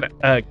think that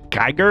a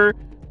Geiger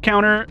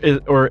counter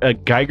or a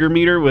Geiger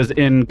meter was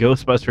in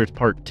Ghostbusters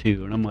Part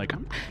 2, and I'm like,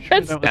 I'm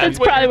sure that's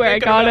probably where I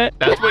got it.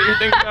 That's what you're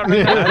thinking about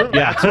right now?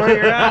 Yeah, That's where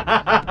you're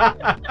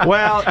at.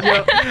 Well,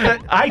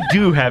 I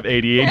do have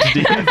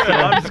ADHD, so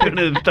I'm just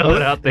gonna throw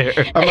it out there.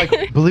 I'm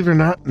like, believe it or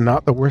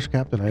not the worst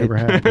captain I ever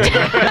had.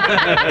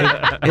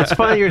 it's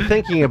funny you're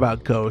thinking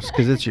about ghosts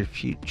because it's your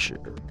future.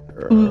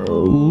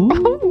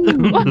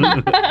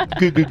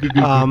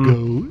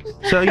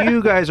 Ghost. So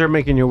you guys are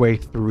making your way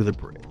through the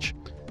bridge.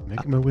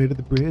 Making my way to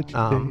the bridge.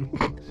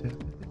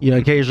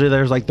 Occasionally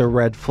there's like the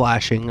red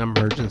flashing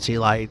emergency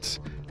lights,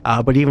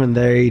 but even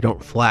they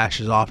don't flash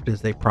as often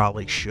as they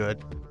probably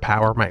should.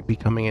 Power might be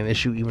becoming an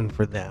issue even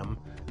for them.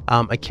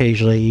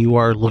 Occasionally you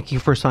are looking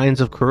for signs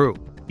of crew.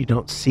 You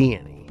don't see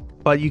any,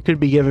 but you could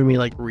be giving me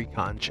like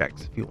recon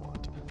checks if you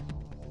want.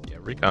 Yeah,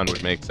 recon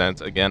would make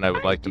sense. Again, I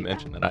would like to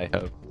mention that I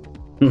have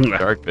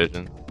dark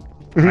vision.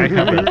 I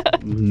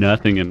have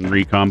nothing in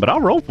recon, but I'll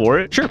roll for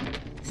it. Sure.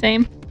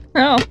 Same.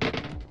 Oh.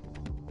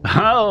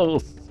 Oh,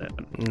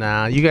 7.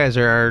 Nah, you guys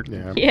are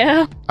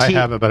Yeah. I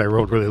have it, but I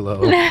rolled really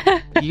low.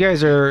 you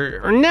guys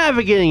are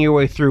navigating your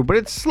way through, but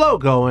it's slow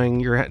going.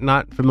 You're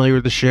not familiar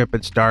with the ship.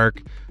 It's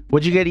dark.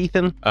 What'd you get,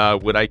 Ethan?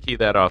 Would I key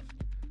that off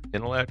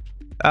intellect?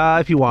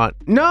 If you want.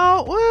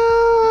 No.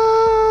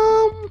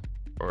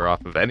 Or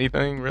off of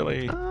anything,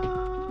 really?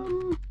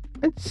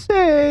 I'd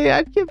say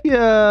I'd give you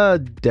a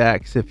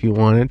Dex if you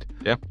wanted.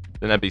 Yeah,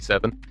 then that'd be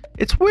 7.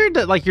 It's weird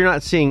that like you're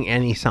not seeing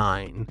any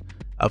sign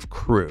of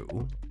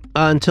crew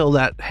until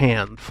that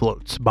hand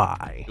floats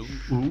by.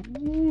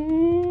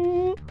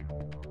 Ooh.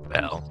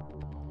 Well,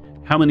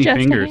 How many Just a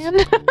fingers? hand.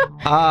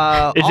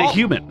 Is it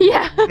human?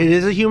 Yeah. It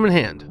is a human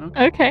hand.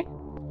 Okay.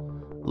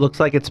 Looks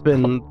like it's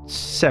been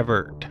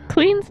severed,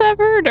 Clean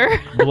severed or?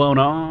 Blown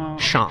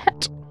off?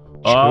 shot.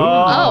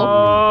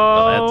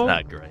 Oh, that's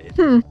not great.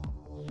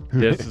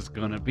 This is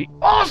gonna be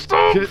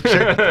awesome.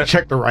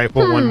 check the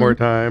rifle one more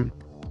time.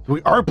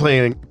 We are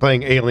playing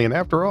Alien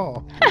after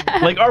all.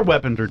 Like our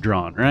weapons are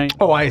drawn, right?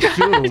 Oh, I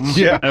assume.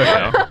 Yeah.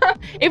 Okay.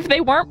 If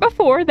they weren't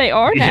before, they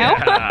are now.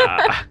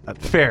 Yeah.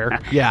 That's fair.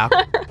 Yeah.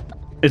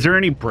 Is there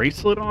any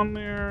bracelet on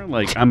there?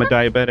 Like I'm a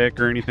diabetic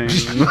or anything?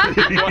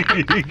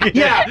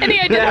 Yeah. Any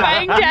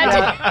identifying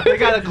tattoo? They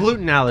got a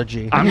gluten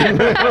allergy.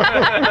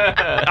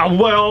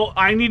 Well,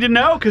 I need to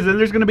know because then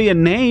there's going to be a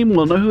name.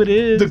 We'll know who it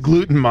is. The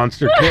gluten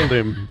monster killed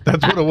him.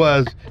 That's what it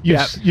was.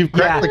 You've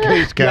cracked the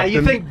case, Captain. Yeah,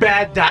 you think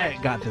bad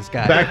diet got this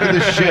guy. Back to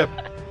the ship.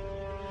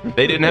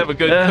 They didn't have a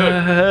good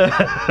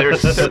cook.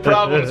 Their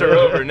problems are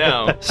over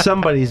now.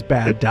 Somebody's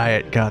bad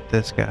diet got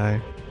this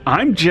guy.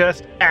 I'm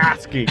just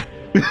asking.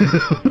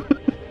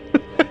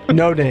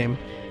 No name.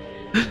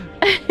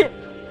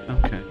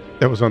 Okay.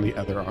 That was on the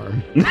other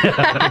arm.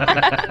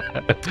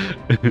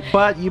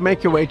 But you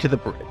make your way to the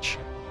bridge.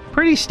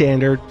 Pretty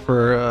standard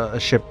for a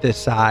ship this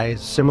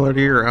size, similar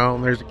to your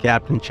own. There's a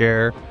captain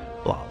chair,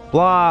 blah,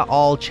 blah.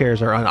 All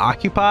chairs are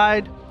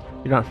unoccupied.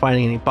 You're not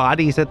finding any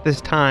bodies at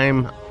this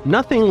time.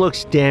 Nothing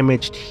looks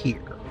damaged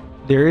here.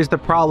 There is the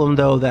problem,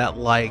 though, that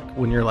like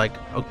when you're like,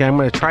 okay, I'm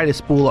going to try to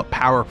spool up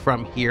power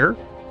from here,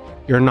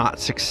 you're not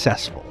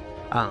successful.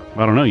 I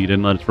don't know. You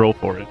didn't let us roll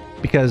for it.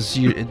 Because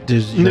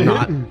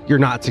you're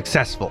not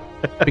successful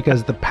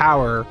because the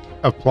power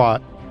Of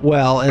plot.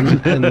 well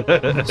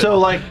and so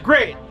like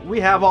great, we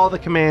have all the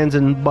commands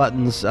and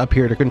buttons up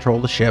here to control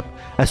the ship,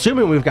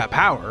 assuming we've got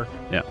power.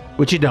 Yeah.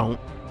 Which you don't.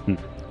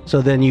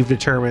 So then you've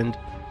determined,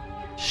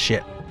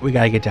 shit, we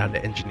got to get down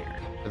to engineering.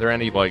 Are there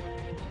any like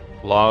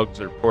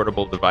logs or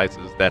portable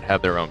devices that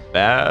have their own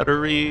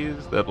batteries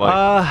that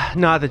like?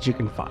 Not that you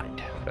can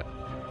find,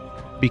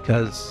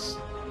 because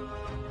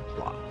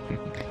plot.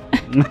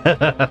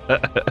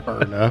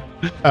 Fair enough.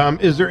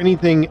 Is there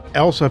anything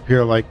else up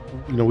here? Like,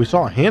 we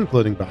saw a hand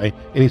floating by.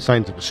 Any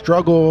signs of a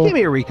struggle? Give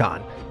me a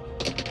recon.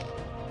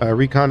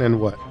 Recon and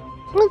what?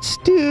 Let's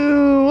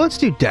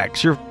do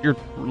Dex. You're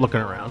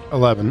looking around.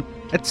 11.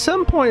 At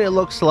some point, it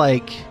looks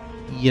like,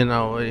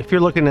 if you're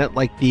looking at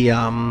like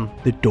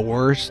the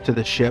doors to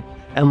the ship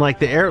and like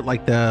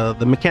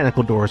the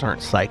mechanical doors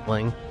aren't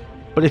cycling,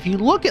 but if you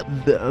look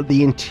at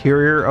the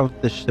interior of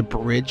the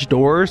bridge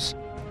doors,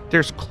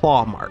 there's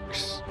claw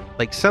marks.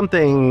 Like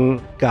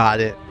something got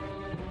it,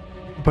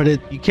 but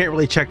you can't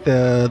really check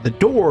the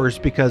doors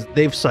because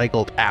they've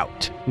cycled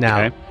out.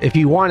 Now, Okay. if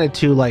you wanted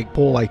to like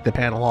pull like the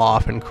panel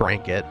off and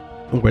crank it,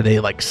 where they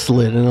like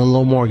slid in a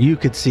little more, you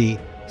could see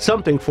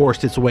something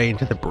forced its way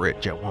into the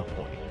bridge at one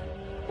point.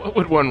 What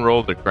would one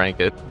roll to crank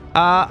it?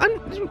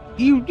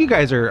 You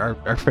guys are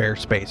fair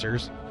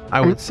spacers,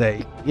 I would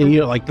say.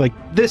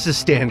 Like this is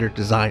standard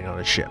design on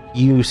a ship.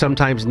 You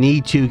sometimes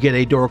need to get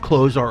a door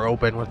closed or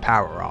open with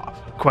power off.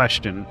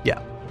 Question.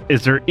 Yeah.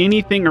 Is there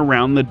anything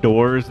around the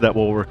doors that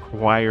will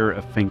require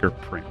a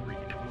fingerprint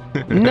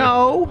read?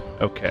 No,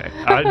 Okay.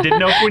 I didn't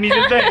know if we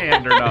needed the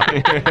hand or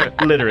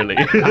not. Literally.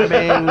 I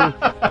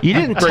mean you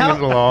didn't Bring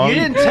it along. You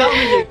didn't tell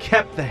me you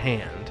kept the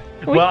hand.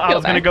 Well, I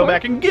was going to go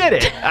back and get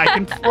it. I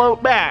can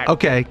float back.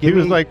 Okay, give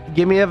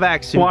me a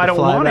vac suit. Well, I don't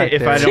want it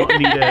if there. I don't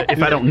need it.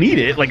 If I don't need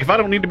it, like if I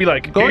don't need to be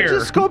like, here.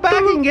 Just go back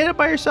and get it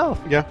by yourself.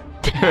 Yeah.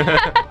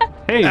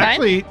 Hey,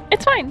 Actually,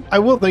 it's fine. I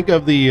will think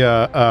of the.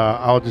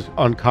 I'll just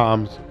on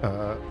comms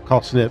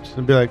call Snips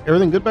and be like,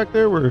 "Everything good back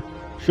there? We're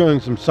showing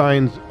some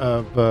signs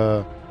of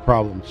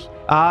problems."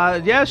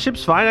 Yeah,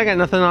 ship's fine. I got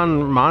nothing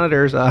on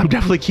monitors. I'm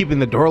definitely keeping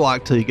the door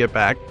locked till you get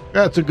back.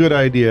 That's a good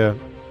idea.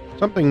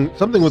 Something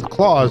with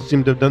claws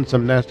seemed to have done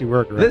some nasty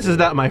work. This is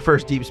not my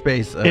first deep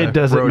space. It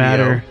doesn't rodeo.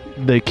 matter.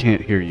 They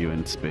can't hear you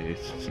in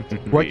space.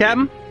 What,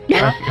 Captain?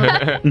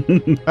 I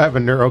have a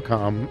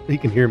neurocom. He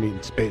can hear me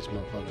in space,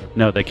 motherfucker.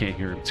 No, they can't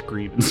hear him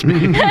scream in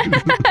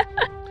space.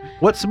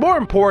 What's more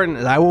important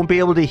is I won't be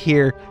able to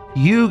hear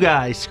you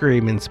guys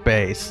scream in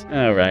space.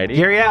 Alrighty.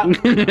 Hear you out.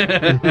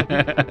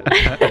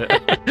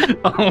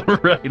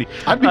 Alrighty.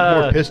 I'd be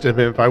more pissed at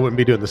him if I wouldn't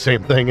be doing the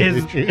same thing.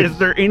 Is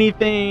there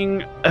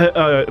anything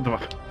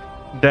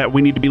that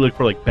we need to be looking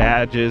for, like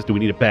badges? Do we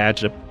need a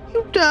badge?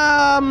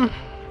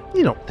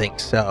 You don't think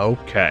so?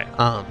 Okay.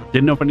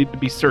 Didn't know if I need to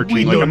be searching.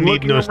 We like don't I'm need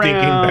looking no around. stinking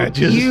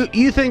badges.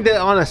 You think that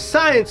on a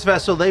science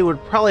vessel they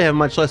would probably have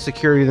much less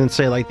security than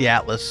say like the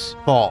Atlas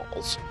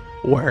Falls,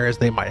 whereas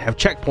they might have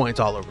checkpoints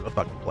all over the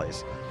fucking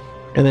place.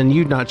 And then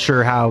you're not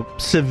sure how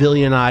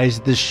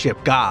civilianized this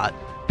ship got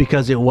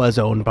because it was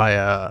owned by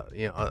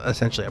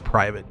essentially a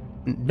private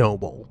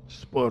noble.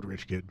 Spoiled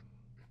rich kid.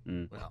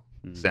 Well,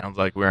 sounds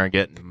like we aren't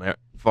getting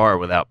far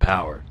without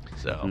power.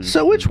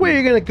 So which way are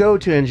you going to go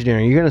to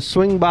engineering? You're going to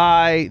swing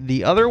by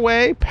the other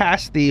way,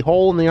 past the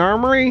hole in the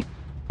armory?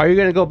 Or are you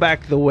going to go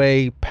back the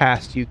way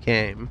past you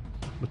came?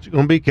 What's it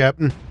going to be,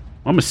 Captain?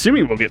 I'm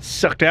assuming we'll get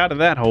sucked out of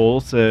that hole,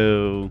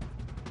 so...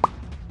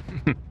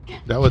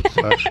 That would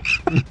suck.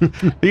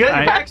 You got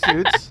your back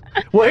suits.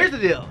 Well, here's the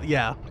deal.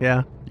 Yeah,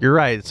 you're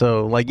right.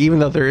 So, like, even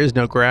though there is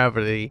no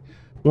gravity,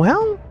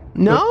 well,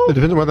 no. It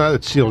depends on whether or not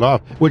it's sealed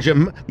off. Which there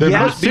must be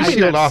assuming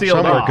sealed that's off sealed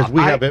somewhere off. because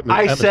we have it.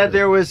 I said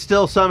there was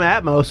still some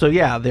Atmo, so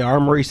yeah, the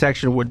armory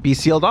section would be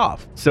sealed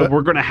off. So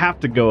we're going to have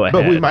to go ahead.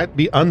 But we might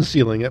be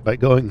unsealing it by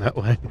going that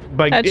way.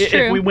 But That's true.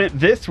 if we went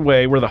this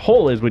way, where the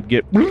hole is, would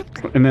get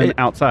and then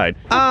outside.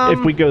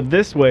 If we go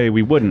this way,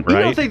 we wouldn't, right?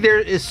 You don't think there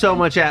is so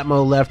much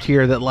Atmo left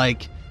here that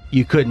like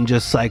you couldn't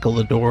just cycle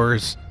the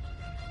doors,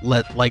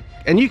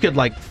 and you could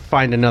like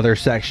find another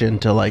section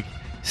to like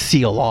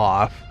seal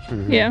off.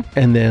 Mm-hmm. Yeah.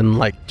 And then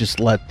like just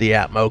let the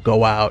Atmo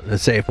go out in a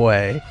safe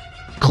way,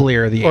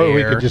 clear the air. Or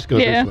we could just go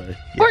Yeah. this way.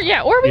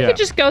 Or we could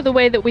just go the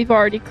way that we've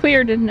already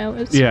cleared and know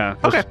is. Yeah.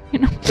 Okay.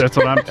 That's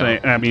what I'm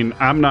saying. I mean,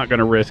 I'm not going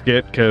to risk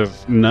it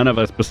because none of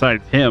us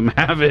besides him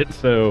have it.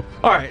 So.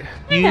 All right.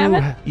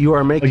 have You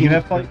are making. You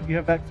have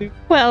that too?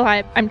 Well,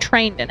 I'm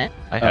trained in it.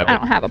 I have I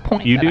don't have a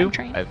point. You but do? I'm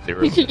trained. I have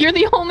 0. You're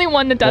the only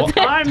one that does it.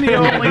 I'm the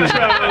only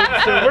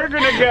child, so we're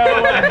going to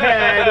go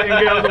ahead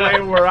and go the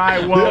way where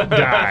I won't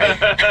die.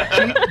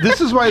 See,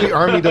 this is why the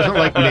Army doesn't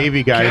like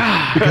Navy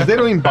guys, because they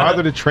don't even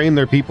bother to train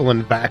their people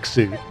in vac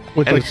suit.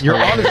 Which, And like, you're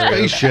on a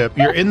spaceship,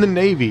 you're in the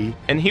Navy.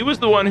 And he was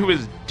the one who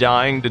was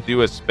dying to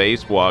do a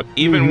spacewalk,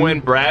 even when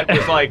Brad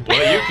was like,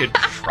 well, you could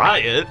try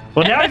it.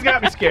 Well, now he's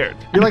got me scared.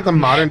 You're like the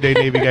modern day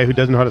Navy guy who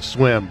doesn't know how to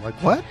swim. Like,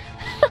 what?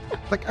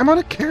 Like, I'm on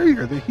a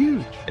carrier. They're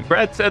huge. And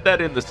Brad said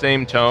that in the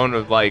same tone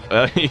of like,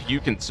 you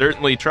can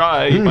certainly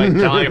try. You might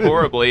die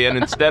horribly. And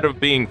instead of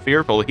being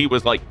fearful, he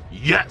was like,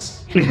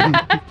 yes.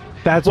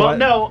 That's Well, why.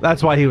 no.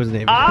 That's why he was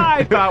Navy.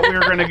 I thought we were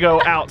going to go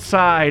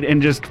outside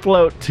and just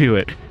float to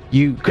it.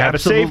 You have a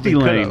safety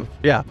absolutely lane. could've.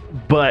 Yeah.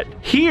 But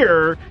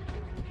here,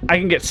 I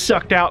can get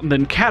sucked out and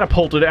then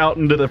catapulted out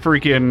into the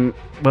freaking,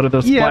 what are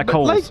those black but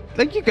holes?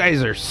 like you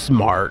guys are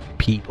smart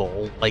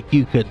people. Like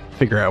you could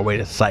figure out a way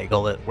to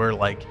cycle it where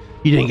like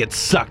you didn't get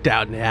sucked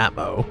out in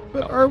Atmo.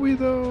 But are we,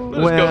 though?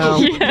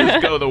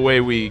 Let's go the way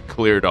we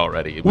cleared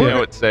already. We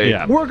know it's safe.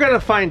 Yeah. We're gonna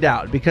find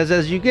out because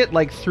as you get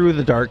like through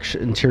the dark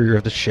interior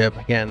of the ship,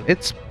 again,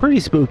 it's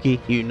pretty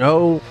spooky. You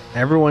know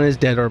everyone is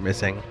dead or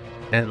missing,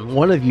 and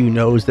one of you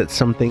knows that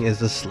something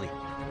is asleep.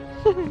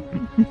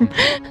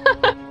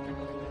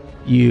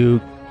 You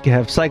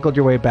have cycled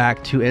your way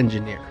back to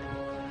engineering.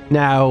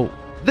 Now,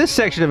 this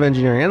section of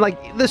engineering, and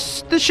like the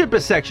ship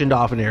is sectioned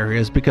off in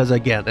areas because,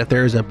 again, if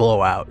there's a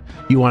blowout,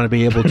 you want to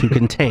be able to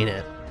contain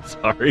it.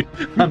 Sorry.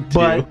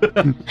 But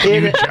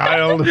in,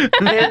 Child.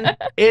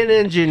 in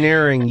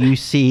engineering, you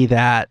see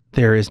that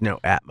there is no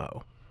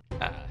Atmo.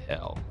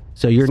 Hell.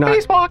 So you're not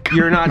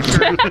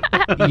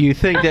sure. You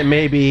think that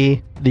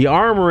maybe the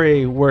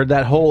armory where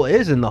that hole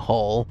is in the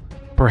hull,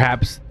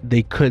 perhaps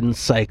they couldn't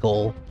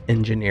cycle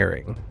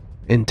engineering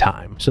in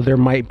time. So there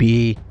might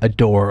be a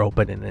door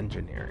open in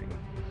engineering.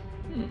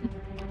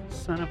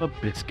 Son of a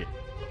biscuit.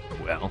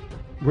 Well,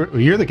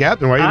 You're the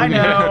captain. Why are you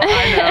I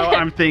looking know.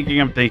 I'm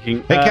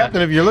thinking. Hey,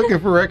 Captain, if you're looking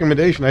for a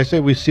recommendation, I say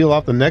we seal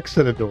off the next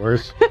set of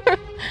doors,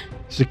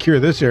 secure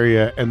this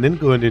area, and then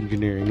go into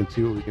engineering and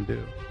see what we can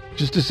do.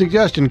 Just a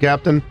suggestion,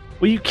 Captain.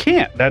 Well, you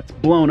can't. That's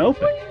blown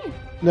open.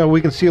 No, we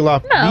can seal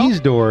off No. these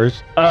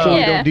doors so we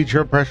Yeah. don't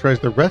depressurize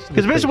the rest of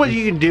the Because basically what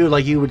spaces. you can do,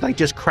 like you would like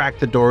just crack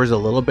the doors a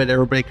little bit.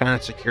 Everybody kind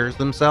of secures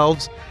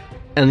themselves.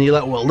 and you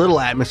let what little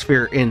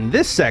atmosphere in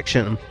this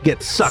section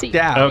get sucked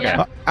out. Okay.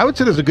 Yeah. I would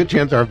say there's a good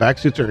chance our vac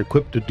suits are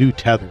equipped to do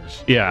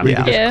tethers. Yeah. We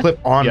can just Yeah. clip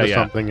onto Yeah.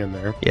 something in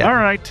there. Yeah. All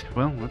right.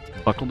 Well, let's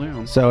buckle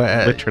down. So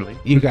Literally.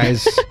 you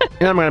guys,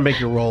 and I'm gonna make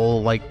you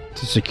roll like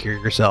to secure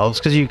yourselves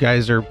because you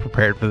guys are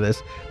prepared for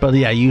this. But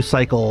yeah, you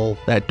cycle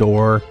that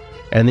door,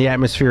 and the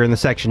atmosphere in the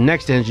section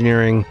next to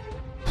engineering.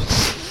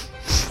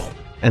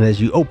 And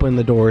as you open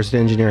the doors to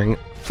engineering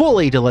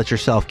fully to let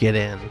yourself get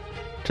in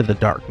to the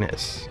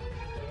darkness,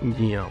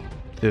 you know,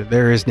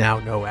 there is now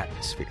no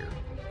atmosphere.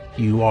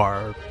 You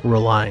are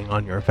relying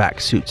on your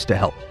vac suits to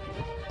help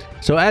you.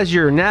 So as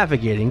you're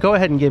navigating, go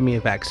ahead and give me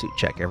a vac suit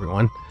check,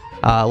 everyone.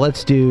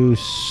 Let's do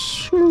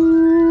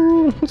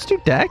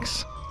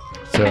Dex.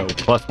 So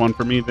 +1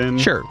 for me then.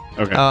 Sure.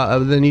 Okay.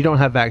 Then you don't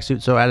have vac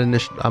suit, so add a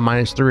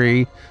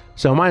 -3.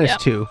 So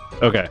 -2.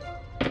 Okay.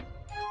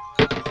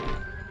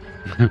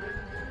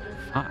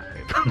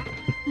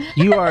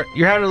 5.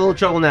 You're having a little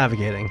trouble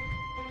navigating.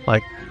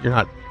 Like you're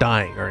not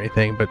dying or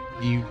anything, but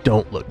you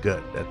don't look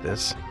good at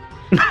this.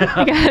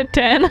 I got a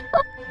 10.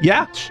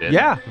 Yeah. Shit.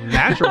 Yeah.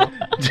 Natural.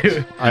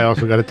 Dude. I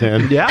also got a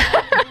 10. Yeah.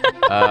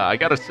 I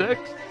got a 6.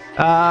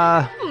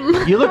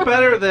 You look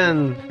better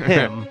than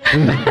him.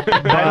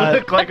 I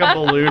look like a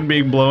balloon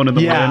being blown in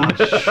the wind.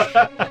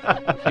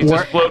 He's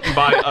just floating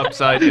by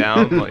upside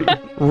down. Like,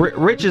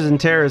 Rich's and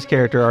Tara's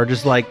character are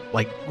just like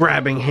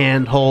grabbing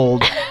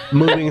handhold,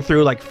 moving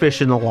through like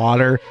fish in the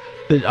water.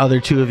 The other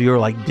two of you are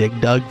like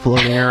Dig Dug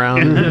floating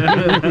around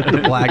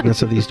the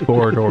blackness of these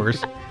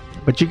corridors.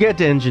 But you get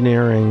to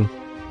engineering,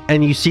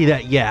 and you see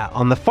that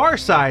on the far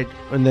side,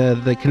 in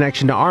the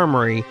connection to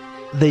Armory,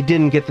 they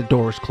didn't get the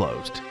doors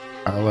closed.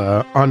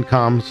 I'll on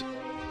comms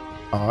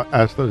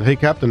ask the hey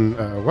captain,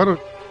 why don't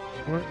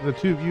the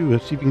two of you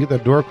see if you can get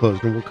that door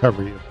closed and we'll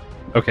cover you.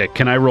 Okay,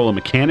 can I roll a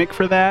mechanic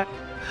for that?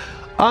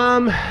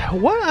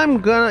 What I'm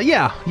gonna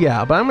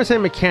but I'm gonna say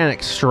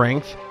mechanic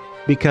strength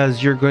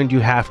because you're going to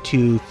have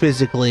to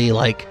physically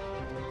like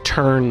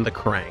turn the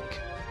crank.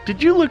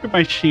 Did you look at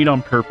my sheet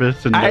on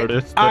purpose and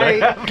notice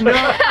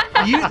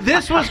that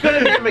This was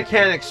gonna be a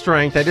mechanic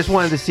strength. I just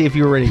wanted to see if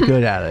you were really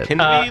good at it. can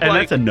we and like?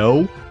 that's a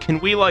no? Can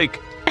we like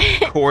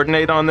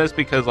coordinate on this?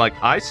 Because like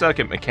I suck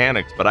at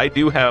mechanics, but I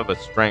do have a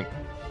strength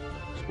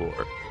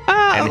score,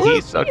 and he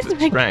sucks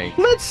at strength.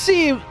 Let's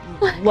see,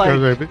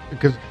 like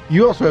Because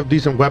you also have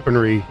decent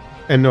weaponry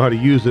and know how to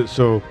use it.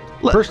 So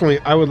personally,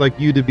 I would like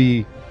you to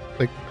be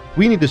like,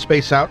 we need to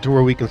space out to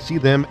where we can see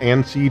them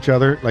and see each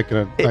other, like in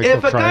a nice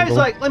if little a triangle. guy's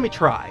like, let me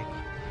try,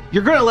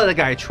 you're gonna let a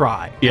guy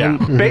try. Yeah.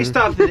 And based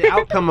off the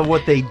outcome of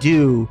what they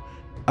do,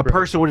 a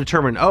person would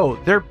determine, oh,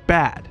 they're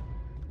bad.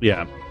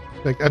 Yeah.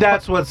 Like,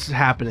 That's what's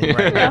happening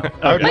right now.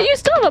 Okay. But you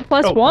still have a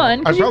 +1 I'd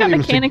because you got probably even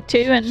mechanic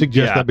too, and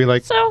suggest Yeah. that be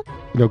like, so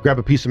grab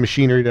a piece of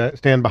machinery to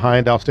stand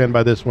behind. I'll stand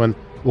by this one.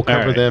 We'll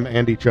cover right. them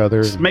and each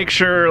other. Just make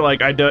sure,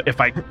 like,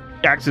 if I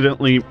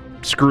accidentally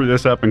screw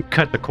this up and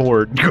cut the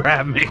cord,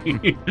 grab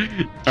me.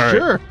 All right.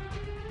 Sure.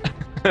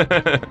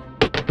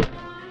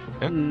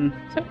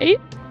 so 8.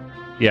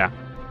 Yeah.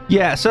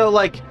 Yeah, so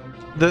like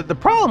the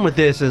problem with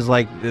this is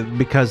like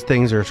because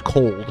things are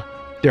cold,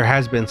 there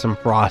has been some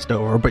frost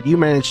over, but you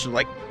managed to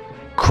like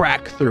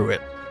crack through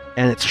it,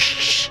 and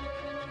it's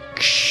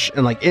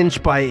and like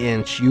inch by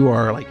inch you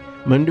are like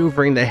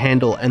maneuvering the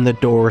handle, and the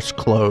doors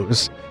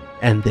close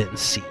and then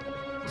seal.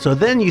 So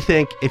then you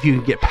think if you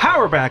can get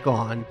power back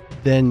on,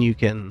 then you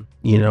can,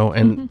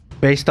 and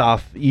based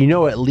off,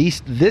 at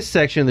least this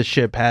section of the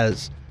ship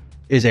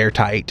is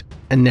airtight,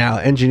 and now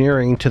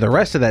engineering to the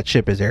rest of that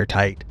ship is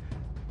airtight.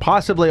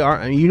 Possibly,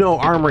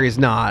 Armory is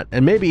not,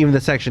 and maybe even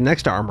the section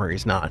next to Armory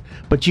is not.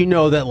 But you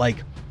know that like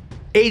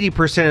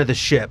 80% of the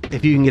ship,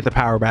 if you can get the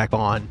power back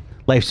on,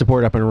 life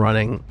support up and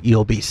running,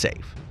 you'll be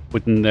safe.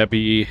 Wouldn't that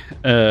be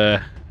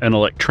an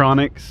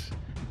electronics?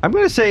 I'm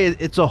going to say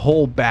it's a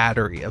whole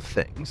battery of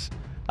things,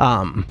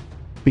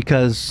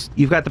 because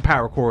you've got the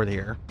power core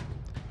there.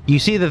 You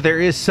see that there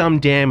is some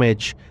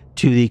damage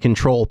to the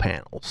control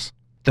panels.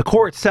 The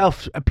core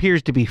itself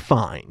appears to be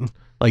fine.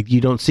 Like,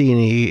 you don't see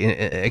any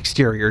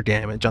exterior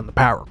damage on the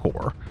power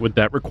core. Would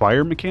that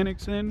require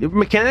mechanics then?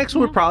 Mechanics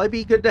would probably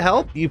be good to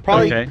help. You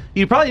probably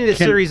need a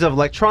series of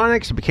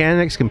electronics,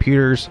 mechanics,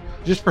 computers.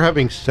 Just for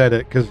having said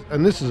it,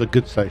 and this is a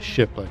good sized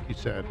ship, like you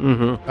said.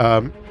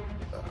 Mm-hmm.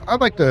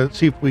 I'd like to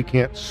see if we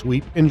can't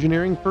sweep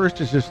engineering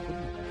first. It's just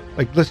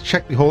like, let's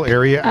check the whole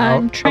area out.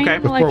 I'm trained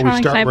in before we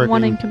electronics. start I have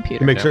one in working computer.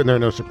 to make certain there are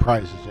no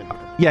surprises in here.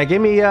 Yeah,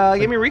 give me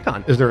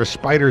recon. Is there a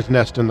spider's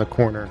nest in the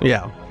corner?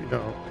 Yeah.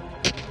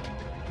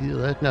 Yeah,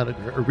 that's not a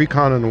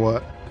recon and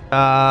what?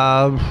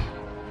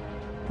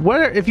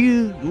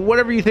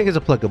 Whatever you think is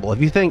applicable. If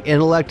you think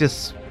intellect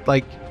is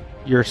like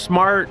you're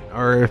smart,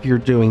 or if you're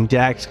doing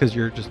dex because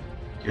you're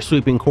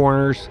sweeping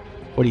corners,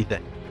 what do you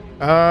think?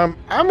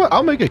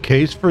 I'll make a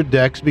case for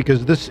Dex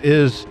because this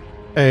is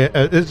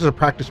a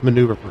practice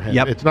maneuver for him.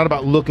 Yep. It's not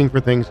about looking for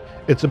things.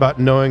 It's about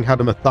knowing how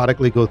to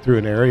methodically go through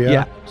an area.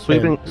 Yeah,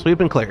 sweep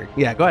and clear.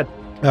 Yeah, go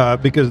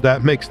ahead. Because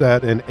that makes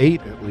that an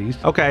 8 at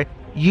least. Okay,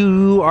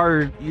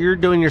 you're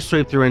doing your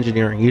sweep through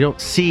engineering. You don't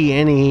see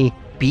any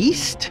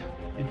beast.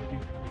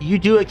 You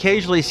do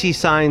occasionally see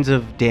signs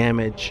of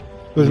damage.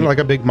 There's like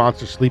a big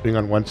monster sleeping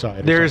on one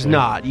side. There's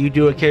not. You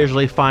do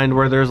occasionally find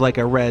where there's like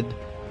a red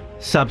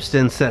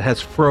substance that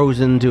has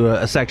frozen to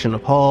a section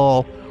of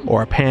hull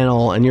or a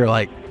panel, and you're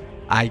like,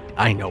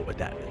 I know what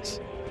that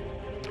is.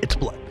 It's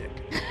blood, Nick.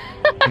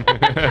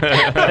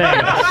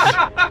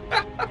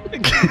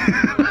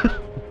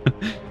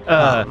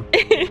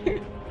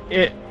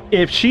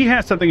 If she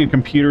has something in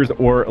computers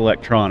or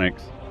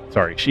electronics,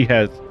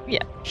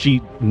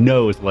 she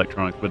knows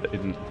electronics, but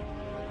doesn't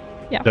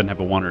have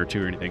a 1 or a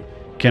 2 or anything.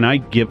 Can I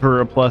give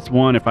her a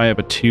 +1 if I have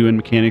a 2 in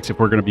mechanics if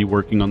we're going to be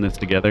working on this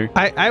together?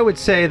 I would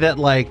say that,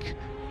 like,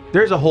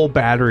 there's a whole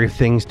battery of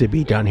things to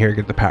be done here to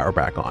get the power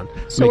back on.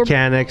 So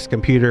mechanics,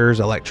 computers,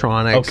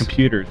 electronics. Oh,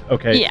 computers.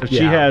 Okay. Yeah. So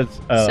she has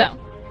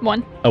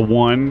 1. A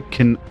 1.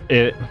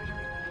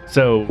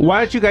 So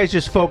why don't you guys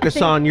just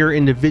focus on your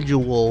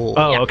individual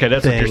okay,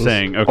 that's things, what you're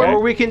saying. Okay. Or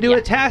we can do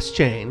a task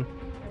chain.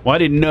 Well, I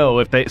didn't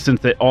know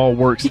since it all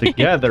works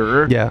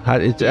together.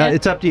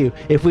 It's up to you.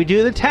 If we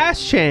do the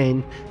task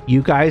chain,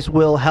 you guys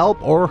will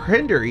help or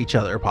hinder each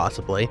other,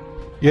 possibly.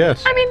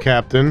 Yes,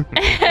 Captain.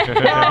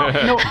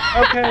 No,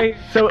 okay.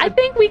 So I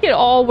think we could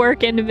all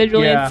work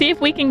individually and see if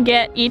we can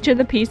get each of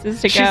the pieces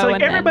to go. She's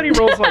like, everybody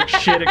rolls like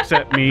shit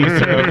except me,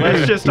 so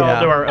let's just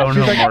all do our own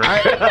homework.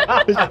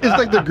 It's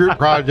like the group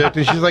project,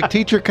 and she's like,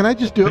 teacher, can I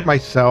just do it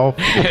myself?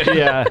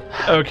 Yeah.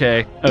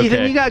 Okay.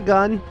 Ethan, you got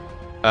gun?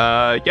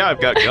 Yeah,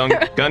 I've got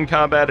gun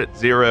combat at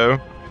 0.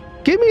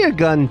 Give me a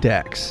gun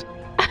dex.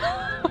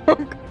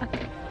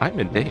 I'm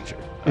in danger.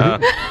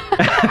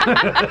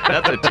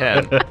 That's a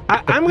 10.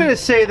 I'm going to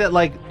say that,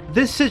 like,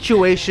 this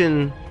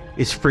situation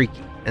is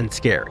freaky and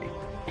scary.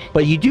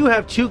 But you do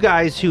have 2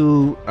 guys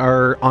who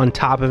are on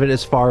top of it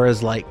as far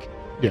as, like,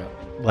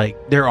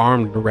 they're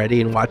armed and ready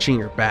and watching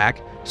your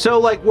back. So,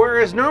 like,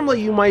 whereas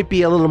normally you might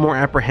be a little more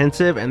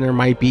apprehensive and there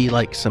might be,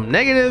 like, some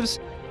negatives,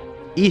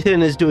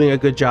 Ethan is doing a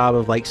good job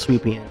of, like,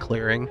 sweeping and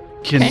clearing.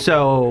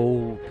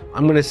 So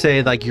I'm going to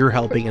say, like, you're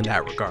helping in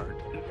that regard.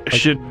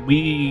 Should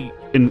we...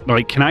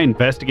 can I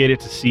investigate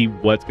it to see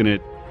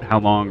how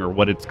long or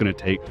what it's gonna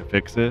take to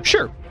fix it?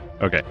 Sure.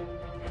 Okay.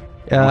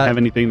 I don't have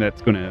anything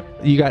that's gonna.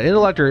 You got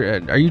intellect,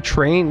 or are you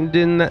trained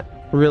in that?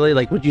 Really?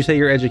 Like, would you say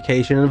your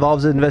education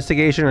involves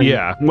investigation? Or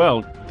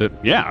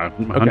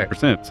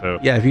 100%. So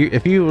yeah,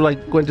 if you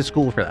like went to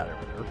school for that or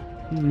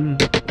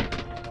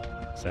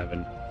whatever.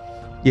 7.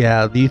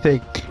 Yeah. Do you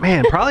think,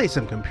 man, probably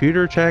some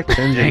computer checks,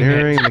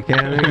 engineering,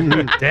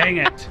 mechanics? Dang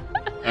it!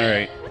 All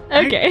right.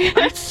 Okay.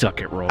 I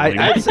suck at rolling.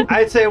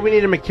 I'd say we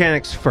need a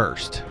mechanics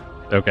first.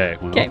 Okay.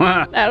 Well,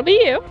 that'll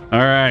be you. All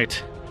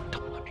right.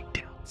 Don't let me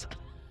down, son.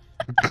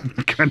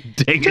 God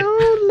dang it.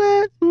 Don't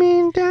let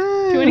me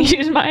down. Do you want to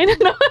use mine?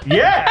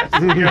 Yes.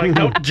 You're like,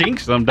 don't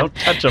jinx them. Don't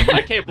touch them.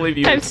 I can't believe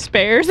you. I have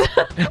spares.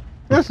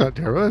 That's not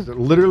terrible. That's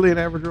literally an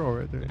average roll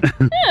right there.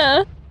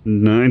 Yeah.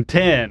 9,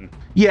 10.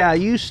 Yeah,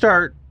 you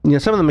start.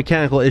 Some of the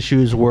mechanical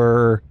issues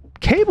were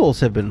cables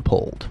have been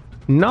pulled,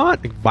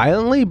 not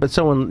violently, but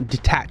someone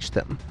detached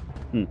them.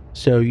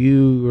 So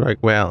you were like,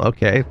 well,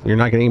 okay, you're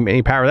not getting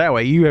any power that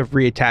way. You have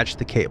reattached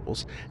the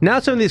cables. Now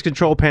some of these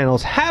control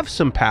panels have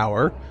some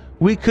power.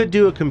 We could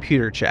do a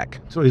computer check.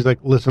 So he's like,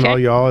 listen, all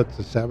y'all, it's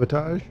a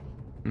sabotage.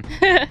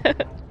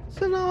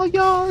 Listen, all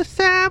y'all, it's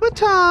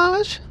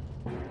sabotage.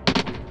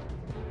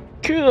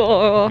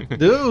 Cool.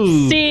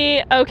 Dude.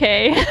 See,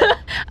 okay.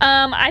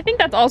 I think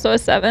that's also a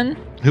 7.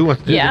 Who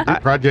wants to do the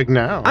project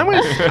now? I'm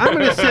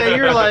gonna say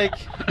you're like,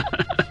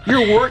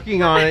 you're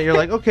working on it. You're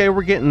like, okay,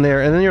 we're getting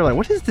there, and then you're like,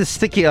 what is this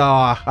sticky?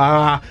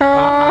 And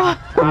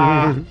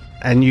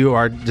you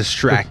are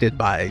distracted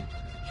by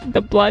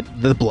the blood.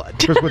 The blood.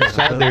 Just what's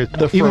sad there,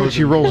 even if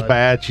she rolls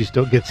bad, she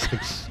still gets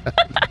 6.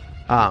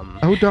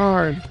 Oh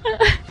darn!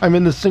 I'm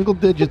in the single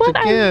digits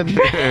again.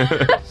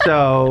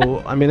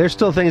 So, I mean, there's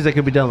still things that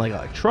could be done, like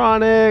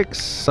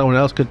electronics. Someone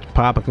else could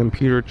pop a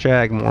computer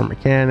check, more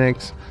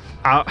mechanics.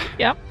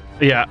 Yep.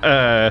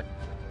 Yeah.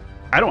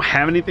 I don't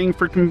have anything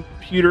for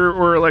computer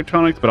or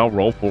electronics, but I'll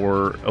roll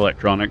for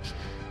electronics.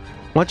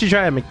 Why don't you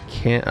try a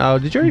mechanic? Oh,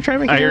 did you already try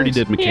mechanics? I already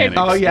did mechanics.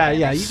 Oh yeah.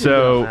 You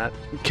so that.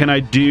 Can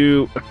I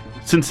do?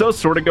 Since those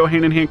sort of go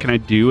hand in hand, can I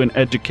do an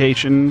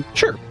education?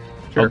 Sure.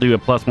 I'll do a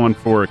 +1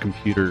 for a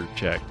computer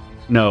check.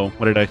 No,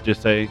 what did I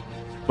just say?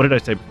 What did I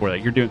say before that?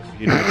 You're doing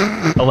computer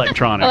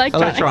electronics.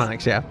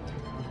 Electronics, yeah.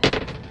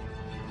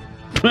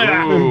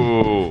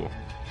 Ooh.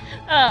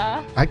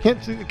 I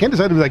can't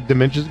decide if like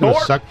Dementia's going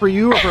to suck for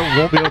you or if it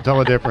won't be able to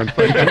tell a difference.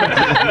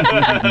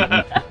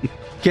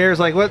 Gary's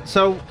like, what?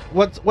 So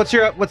what's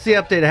the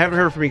update? I haven't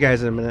heard from you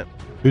guys in a minute.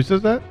 Who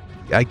says that?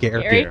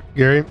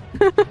 Gary.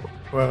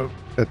 Well,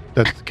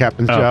 that's the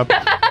captain's job.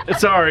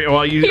 Sorry.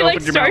 Well, you he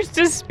opened your starts mouth.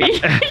 to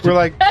speak. We're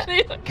like,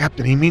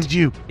 Captain, he means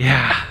you.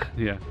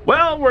 Yeah.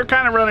 Well, we're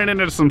kind of running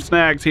into some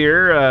snags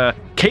here.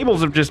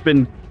 Cables have just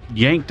been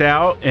yanked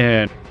out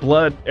and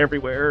blood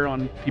everywhere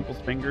on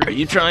people's fingers. Are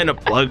you trying to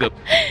plug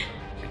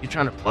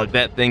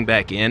that thing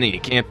back in and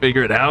you can't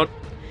figure it out?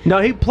 No,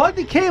 he plugged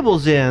the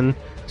cables in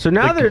So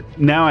now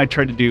now I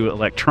tried to do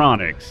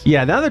electronics.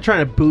 Yeah, now they're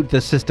trying to boot the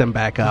system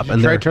back up,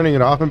 and try turning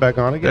it off and back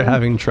on again. They're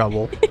having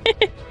trouble.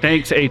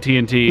 Thanks,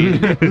 AT&T.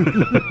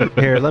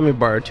 Here, let me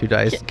borrow 2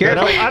 dice.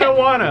 I don't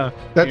wanna.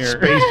 That's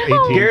space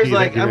AT&T. Gary's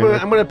like, I'm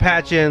gonna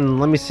patch in.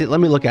 Let me see. Let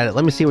me look at it.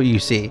 Let me see what you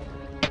see.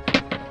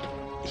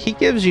 He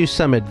gives you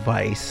some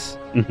advice,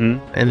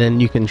 and then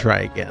you can try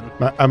again.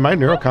 My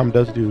Neurocom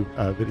does do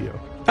video.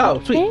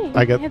 Oh, sweet. Okay,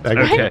 I get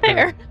okay.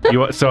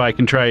 There. So I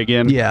can try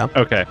again. Yeah.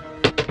 Okay.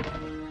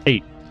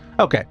 8.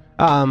 Okay.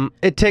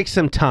 It takes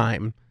some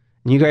time.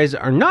 You guys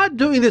are not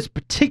doing this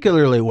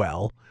particularly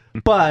well,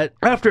 but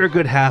after a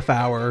good half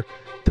hour,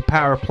 the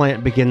power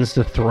plant begins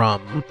to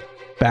thrum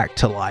back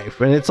to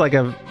life, and it's like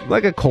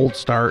a cold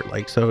start.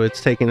 Like, so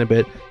it's taking a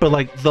bit, but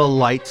like the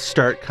lights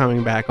start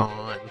coming back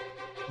on.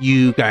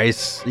 You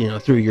guys,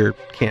 through your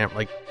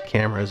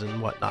cameras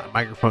and whatnot,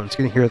 microphones,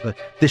 can hear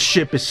the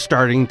ship is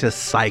starting to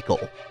cycle.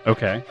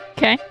 Okay.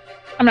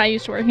 I'm not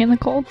used to working in the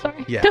cold.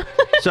 Sorry. Yeah.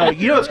 So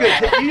it's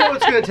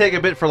gonna take a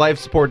bit for life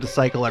support to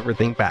cycle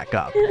everything back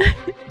up.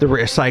 The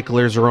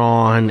recyclers are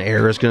on.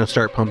 Air is gonna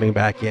start pumping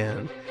back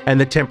in,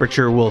 and the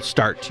temperature will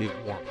start to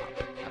warm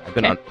up. I've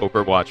been on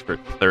Overwatch for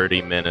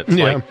 30 minutes.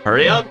 Yeah. Like,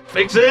 hurry up,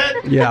 fix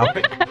it. Yeah.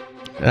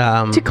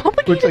 Too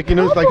complicated. Which,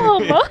 it's like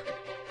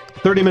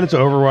 30 minutes of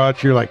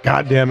Overwatch, you're like,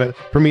 God damn it.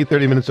 For me,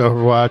 30 minutes of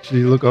Overwatch,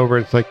 you look over,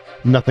 it's like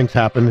nothing's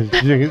happened.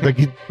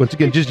 Like, once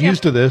again, just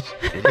used to this.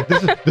 Like,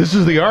 this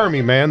is the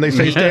army, man. They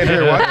say stand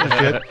here and watch this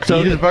shit. So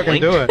you just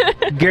fucking do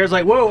it. Gary's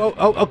like, whoa,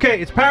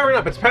 okay, it's powering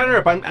up.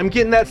 I'm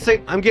getting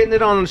that I'm getting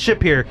it on the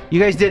ship here. You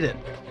guys did it.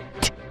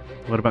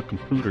 What about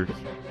computers?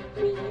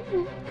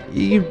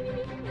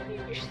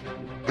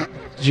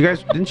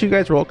 Didn't you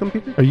guys roll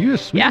computer? Are you a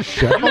Swedish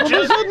chef?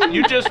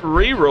 You just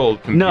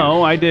re-rolled computer.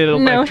 No, I did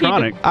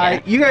electronic.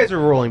 You guys are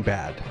rolling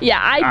bad. Yeah,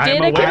 I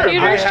did I'm a aware.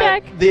 computer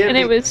check, and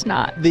it was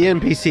not. The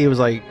NPC was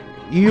like,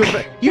 you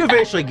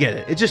eventually get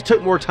it. It just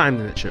took more time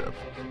than it should have.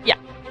 Yeah.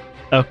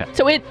 Okay.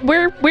 So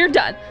we're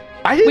done.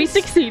 We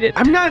succeeded.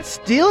 I'm not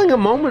stealing a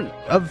moment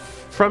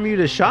from you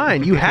to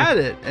shine. You had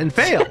it and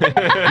failed.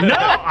 No,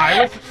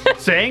 I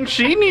was saying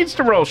she needs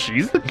to roll.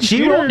 She's the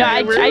computer. No,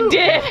 I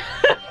did.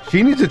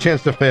 She needs a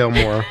chance to fail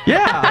more.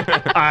 Yeah.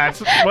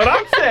 That's what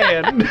I'm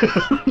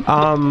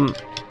saying.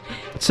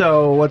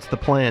 So what's the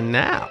plan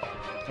now?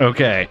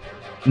 Okay.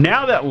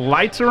 Now that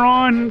lights are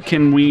on,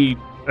 can we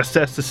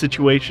assess the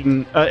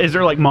situation? Is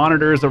there like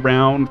monitors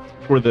around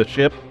for the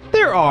ship?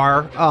 There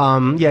are.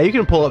 Yeah, you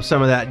can pull up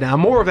some of that now.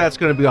 More of that's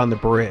going to be on the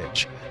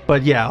bridge.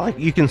 But yeah, like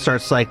you can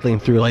start cycling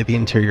through like the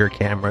interior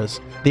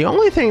cameras. The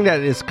only thing that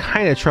is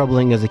kind of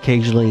troubling is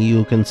occasionally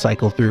you can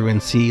cycle through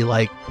and see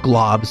like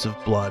globs of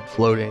blood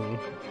floating.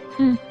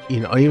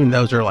 Even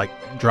those are like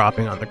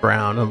dropping on the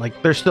ground, and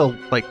like they're still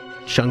like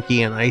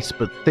chunky and ice,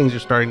 but things are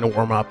starting to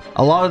warm up.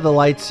 A lot of the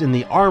lights in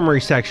the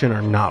armory section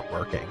are not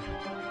working,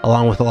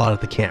 along with a lot of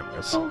the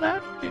cameras. Oh,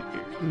 that.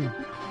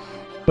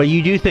 But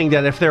you do think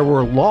that if there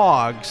were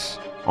logs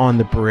on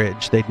the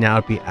bridge, they'd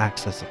now be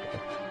accessible.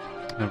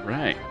 All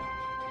right.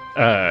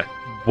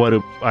 What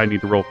do I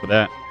need to roll for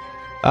that?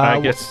 I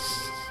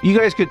guess you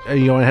guys could.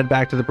 You want to head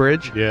back to the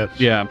bridge? Yes.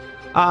 Yeah.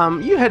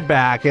 You head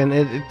back, and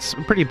it's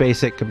a pretty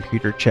basic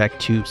computer check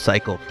to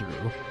cycle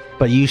through.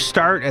 But you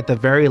start at the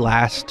very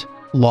last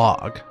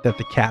log that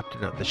the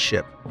captain of the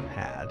ship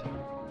had.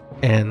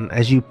 And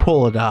as you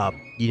pull it up,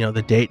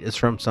 the date is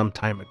from some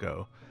time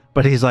ago.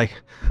 But he's like,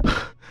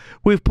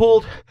 we've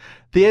pulled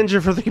the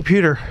engine for the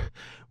computer.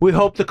 We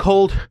hope the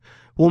cold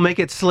will make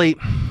it sleep.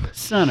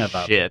 Son of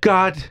a shit.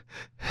 God,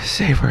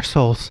 save our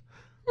souls.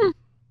 And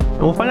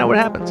we'll find out what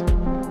happens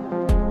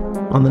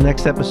on the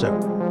next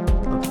episode.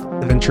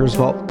 Adventurers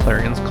Vault,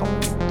 Clarion's Call.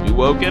 You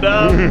woke it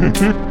up.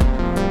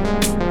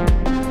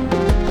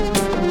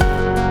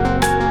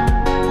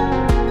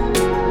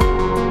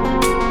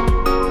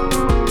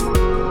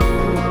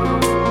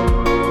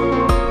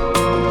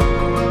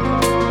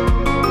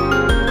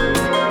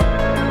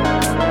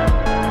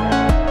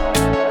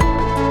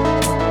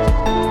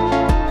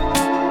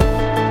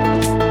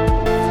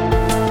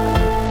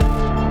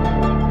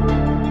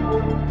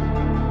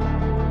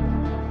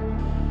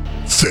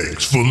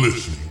 Thanks for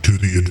listening to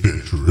The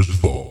Adventurers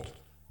Vault.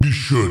 Be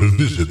sure to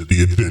visit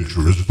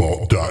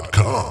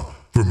theadventurersvault.com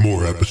for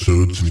more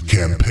episodes and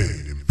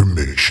campaign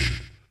information.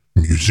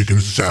 Music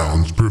and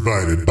sounds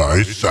provided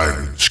by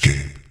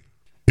Sirenscape.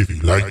 If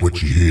you like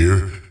what you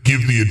hear,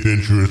 give The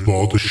Adventurers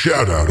Vault a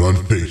shout out on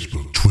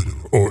Facebook, Twitter,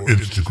 or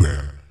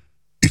Instagram.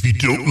 If you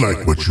don't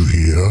like what you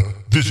hear,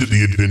 visit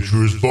the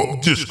Adventurers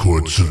Vault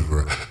Discord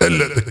server and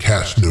let the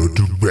cast know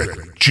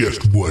directly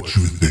just what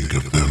you think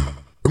of them.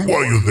 And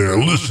while you're there,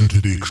 listen to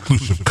the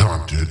exclusive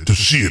content to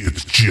see if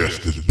it's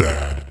just as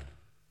bad.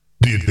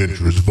 The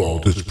Adventurers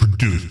Vault is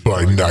produced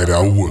by Night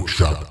Owl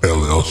Workshop,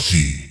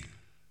 LLC.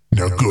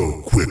 Now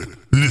go, quick,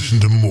 listen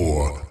to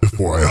more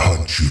before I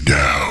hunt you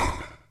down.